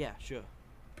 Yeah, sure.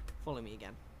 Follow me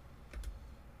again.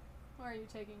 Where are you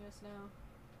taking us now?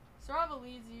 Sarava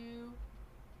leads you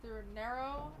through a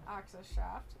narrow access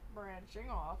shaft branching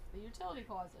off the utility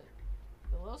closet,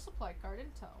 the little supply cart in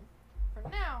tow. For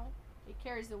now, it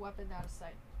carries the weapon out of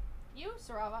sight. You,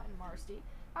 Sarava, and Marcy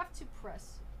have to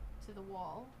press to the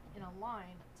wall in a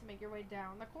line to make your way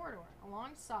down the corridor,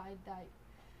 alongside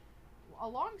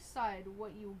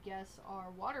what you guess are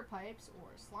water pipes or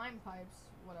slime pipes,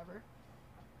 whatever.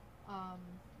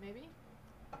 Maybe?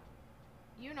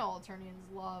 You know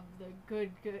Alternians love the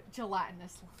good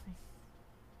gelatinous line.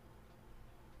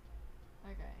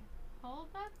 Okay. Hold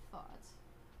that thought.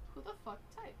 Who the fuck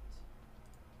typed?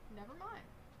 Never mind.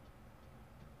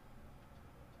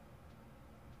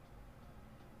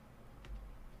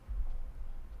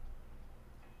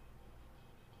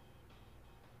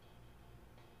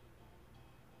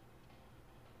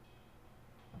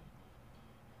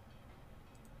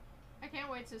 I can't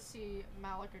wait to see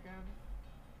Malik again.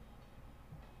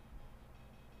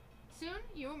 Soon,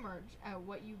 you emerge at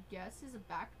what you guess is a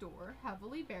back door,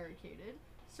 heavily barricaded.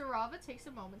 Sarava takes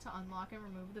a moment to unlock and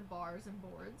remove the bars and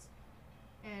boards,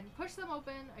 and push them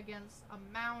open against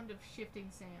a mound of shifting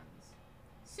sands.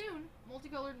 Soon,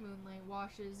 multicolored moonlight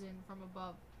washes in from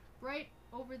above, right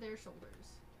over their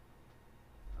shoulders.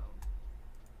 Oh.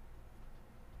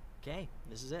 Okay,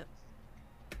 this is it.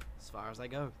 As far as I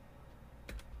go.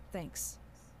 Thanks.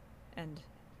 And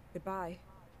goodbye,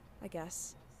 I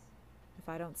guess. If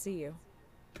I don't see you.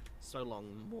 So long,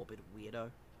 morbid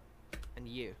weirdo. And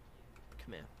you,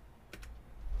 come here.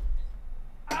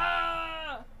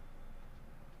 Ah!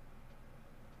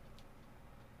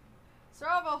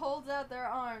 Sarava holds out their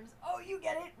arms. Oh, you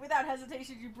get it! Without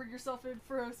hesitation, you bring yourself in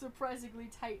for a surprisingly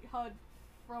tight hug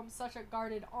from such a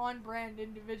guarded, on-brand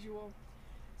individual.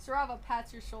 Sarava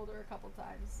pats your shoulder a couple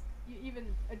times. You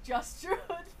even adjust your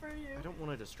hood for you. I don't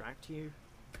want to distract you,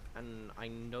 And I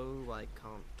know I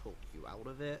can't talk you out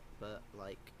of it, but,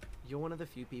 like, you're one of the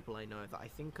few people I know that I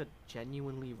think are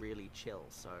genuinely really chill,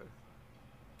 so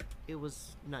it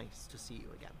was nice to see you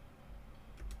again.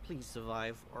 Please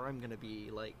survive, or I'm gonna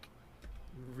be, like,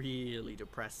 really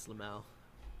depressed, Lamel.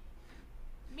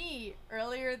 Me,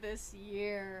 earlier this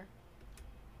year.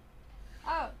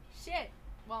 Oh, shit.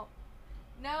 Well,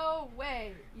 no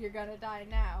way you're gonna die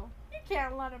now. You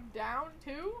can't let him down,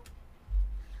 too.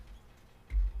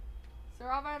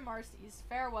 Sarava and Marcy's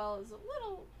farewell is a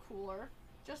little cooler.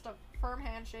 Just a firm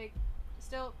handshake.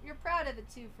 Still, you're proud of the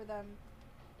two for them.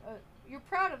 You're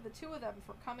proud of the two of them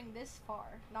for coming this far.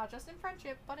 Not just in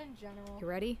friendship, but in general. You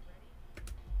ready?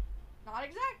 Not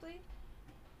exactly.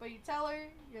 But you tell her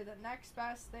you're the next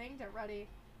best thing to ready.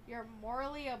 You're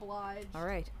morally obliged. All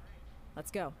right.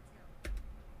 Let's go.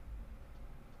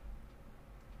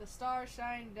 The stars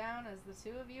shine down as the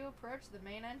two of you approach the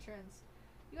main entrance.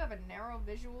 You have a narrow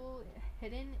visual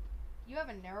hidden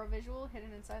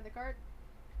inside the cart.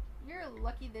 You're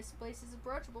lucky this place is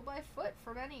approachable by foot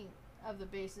from any of the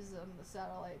bases on the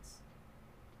satellites.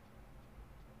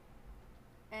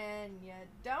 And you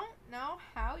don't know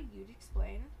how you'd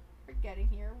explain for getting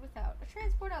here without a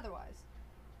transport otherwise.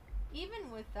 Even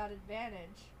with that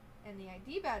advantage and the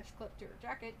ID badge clipped to your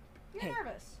jacket, you're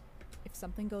nervous. If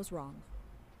something goes wrong,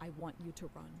 I want you to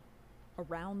run.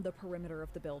 Around the perimeter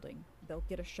of the building. They'll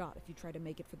get a shot if you try to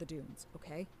make it for the dunes,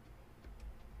 okay?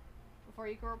 Before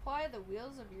you can reply, the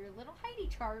wheels of your little Heidi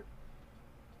chart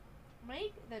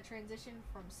make the transition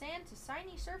from sand to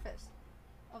shiny surface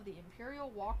of the Imperial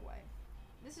walkway.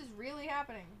 This is really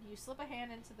happening. You slip a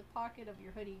hand into the pocket of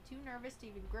your hoodie, too nervous to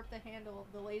even grip the handle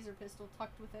of the laser pistol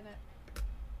tucked within it.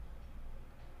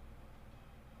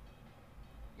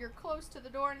 You're close to the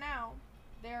door now.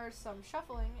 There's some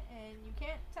shuffling, and you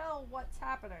can't tell what's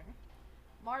happening.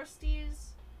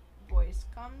 Marsty's voice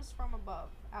comes from above,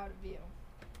 out of view.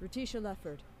 Rutisha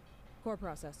Lefford, core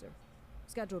processor.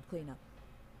 Scheduled cleanup.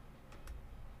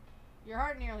 Your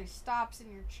heart nearly stops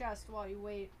in your chest while you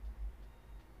wait.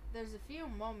 There's a few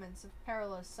moments of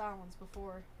perilous silence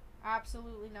before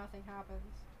absolutely nothing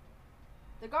happens.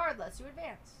 The guard lets you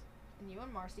advance, and you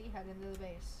and Marcy head into the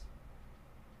base.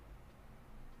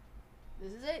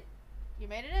 This is it. You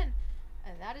made it in.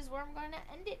 And that is where I'm going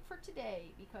to end it for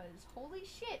today, because holy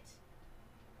shit,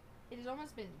 it has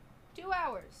almost been 2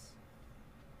 hours.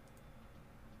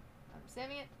 I'm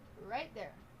saving it right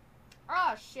there.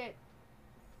 Ah, shit.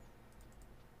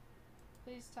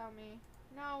 Please tell me.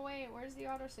 No, wait, where's the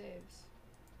autosaves?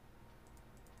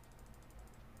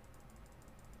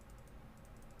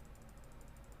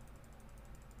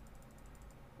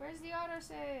 Where's the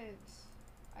autosaves?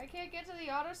 I can't get to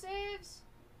the autosaves?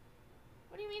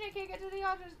 What do you mean I can't get to the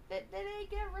autos? Did they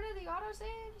get rid of the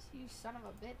autosaves? You son of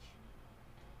a bitch.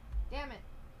 Damn it.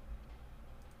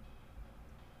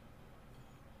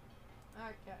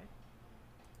 Okay.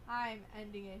 I'm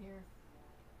ending it here.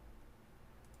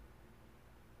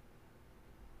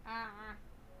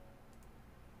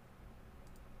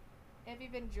 If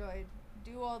you've enjoyed,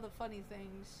 do all the funny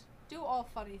things. Do all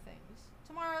funny things.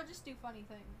 Tomorrow, just do funny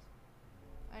things.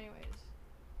 Anyways.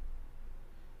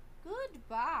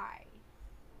 Goodbye.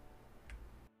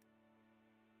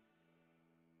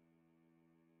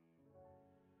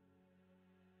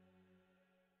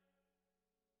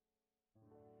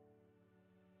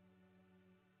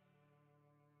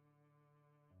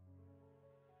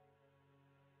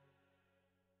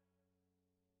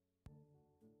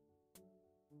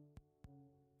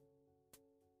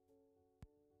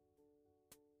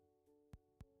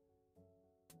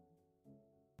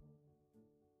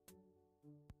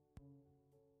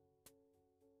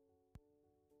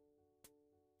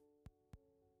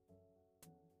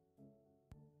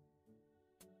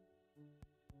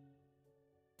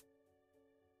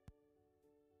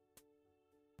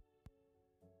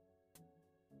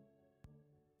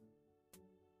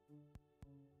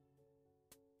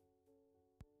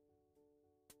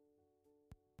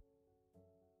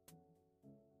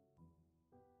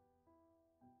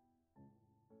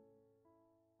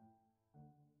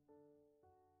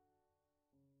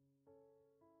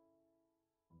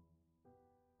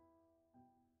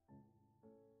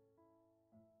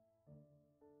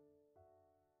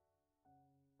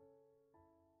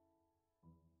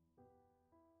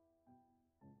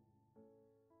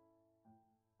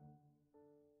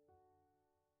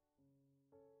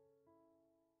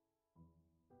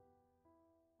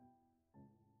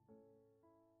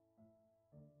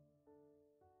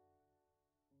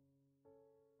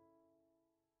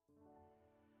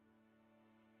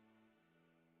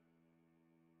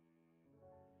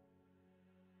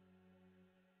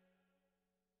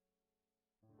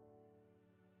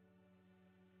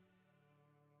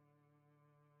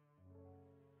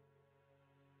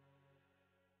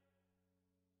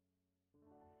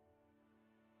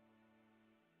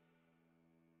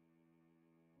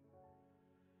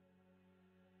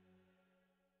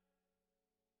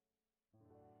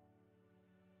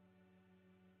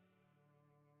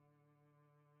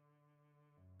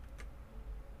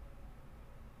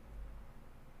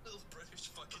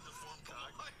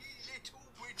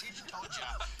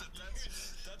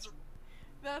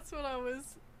 That's what I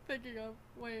was thinking of.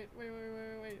 Wait.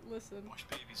 Listen. Bush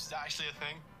babies. Is that actually a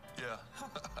thing? Yeah.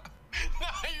 No,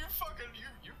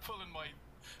 you're pulling my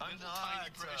I'm little not, tiny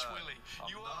British willy. I'm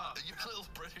You not. are. You little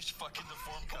British fucking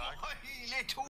deformed cock. My little